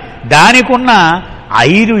గాని దానికున్న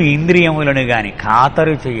 5 ఇంద్రియములను గాని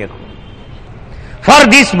ఖాతరు చెయ్యకు. For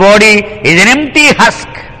this body is N empty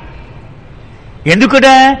husk. ఎందుకట?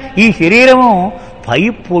 ఈ శరీరము పై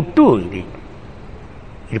పొట్టు, ఇది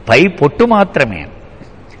పై పొట్టు మాత్రమే.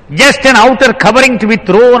 Just an outer covering to be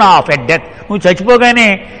throne of at death. నువ్వు చచ్చిపోగానే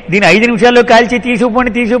దీన్ని 5 నిమిషాల్లో కాల్చి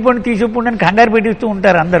తీసుకుపోండి అని కంగారు పెట్టిస్తూ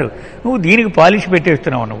ఉంటారు అందరూ. నువ్వు దీనికి పాలిష్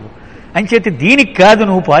పెట్టేస్తున్నావు. నువ్వు అంచేత దీనికి కాదు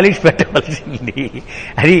నువ్వు పాలిష్ పెట్టవలసింది.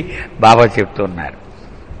 అది బాబా చెప్తున్నారు.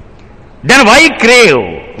 Then why crave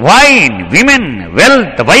wine, women,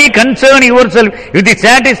 wealth? Why concern your self with the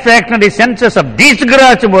satisfaction of the senses of this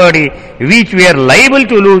gross body which we are liable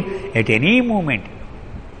to lose at any moment?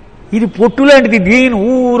 ఇది పొట్టు లాంటిది. దీని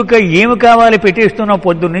ఊరిక ఏమి కావాలి పెట్టేస్తున్నావు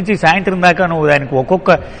పొద్దున్న నుంచి సాయంత్రం దాకా. నువ్వు దానికి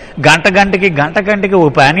ఒక్కొక్క గంటకి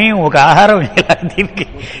ఒక పని, ఒక ఆహారం, ఇలా దీనికి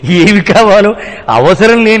ఏమి కావాలో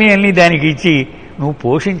అవసరం లేని అన్ని దానికి ఇచ్చి నువ్వు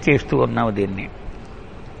పోషించేస్తూ ఉన్నావు దీన్ని.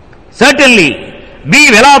 Certainly be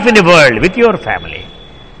well of in the world with your family.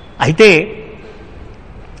 అయితే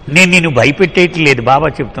నేను నిన్ను భయపెట్టేయట్లేదు, బాబా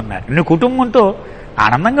చెప్తున్నారు. నీ కుటుంబంతో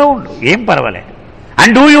ఆనందంగా ఉండు, ఏం పర్వాలేదు.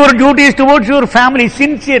 And do your duties towards your family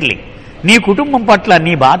sincerely. నీ కుటుంబం పట్ల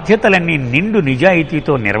నీ బాధ్యతలన్నీ నిండు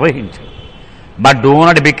నిజాయితీతో నిర్వహించు. But do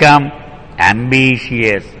not become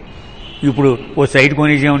ambitious. ఇప్పుడు ఓ సైట్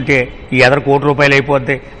కొనేసామంటే ఈ ఎదర ₹1,00,00,000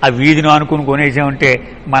 అయిపోద్ది, ఆ వీధిని అనుకుని కొనేసామంటే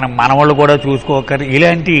మనం మనవాళ్ళు కూడా చూసుకోకరు.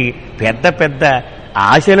 ఇలాంటి పెద్ద పెద్ద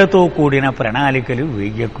ఆశలతో కూడిన ప్రణాళికలు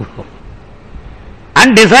వెయ్యకు.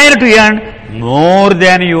 And desire to earn more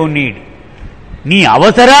than you need. నీ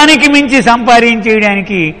అవసరానికి మించి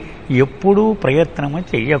సంపాదించేయడానికి ఎప్పుడూ ప్రయత్నము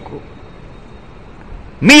చెయ్యకు.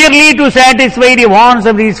 Merely to satisfy the wants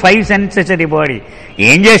of these 5 senses of the body.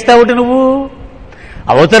 ఏం చేస్తావుట నువ్వు?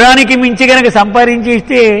 అవసరానికి మించి కనుక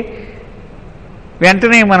సంపాదించేస్తే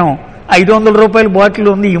వెంటనే మనం ₹500 బాటిల్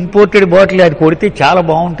ఉంది, ఇంపోర్టెడ్ బాటిల్, అది కొడితే చాలా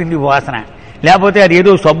బాగుంటుంది వాసన, లేకపోతే అది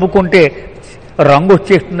ఏదో సబ్బు కొంటే రంగు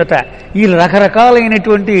వచ్చేస్తుందట. ఈ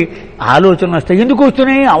రకరకాలైనటువంటి ఆలోచనలు వస్తాయి. ఎందుకు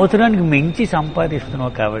వస్తున్నాయి? అవసరానికి మించి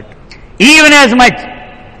సంపాదిస్తున్నావు కాబట్టి. Even as much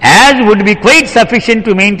as would be quiet sufficient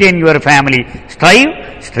to maintain your family,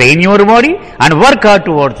 strain your body and work hard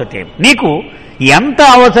towards the same. నీకు ఎంత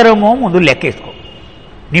అవసరమో ముందు లెక్కేసుకో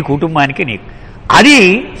నీ కుటుంబానికి. నీకు అది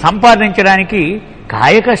సంపాదించడానికి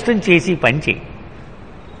కాయకష్టం చేసి పనిచేయి,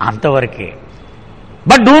 అంతవరకే.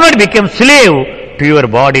 But do not become slave to your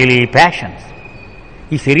bodily passions.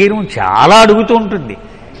 ఈ శరీరం చాలా అడుగుతూ ఉంటుంది,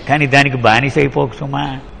 కానీ దానికి బానిస అయిపోకు సుమా.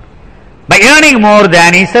 By earning more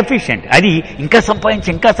than is sufficient. అది ఇంకా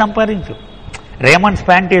సంపాదించు. రేమండ్స్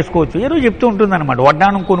ప్యాంట్ వేసుకోవచ్చు, ఏదో చెప్తూ ఉంటుంది అనమాట.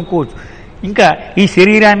 వడ్డానం కొనుక్కోవచ్చు. ఇంకా ఈ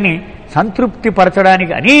శరీరాన్ని సంతృప్తి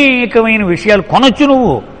పరచడానికి అనేకమైన విషయాలు కొనొచ్చు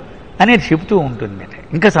నువ్వు అనేది చెప్తూ ఉంటుంది.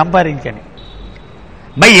 ఇంకా సంపాదించని.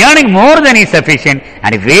 By earning more than is sufficient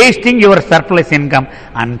and wasting your surplus income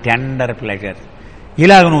and tender pleasures.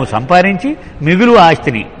 ఇలాగ నువ్వు సంపాదించి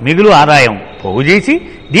మిగులు ఆదాయం పోగు చేసి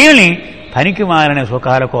దీనిని పనికి మారిన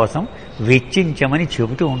సుఖాల కోసం వెచ్చించమని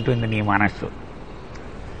చెబుతూ ఉంటుంది నీ మనస్సు.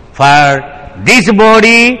 For this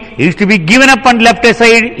body is to be given up and left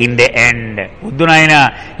aside in the end. వద్దు నాయన,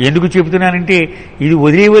 ఎందుకు చెబుతున్నానంటే ఇది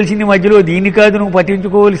వదిలేయవలసింది మధ్యలో, దీన్ని కాదు నువ్వు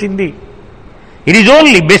పట్టించుకోవలసింది. It is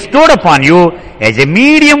only bestowed upon you as a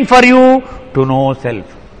medium for you to know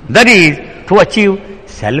self. That is to achieve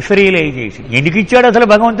self realisation. ఎందుకు ఇచ్చాడు అసలు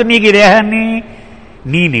భగవంతుడు నీకు ఈ దేహాన్ని?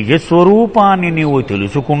 నీ నిజస్వరూపాన్ని నీవు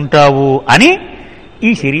తెలుసుకుంటావు అని ఈ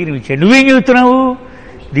శరీరం ఇచ్చాడు. నువ్వేం చేస్తున్నావు?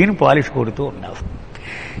 దీన్ని పాలిష్ కొడుతూ ఉన్నావు.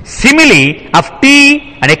 Simile of tea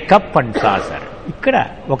and a cup and saucer. ఇక్కడ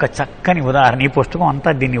ఒక చక్కని ఉదాహరణ, ఈ పుస్తకం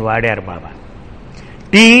అంతా దీన్ని వాడారు బాబా.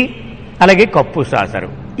 టీ అలాగే కప్పు సాసరు,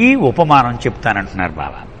 ఈ ఉపమానం చెప్తానంటున్నారు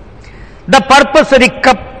బాబా. The purpose of the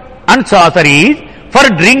cup and saucer is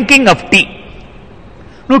for drinking of tea.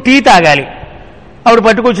 నువ్వు టీ తాగాలి, ఆవిడ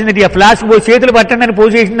పట్టుకొచ్చింది టీ, ఆ ఫ్లాస్క్ పోసి చేతులు పట్టండి అని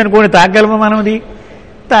పోసేసింది అనుకోండి, తాగలమా మనం? అది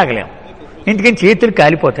తాగలేము, ఎందుకని చేతులు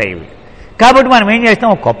కాలిపోతాయి ఇవి. కాబట్టి మనం ఏం చేస్తాం,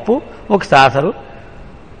 ఒక కప్పు ఒక సాసరు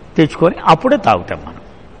తెచ్చుకొని అప్పుడే తాగుతాం మనం.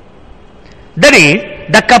 That is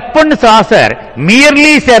the cup and saucer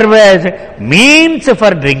merely serve as means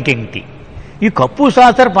for drinking tea. ఈ కప్పు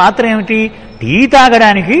సాసర్ పాత్ర ఏమిటి? టీ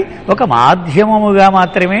తాగడానికి ఒక మాధ్యమముగా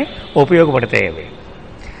మాత్రమే ఉపయోగపడతాయి అవి.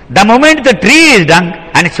 The moment the tree is drunk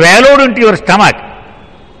and swallowed into your stomach,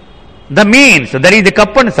 the means, that is the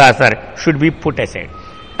cup and saucer, should be put aside.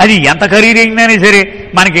 అది ఎంత ఖరీదైనా సరే,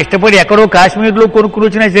 మనకి ఇష్టపడి ఎక్కడో కాశ్మీర్లో కొనుక్కుని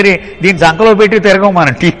వచ్చినా సరే దీన్ని సంకలో పెట్టి తిరగం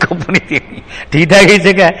మనం. టీ కప్పుని టీ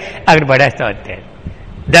తాగేసాక అక్కడ పడేస్తాం అంతే,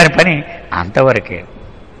 దాని పని అంతవరకే.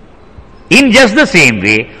 In just the same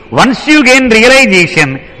way, once you gain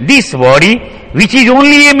realisation, this body which is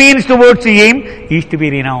only A means towards aim is to be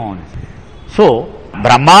renounced. So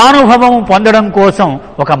బ్రహ్మానుభవం పొందడం కోసం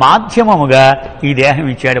ఒక మాధ్యమముగా ఈ దేహం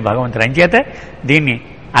ఇచ్చాడు భగవంతుడు. అంచేత దీన్ని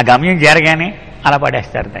ఆ గమ్యం చేరగానే అలా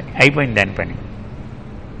పడేస్తారు దాన్ని, అయిపోయింది దాని పని.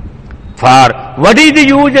 Far what is the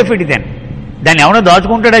use of it then? దాన్ని ఏమైనా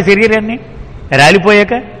దాచుకుంటాడా శరీరాన్ని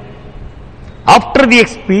రాలిపోయాక? After the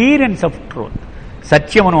experience of truth,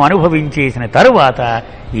 సత్యమును అనుభవించేసిన తరువాత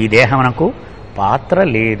ఈ దేహమునకు పాత్ర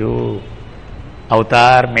లేదు.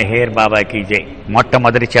 అవతార్ మెహేర్ బాబాకి జై.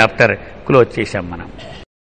 మొట్టమొదటి చాప్టర్ క్లోజ్ చేశాం మనం.